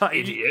 it's like,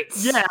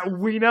 Idiots. Yeah,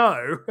 we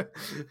know.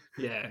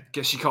 Yeah,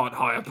 guess you can't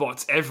hire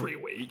bots every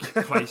week.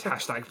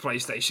 Hashtag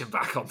PlayStation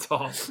back on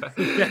top.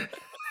 Yeah.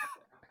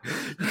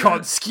 You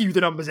can't skew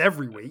the numbers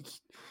every week.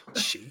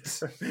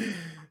 Jeez.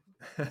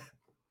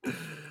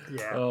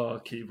 Yeah. Oh,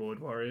 keyboard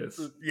warriors.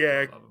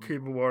 Yeah, I love 'em.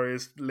 keyboard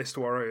warriors, list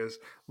warriors,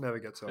 never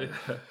gets old.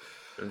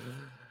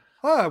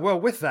 Yeah. Well,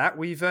 with that,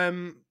 we've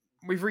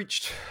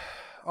reached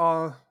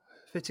our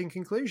fitting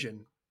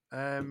conclusion.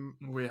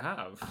 We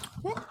have.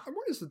 What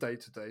is the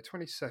date today?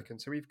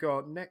 22nd. So we've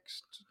got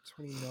next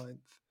 29th.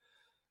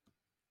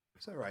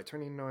 Is that right?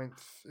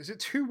 29th. Is it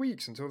 2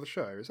 weeks until the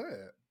show? Is that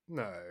it?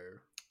 No.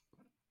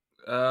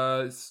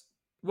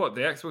 What,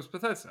 the Xbox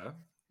Bethesda?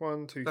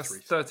 1, 2, That's 3.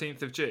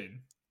 13th of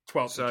June.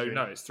 12th. So, June.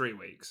 no, it's 3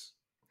 weeks.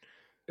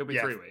 It'll be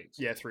Yeah. 3 weeks.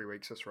 Yeah, 3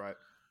 weeks. That's right.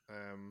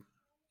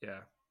 Yeah.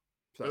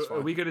 So that's Are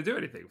fine. we going to do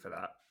anything for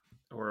that?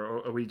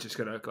 Or are we just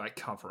going to like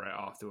cover it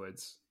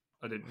afterwards?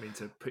 I didn't mean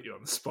to put you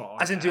on the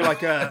spot. As in do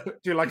like a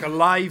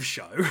live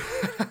show,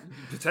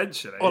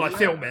 Potentially. or like yeah.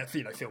 film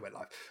it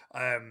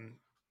live.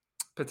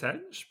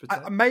 Potential.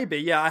 Maybe,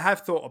 yeah. I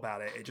have thought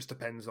about it. It just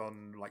depends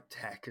on like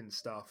tech and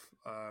stuff.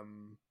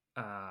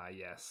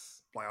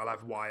 Yes. Like I'll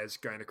have wires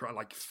going across,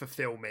 like for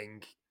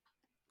filming.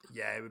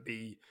 Yeah,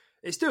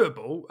 it's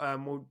doable.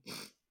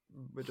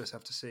 We'll just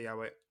have to see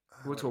how it.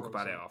 We'll talk rolls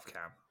about it out. off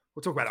cam.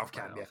 We'll talk about it off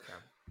cam. Yeah,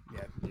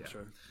 Yeah. yeah.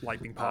 Sure.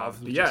 Like being part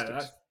of But yeah,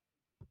 logistics.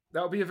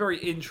 that'll be a very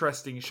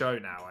interesting show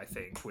now. I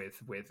think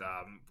with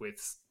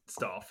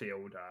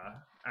Starfield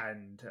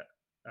and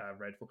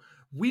Redfall.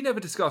 We never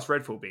discussed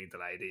Redfall being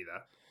delayed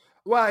either.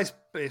 Well,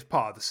 it's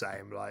part of the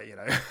same,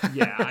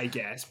 Yeah, I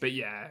guess, but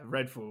yeah,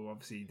 Redfall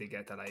obviously did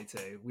get delayed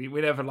too. We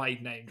never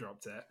like name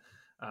dropped it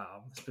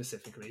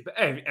specifically, but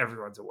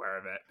everyone's aware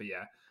of it. But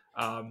yeah,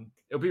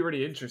 it'll be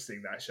really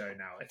interesting that show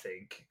now. I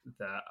think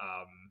that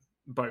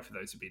both of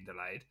those have been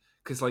delayed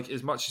because, like,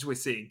 as much as we're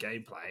seeing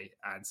gameplay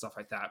and stuff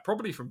like that,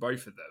 probably from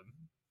both of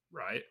them,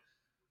 right?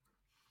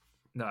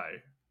 No,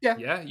 yeah,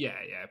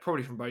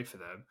 probably from both of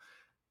them.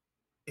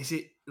 Is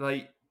it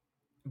like,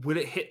 will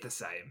it hit the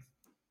same?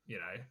 You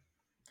know.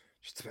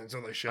 Just depends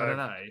on the show. I don't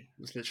know.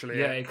 It's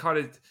literally it kind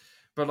of,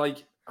 but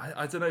like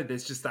I don't know.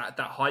 There's just that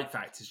hype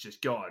factor's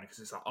just gone because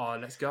it's like, oh,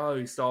 let's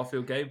go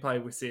Starfield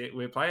gameplay.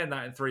 We're playing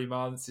that in 3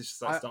 months. It's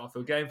just like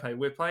Starfield gameplay.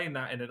 We're playing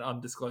that in an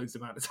undisclosed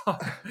amount of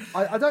time.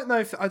 I don't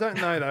know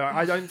though.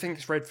 I don't think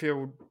it's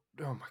Redfield.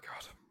 Oh my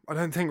god! I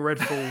don't think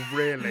Redfall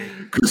really.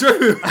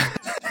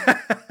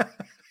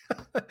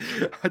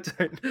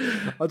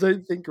 I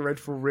don't think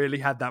Redfall really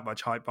had that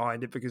much hype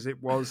behind it because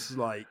it was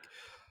like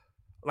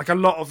a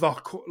lot of the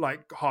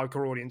like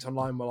hardcore audience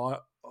online were like,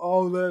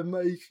 oh, they're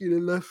making a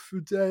Left 4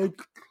 Dead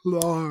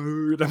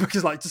clone.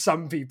 Because like to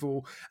some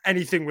people,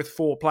 anything with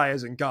 4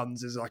 players and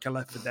guns is like a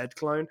Left 4 Dead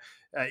clone,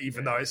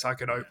 even though it's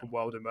like an open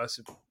world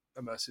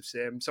immersive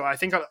sim. So I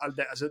think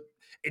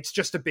it's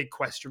just a big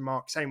question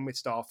mark. Same with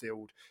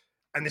Starfield.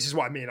 And this is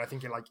what I mean. I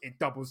think it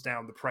doubles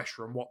down the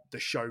pressure on what the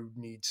show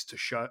needs to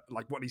show,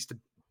 like what needs to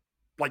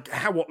like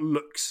what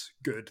looks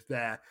good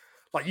there.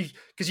 Like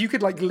because you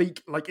could like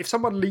leak, like if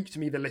someone leaked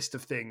me the list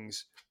of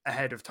things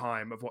ahead of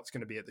time of what's going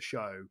to be at the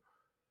show,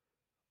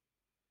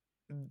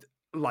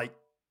 like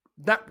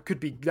that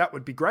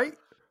would be great.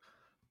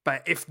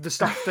 But if the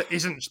stuff that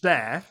isn't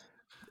there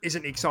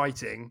isn't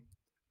exciting,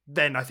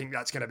 then I think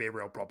that's going to be a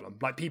real problem.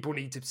 Like people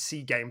need to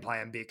see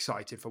gameplay and be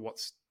excited for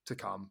what's to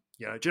come.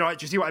 You know, do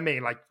you see what I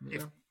mean? Like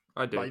if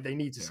I do, like they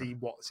need to see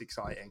what's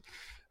exciting.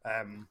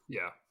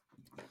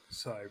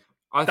 So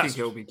I think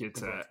it'll be good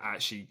to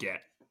actually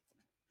get.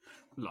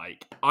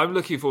 Like, I'm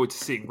looking forward to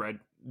seeing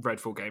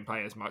Redfall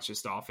gameplay as much as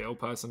Starfield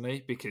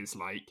personally, because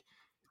like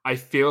I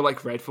feel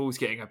like Redfall's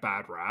getting a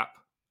bad rap,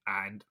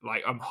 and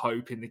like I'm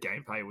hoping the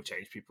gameplay will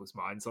change people's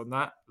minds on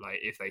that. Like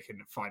if they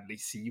can finally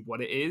see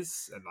what it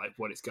is and like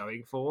what it's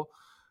going for,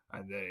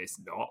 and that it's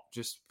not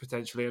just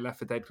potentially a Left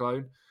 4 Dead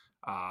clone.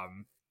 I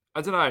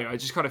don't know. I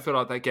just kind of feel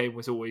like that game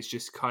was always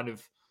just kind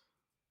of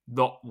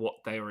not what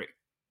they were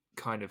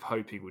kind of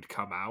hoping would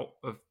come out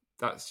of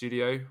that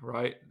studio,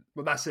 right?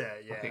 Well, that's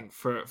it. Yeah, I think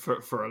for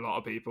a lot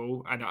of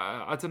people, and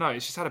I don't know,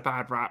 it's just had a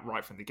bad rap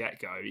right from the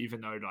get go.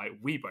 Even though like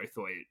we both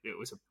thought it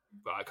was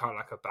a kind of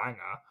like a banger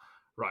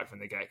right from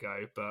the get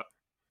go, but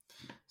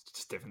it's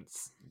just different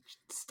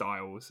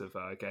styles of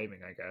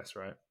gaming, I guess,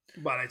 right?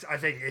 Well, I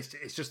think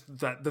it's just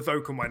that the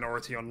vocal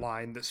minority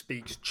online that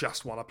speaks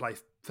just want to play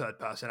third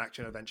person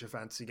action adventure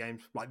fantasy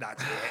games. Like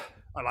that's it.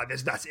 I like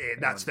this. That's it.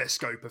 That's their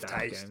scope of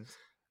taste. Games.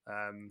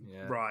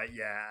 Right,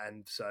 yeah,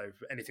 and so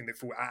anything that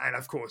and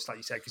of course, like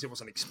you said, because it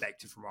wasn't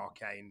expected from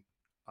Arcane,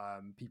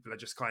 people are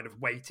just kind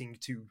of waiting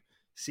to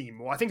see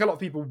more. I think a lot of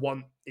people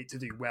want it to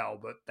do well,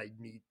 but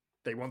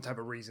they want to have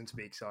a reason to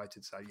be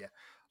excited. So yeah,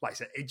 like I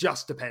said, it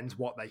just depends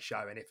what they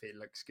show and if it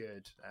looks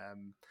good.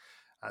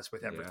 As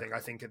with everything, I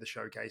think at the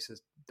showcase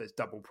there's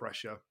double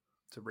pressure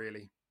to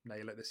really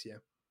nail it this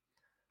year.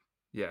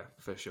 Yeah,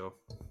 for sure.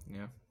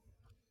 Yeah.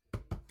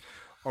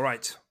 All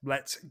right,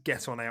 let's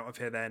get on out of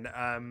here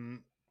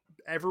then.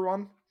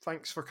 Everyone,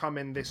 thanks for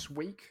coming this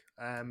week.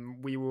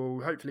 We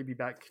will hopefully be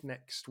back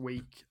next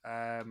week,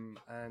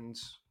 and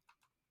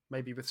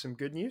maybe with some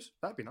good news.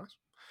 That'd be nice.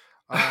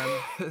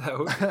 That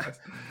would be nice.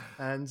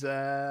 And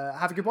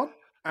have a good one,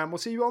 and we'll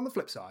see you on the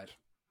flip side.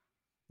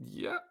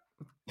 Yeah.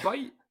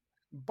 Bye.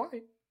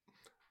 Bye.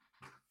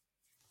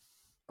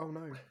 Oh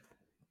no.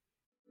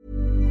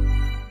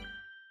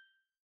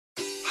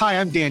 Hi,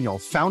 I'm Daniel,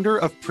 founder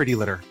of Pretty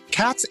Litter.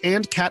 Cats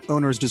and cat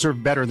owners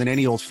deserve better than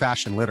any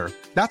old-fashioned litter.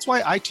 That's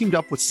why I teamed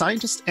up with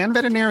scientists and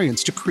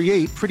veterinarians to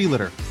create Pretty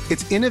Litter.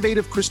 Its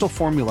innovative crystal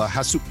formula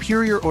has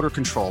superior odor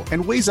control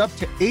and weighs up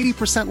to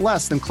 80%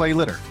 less than clay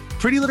litter.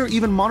 Pretty Litter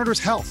even monitors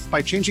health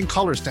by changing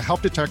colors to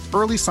help detect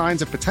early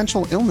signs of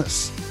potential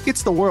illness.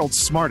 It's the world's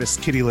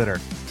smartest kitty litter.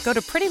 Go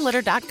to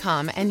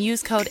prettylitter.com and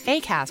use code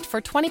ACAST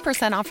for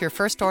 20% off your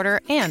first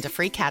order and a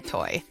free cat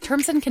toy.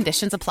 Terms and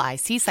conditions apply.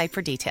 See site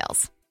for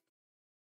details.